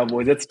Dallas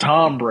Cowboys. It's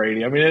Tom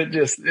Brady.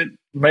 It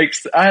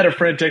makes. I had a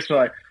friend text me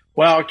like,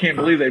 "Wow, I can't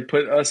believe they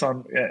put us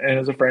on." And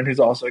as a friend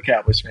who's also a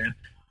Cowboys fan,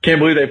 can't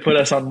believe they put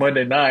us on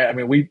Monday night.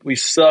 We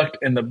sucked,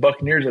 and the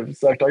Buccaneers have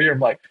sucked all year. I'm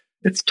like,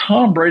 it's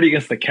Tom Brady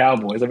against the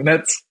Cowboys.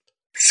 That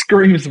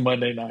screams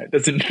Monday night,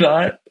 does it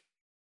not?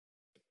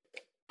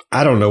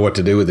 I don't know what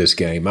to do with this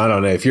game. I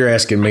don't know. If you're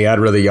asking me, I'd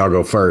rather y'all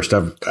go first.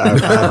 I do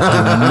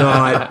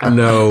not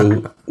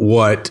know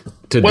what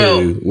to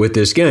do with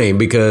this game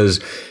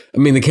because,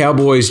 the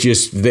Cowboys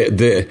just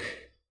they're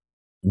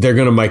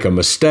going to make a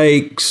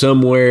mistake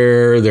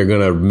somewhere. They're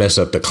going to mess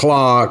up the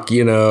clock.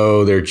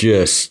 They're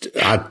just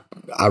I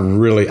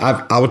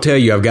will tell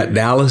you, I've got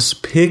Dallas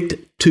picked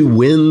to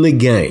win the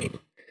game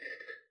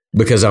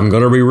because I'm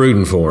going to be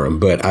rooting for them,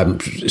 but I'm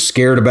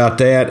scared about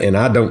that, and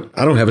I don't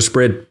have a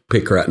spread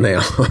pick right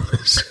now.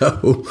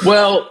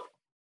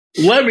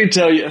 Let me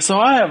tell you. So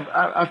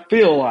I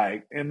feel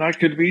like, and I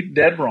could be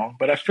dead wrong,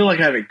 but I feel like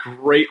I have a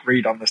great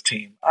read on this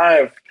team. I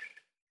have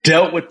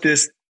dealt with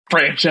this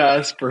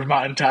franchise for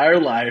my entire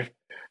life.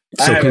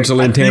 So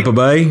pencil in Tampa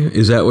Bay?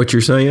 Is that what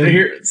you're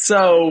saying?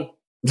 So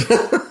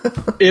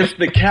if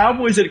the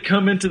Cowboys had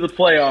come into the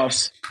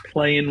playoffs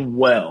playing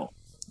well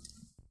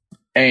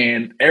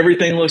and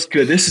everything looks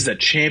good, this is a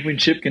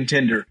championship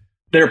contender.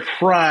 They're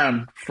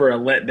primed for a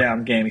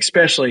letdown game,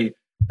 especially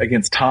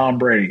against Tom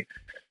Brady.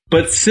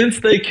 But since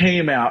they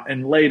came out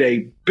and laid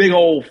a big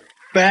old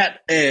fat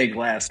egg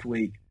last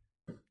week,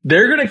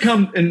 they're going to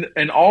come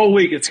and all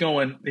week it's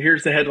going,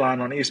 here's the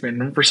headline on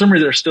ESPN. And for some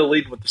reason, they're still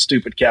leading with the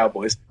stupid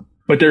Cowboys.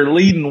 But they're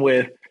leading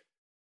with,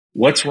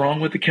 what's wrong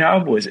with the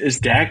Cowboys? Is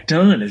Dak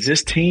done? Is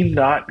this team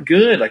not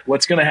good?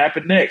 What's going to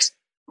happen next?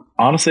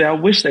 Honestly, I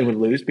wish they would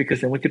lose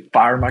because then we could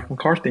fire Mike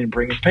McCarthy and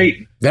bring in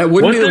Peyton. That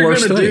wouldn't be the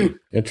worst thing.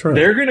 That's right.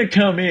 They're going to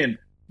come in.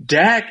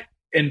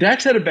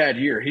 Dak's had a bad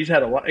year. He's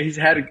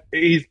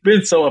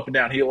been so up and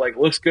down. He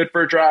looks good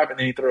for a drive and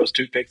then he throws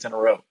 2 picks in a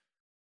row.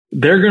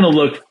 They're going to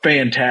look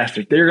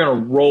fantastic. They're going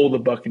to roll the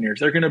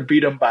Buccaneers. They're going to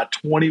beat them by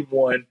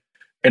 21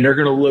 and they're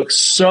going to look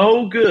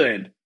so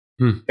good.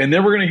 And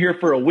then we're going to hear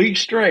for a week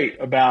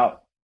straight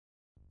about,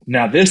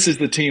 now this is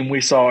the team we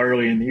saw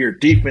early in the year.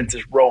 Defense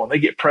is rolling. They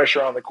get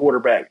pressure on the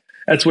quarterback.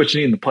 That's what you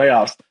need in the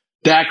playoffs.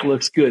 Dak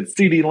looks good.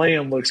 CeeDee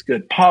Lamb looks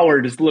good.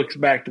 Pollard just looks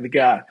back to the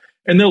guy.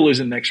 And they'll lose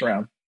in the next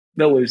round.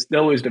 They'll lose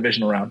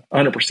divisional round,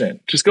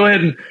 100%. Just go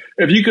ahead and,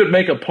 if you could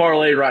make a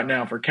parlay right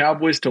now for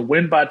Cowboys to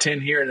win by 10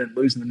 here and then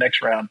lose in the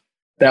next round,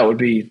 that would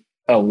be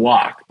a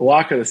lock.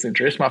 Lock of the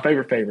century. It's my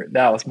favorite.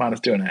 Dallas minus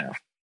 2.5.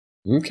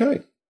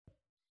 Okay.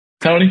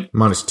 Tony?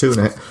 Minus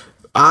 2.5.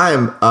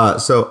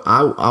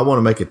 I want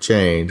to make a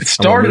change. It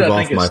started,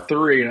 I think it's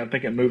 3, and I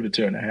think it moved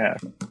to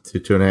 2.5. To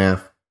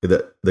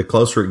 2.5. The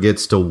closer it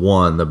gets to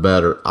 1, the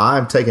better.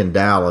 I'm taking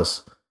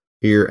Dallas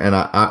here, and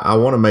I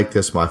want to make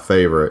this my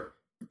favorite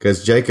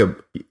because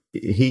Jacob,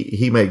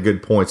 he made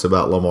good points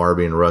about Lamar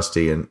being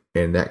rusty, and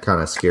that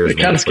kind of scares me.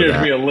 It kind of scared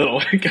me a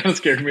little.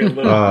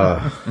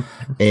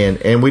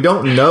 And we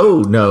don't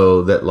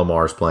know that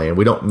Lamar's playing.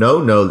 We don't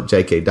know that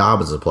J.K.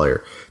 Dobbins is a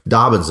player.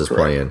 Dobbins is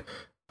playing.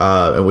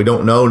 And we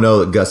don't know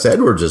that Gus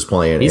Edwards is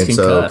playing. He's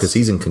concussed. Because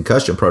he's in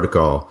concussion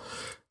protocol.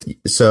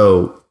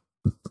 So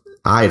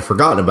I had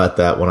forgotten about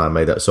that when I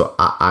made that. So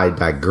I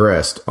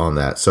digressed on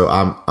that. So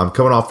I'm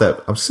coming off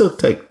that. I'm still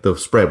take the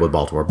spread with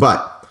Baltimore,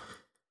 but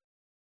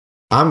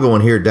I'm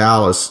going here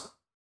Dallas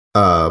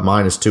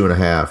minus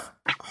 2.5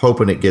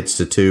 hoping it gets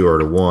to 2 or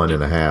to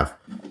 1.5.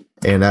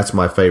 And that's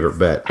my favorite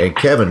bet. And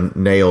Kevin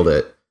nailed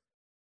it.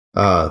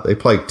 They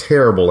played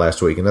terrible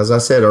last week. And as I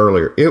said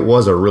earlier, it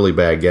was a really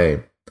bad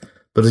game.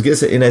 But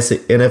against an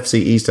NFC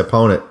East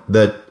opponent,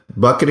 the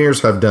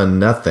Buccaneers have done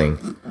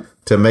nothing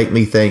to make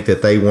me think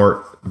that they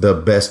weren't the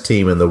best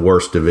team in the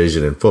worst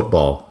division in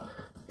football.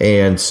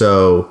 And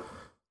so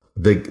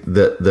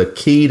the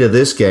key to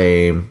this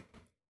game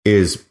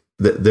is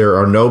that there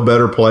are no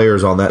better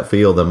players on that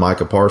field than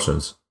Micah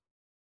Parsons.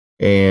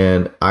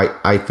 And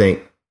I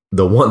think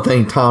the one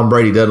thing Tom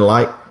Brady doesn't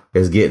like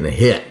is getting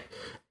hit.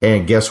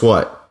 And guess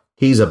what?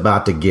 He's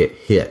about to get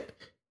hit.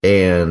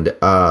 And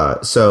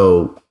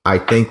so I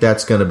think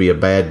that's going to be a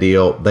bad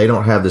deal. They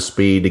don't have the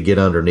speed to get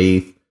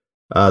underneath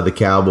the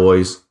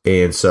Cowboys.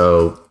 And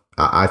so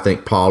I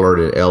think Pollard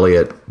and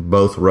Elliott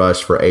both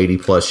rush for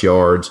 80-plus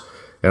yards.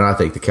 And I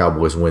think the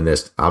Cowboys win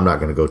this. I'm not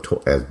going to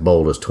go as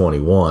bold as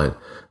 21,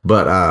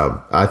 but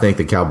I think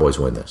the Cowboys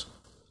win this.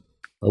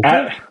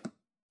 Okay.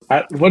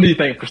 What do you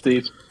think,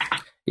 Prestige?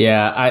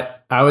 Yeah,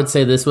 I would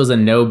say this was a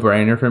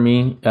no-brainer for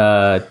me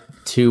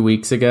 2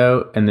 weeks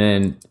ago, and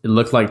then it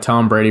looked like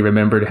Tom Brady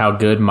remembered how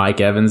good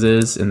Mike Evans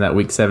is in that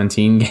Week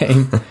 17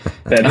 game.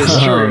 That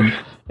is true.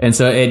 And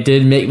so it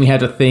did make me have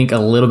to think a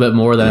little bit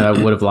more than I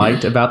would have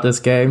liked about this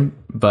game,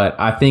 but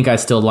I think I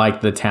still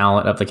like the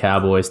talent of the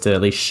Cowboys to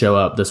at least show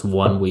up this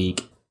 1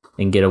 week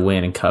and get a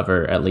win and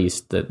cover at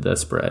least the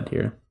spread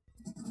here.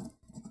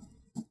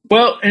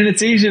 Well, and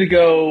it's easy to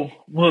go,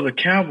 well, the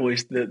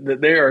Cowboys,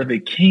 they are the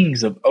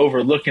kings of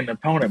overlooking the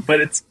opponent,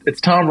 but it's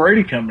Tom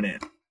Brady coming in.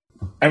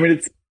 I mean,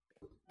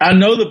 I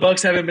know the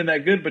Bucs haven't been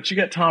that good, but you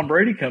got Tom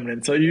Brady coming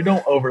in, so you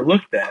don't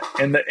overlook that.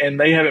 And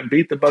they haven't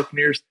beat the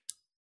Buccaneers.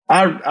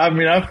 I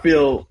mean, I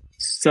feel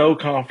so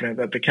confident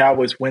that the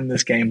Cowboys win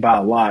this game by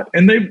a lot.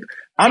 And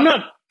I'm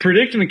not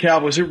predicting the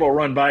Cowboys Super Bowl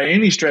run by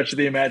any stretch of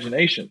the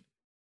imagination.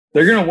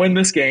 They're going to win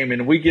this game,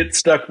 and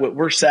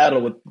we're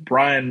saddled with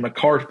Brian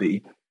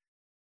McCarthy.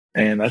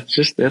 And that's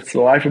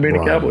the life of being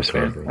a Cowboys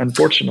fan,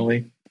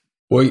 unfortunately.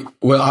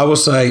 Well, I will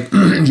say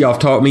y'all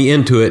talked me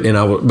into it, and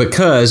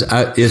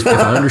if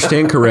I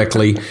understand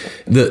correctly,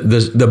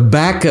 the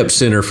backup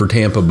center for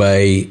Tampa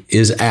Bay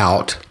is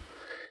out,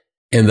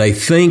 and they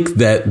think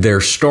that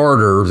their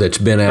starter that's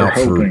been out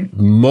for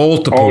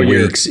multiple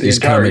weeks is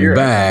coming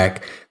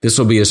back. This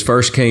will be his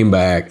first game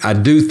back. I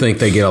do think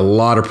they get a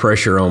lot of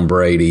pressure on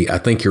Brady. I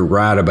think you're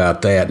right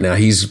about that. Now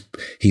he's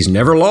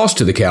never lost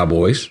to the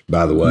Cowboys,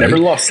 by the way. Never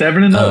lost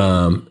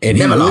 7-0. And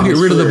he will get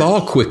rid of the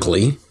ball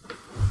quickly.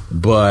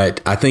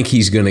 But I think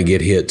he's going to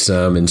get hit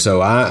some, and so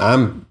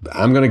I'm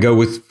going to go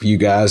with you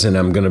guys, and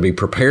I'm going to be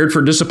prepared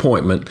for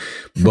disappointment.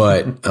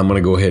 But I'm going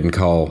to go ahead and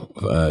call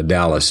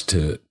Dallas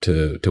to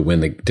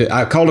win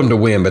I called them to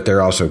win, but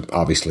they're also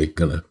obviously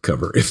going to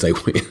cover if they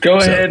win. Go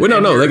ahead.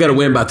 Well, no, they got to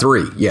win by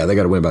 3. Yeah, they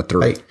got to win by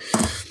 3.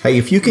 Hey,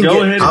 if you can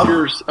go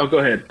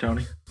ahead,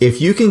 Tony.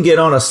 If you can get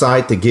on a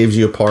site that gives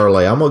you a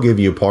parlay, I'm going to give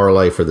you a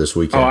parlay for this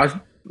weekend.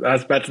 Oh, I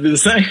was about to do the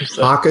same.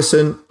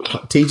 So.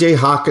 T.J.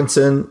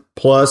 Hawkinson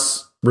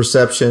plus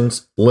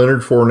receptions, Leonard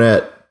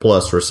Fournette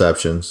plus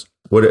receptions.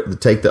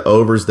 Take the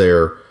overs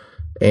there,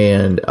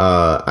 and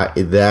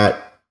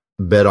that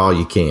bet all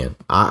you can.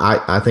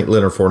 I think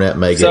Leonard Fournette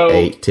may get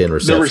 8-10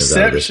 receptions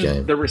out of this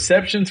game. The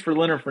receptions for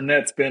Leonard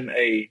Fournette's been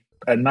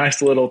a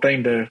nice little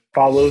thing to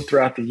follow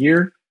throughout the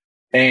year,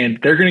 and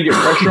they're going to get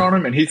pressure on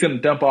him, and he's going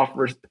to dump off.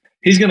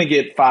 He's going to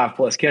get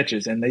 5+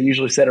 catches, and they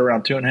usually set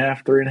around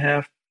 2.5,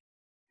 3.5.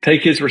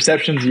 Take his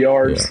receptions,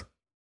 yards. Yeah.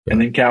 And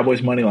then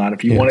Cowboys money line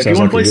if you want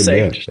to play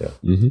safe. Yeah.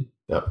 Mm-hmm.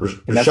 Yeah.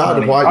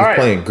 Rashad White is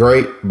playing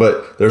great,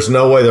 but there's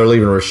no way they're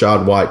leaving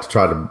Rashad White to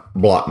try to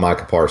block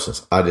Micah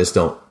Parsons. I just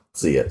don't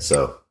see it.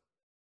 So,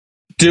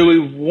 do we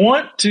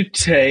want to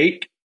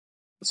take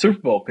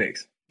Super Bowl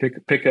picks? Pick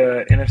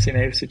a NFC and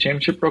AFC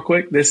championship real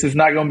quick. This is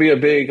not going to be a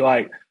big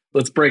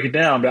let's break it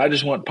down. But I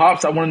just want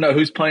Pops. I want to know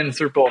who's playing in the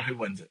Super Bowl and who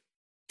wins it.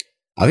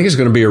 I think it's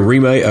going to be a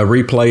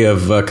replay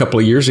of a couple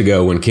of years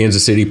ago when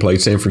Kansas City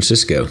played San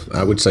Francisco.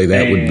 I would say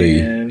that would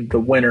be. And the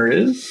winner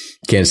is?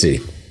 Kansas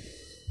City.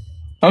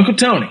 Uncle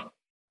Tony.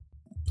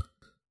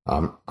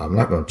 I'm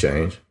not going to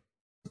change.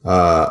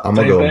 I'm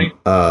going to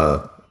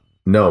go.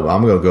 No,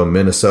 I'm going to go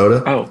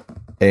Minnesota. Oh.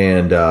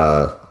 And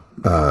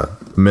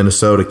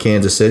Minnesota,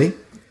 Kansas City,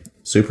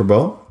 Super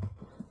Bowl.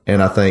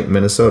 And I think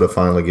Minnesota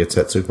finally gets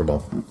that Super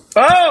Bowl.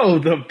 Oh,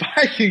 the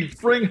Vikings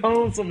bring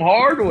home some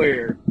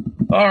hardware.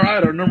 All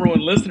right, our number 1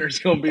 listener is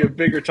going to be a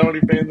bigger Tony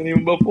fan than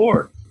even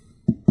before.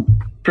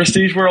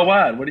 Prestige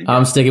Worldwide. What do you?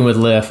 I'm sticking with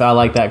Liff. I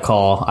like that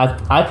call.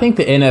 I think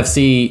the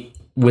NFC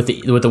with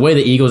the way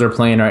the Eagles are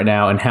playing right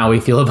now and how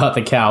we feel about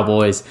the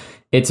Cowboys,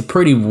 it's a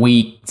pretty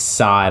weak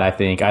side. I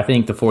think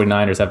the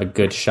 49ers have a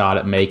good shot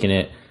at making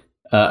it.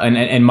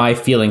 And my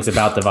feelings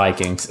about the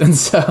Vikings, and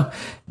so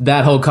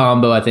that whole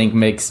combo I think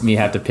makes me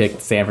have to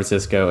pick San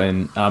Francisco,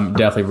 and I'm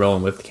definitely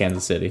rolling with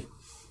Kansas City.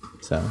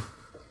 So.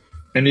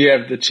 And you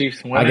have the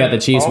Chiefs winning. I got the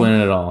Chiefs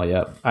winning it all.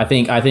 Yep. I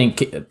think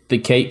the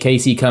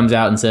KC comes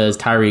out and says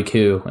Tyreek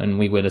who, and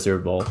we win a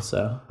Super Bowl.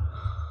 So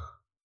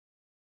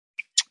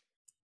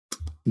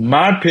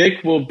my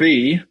pick will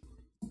be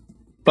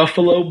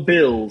Buffalo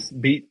Bills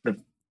beat the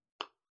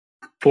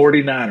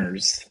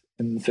 49ers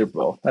in the Super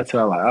Bowl. That's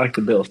what I like. I like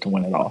the Bills to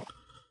win it all.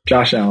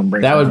 Josh Allen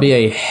brings That it would home. be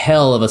a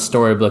hell of a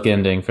storybook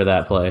ending for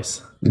that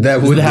place.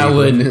 That would Yeah.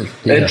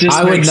 It just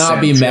I would makes not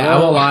be sense, mad. you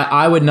know?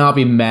 I would not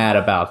be mad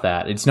about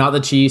that. It's not the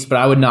Chiefs, but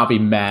I would not be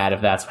mad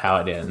if that's how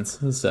it ends.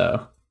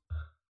 So,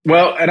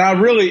 Well, and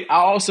I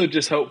also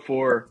just hope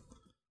for.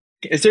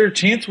 Is there a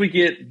chance we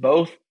get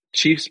both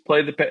Chiefs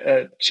play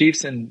the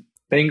Chiefs and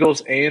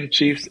Bengals and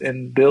Chiefs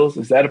and Bills?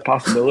 Is that a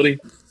possibility?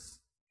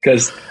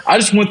 Because I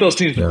just want those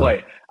teams to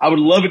play. I would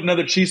love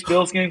another Chiefs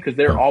Bills game because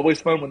they're always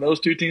fun when those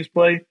two teams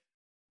play.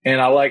 And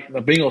I like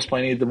the Bengals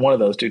playing either one of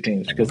those two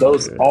teams because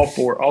all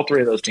three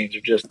of those teams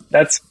are just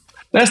that's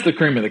the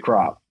cream of the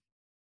crop.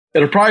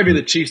 It'll probably be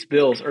the Chiefs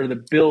Bills or the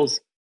Bills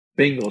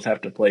Bengals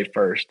have to play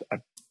first. I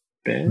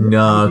bet.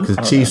 No,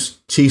 because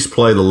Chiefs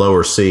play the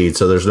lower seed,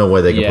 so there's no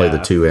way they can play the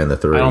 2 and the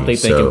 3. I don't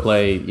think they can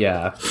play.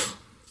 Yeah,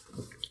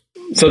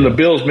 So the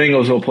Bills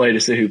Bengals will play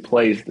to see who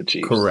plays the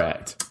Chiefs.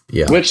 correct.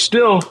 Yeah, Which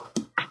still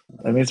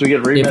that means we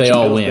get a rematch If they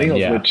all of Bills win, Bengals,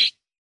 yeah. which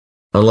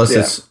unless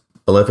it's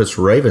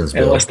Ravens.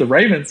 unless the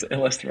Ravens.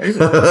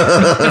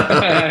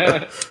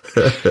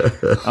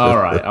 All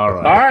right. All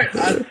right,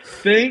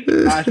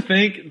 I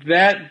think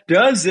that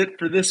does it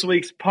for this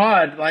week's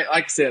pod. Like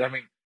I said, I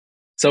mean,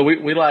 so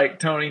we like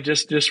Tony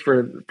just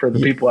for the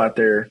people out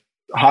there.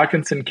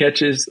 Hawkinson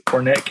catches,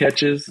 Fournette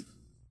catches.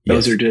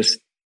 Those are just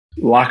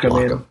lock them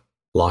in,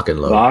 lock and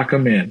load, lock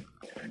them in.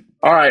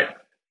 All right.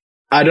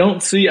 I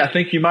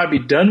think you might be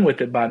done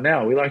with it by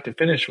now. We like to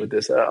finish with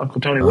this.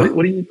 Uncle Tony,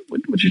 what you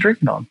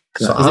drinking on?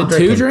 So Is I'm it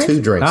drinking 2 drinks?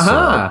 2 drinks.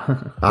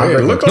 Aha. I'm Hey,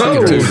 drinking look like 2 a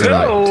drinks two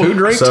tonight. drink. 2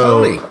 drink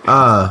So, Tony.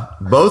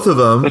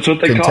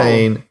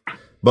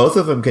 both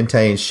of them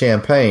contain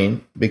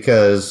champagne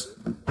because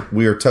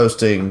we are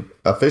toasting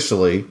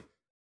officially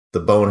the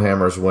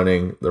Bonehammers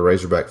winning the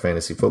Razorback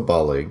Fantasy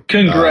Football League.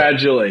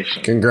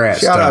 Congratulations.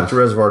 Congrats. Shout Tom. out to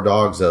Reservoir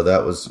Dogs, though.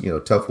 That was a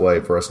tough way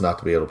for us not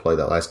to be able to play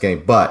that last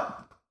game, but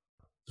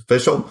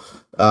official.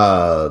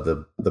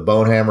 The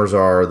Bonehammers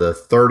are the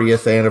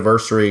 30th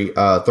anniversary,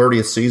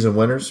 30th season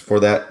winners for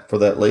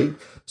that league.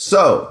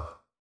 So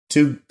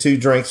two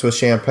drinks with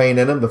champagne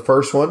in them. The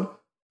first one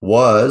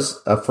was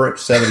a French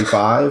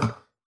 75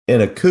 in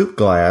a coupe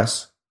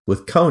glass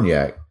with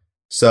cognac.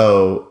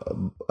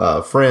 So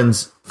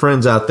friends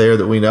out there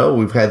that we know,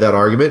 we've had that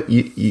argument.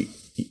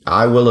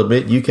 I will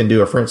admit you can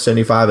do a French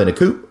 75 in a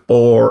coupe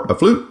or a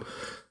flute.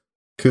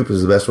 Coupe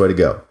is the best way to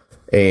go.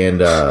 And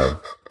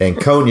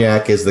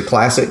cognac is the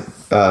classic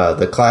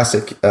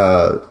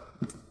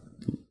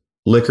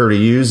liquor to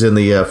use in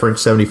the French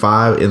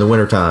 75 in the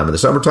wintertime. In the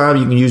summertime,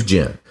 you can use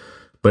gin.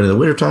 But in the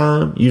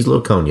wintertime, use a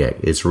little cognac.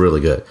 It's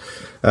really good.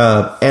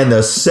 And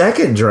the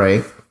second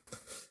drink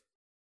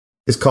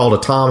is called a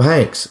Tom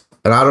Hanks.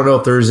 And I don't know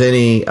if there's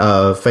any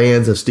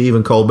fans of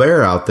Stephen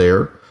Colbert out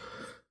there,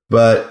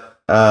 but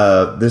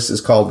this is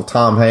called the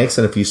Tom Hanks.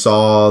 And if you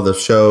saw the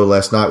show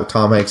last night with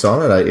Tom Hanks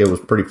on it, it was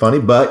pretty funny.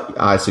 But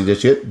I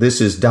suggest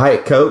this is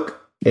Diet Coke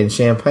and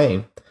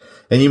champagne.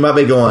 And you might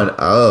be going,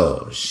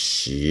 oh,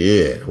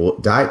 shit.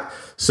 Diet.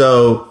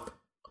 So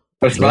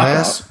a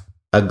glass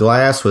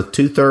with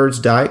 2/3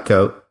 Diet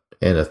Coke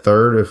and a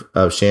third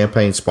of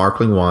champagne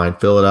sparkling wine.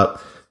 Fill it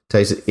up.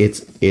 Taste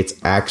it. It's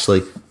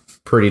actually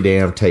pretty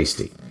damn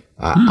tasty.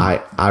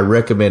 I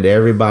recommend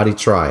everybody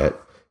try it.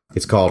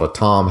 It's called a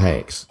Tom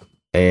Hanks.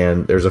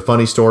 And there's a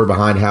funny story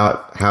behind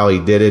how he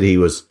did it. He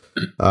was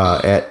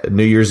at a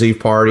New Year's Eve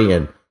party,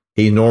 and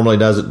he normally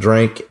doesn't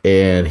drink.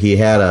 And he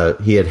had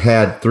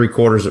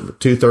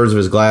 2/3 of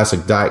his glass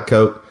of Diet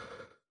Coke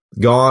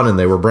gone, and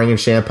they were bringing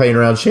champagne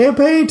around.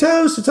 Champagne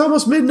toast! It's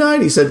almost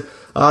midnight. He said,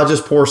 "I'll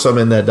just pour some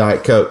in that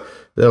Diet Coke."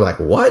 They're like,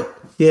 "What?"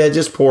 Yeah,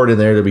 just pour it in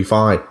there to be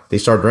fine. They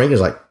start drinking.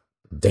 It's like,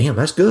 damn,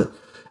 that's good.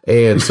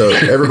 And so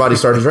everybody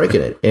started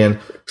drinking it. And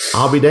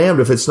I'll be damned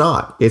if it's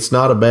not. It's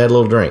not a bad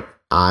little drink.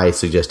 I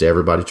suggest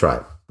everybody try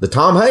it. The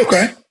Tom Hanks.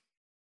 Okay.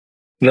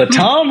 The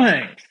Tom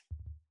Hanks.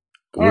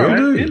 All right,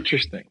 do.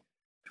 interesting.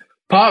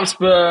 Pops,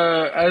 on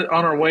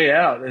our way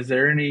out, is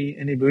there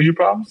any bougie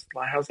problems?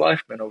 How's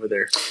life been over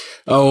there?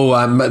 Oh,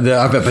 I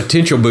have a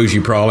potential bougie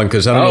problem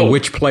because I don't know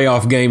which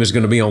playoff game is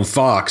going to be on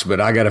Fox,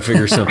 but I got to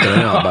figure something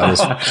out by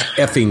this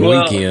effing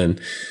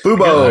weekend.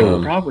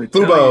 Fubo. Probably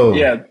Fubo.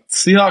 Yeah,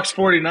 Seahawks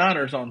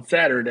 49ers on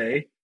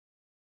Saturday,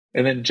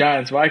 and then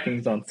Giants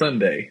Vikings on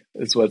Sunday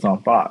is what's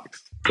on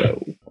Fox.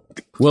 So,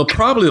 Well,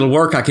 probably it'll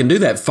work. I can do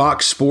that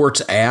Fox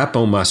Sports app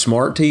on my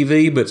smart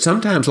TV, but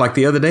sometimes, like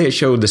the other day, it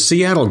showed the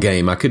Seattle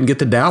game. I couldn't get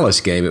the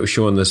Dallas game. It was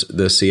showing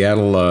the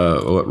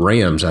Seattle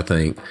Rams, I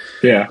think.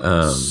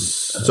 yeah.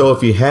 So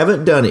if you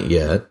haven't done it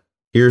yet,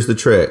 here's the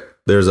trick.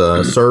 There's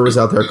a service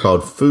out there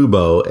called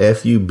Fubo,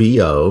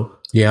 Fubo,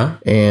 Yeah.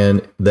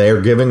 and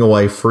they're giving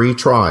away free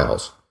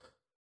trials.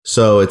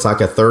 So it's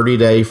like a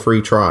 30-day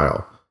free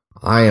trial.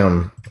 I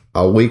am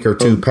a week or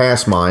two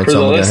past mine, For so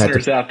the I'm going to have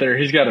listeners to. out there,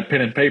 he's got a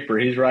pen and paper.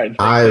 He's writing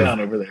things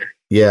down over there.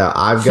 Yeah,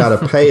 I've got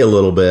to pay a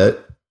little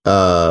bit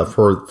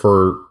for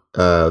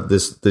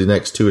the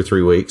next 2 or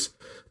 3 weeks,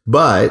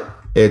 but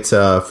It's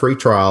a free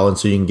trial, and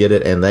so you can get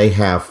it. And they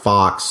have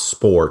Fox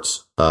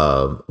Sports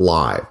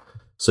live,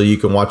 so you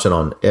can watch it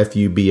on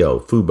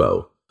FUBO.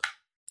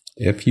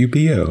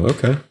 FUBO.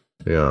 Okay.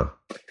 Yeah.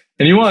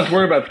 And you won't have to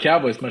worry about the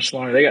Cowboys much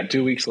longer. They got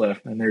 2 weeks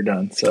left, and they're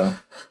done. So,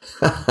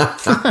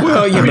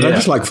 Well, yeah, but I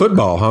just like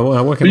football.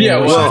 What can Yeah,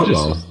 I well,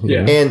 football? just-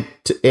 yeah.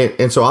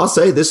 And so I'll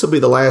say this will be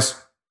the last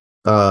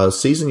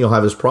season you'll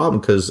have this problem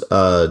because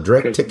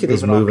Direct Ticket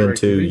is moving off moving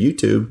to DirecTV.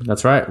 YouTube.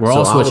 That's right. We're So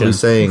all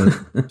switching.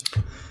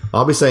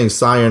 I'll be saying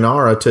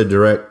sayonara to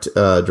Direct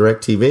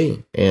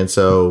TV, and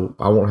so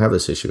I won't have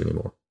this issue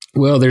anymore.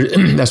 Well,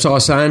 I saw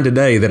a sign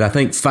today that I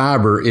think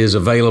fiber is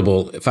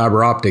available,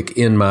 fiber optic,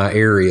 in my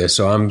area.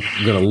 So I'm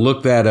going to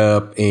look that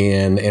up,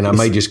 and I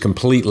may just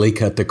completely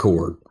cut the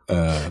cord.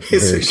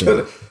 Is it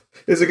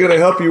going to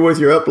help you with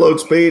your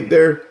upload speed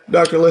there,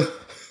 Dr. Lee?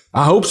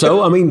 I hope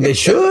so. I mean, it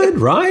should,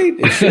 right?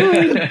 It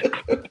should.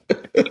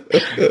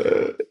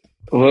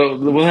 Well,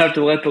 we'll have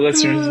to let the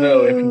listeners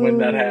know if and when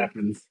that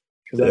happens,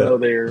 because I know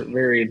they're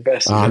very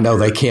invested. I know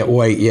they can't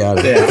wait. Yeah.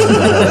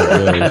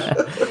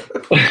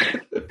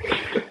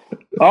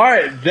 All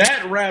right,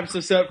 that wraps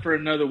us up for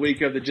another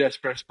week of the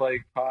Just Press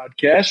Play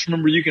podcast.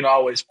 Remember, you can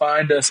always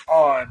find us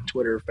on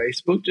Twitter or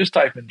Facebook. Just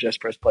type in Just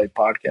Press Play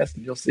podcast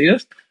and you'll see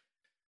us.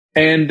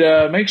 And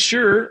make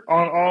sure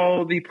on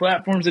all the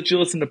platforms that you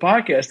listen to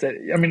podcasts that,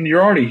 I mean,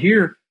 you're already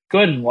here. Go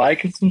ahead and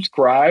like and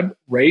subscribe,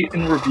 rate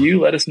and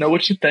review. Let us know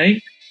what you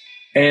think.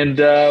 And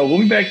we'll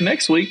be back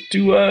next week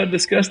to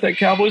discuss that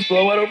Cowboys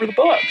blowout over the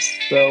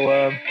Bucs.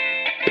 So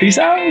peace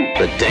out.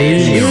 The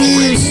Daniel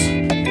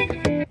Ring.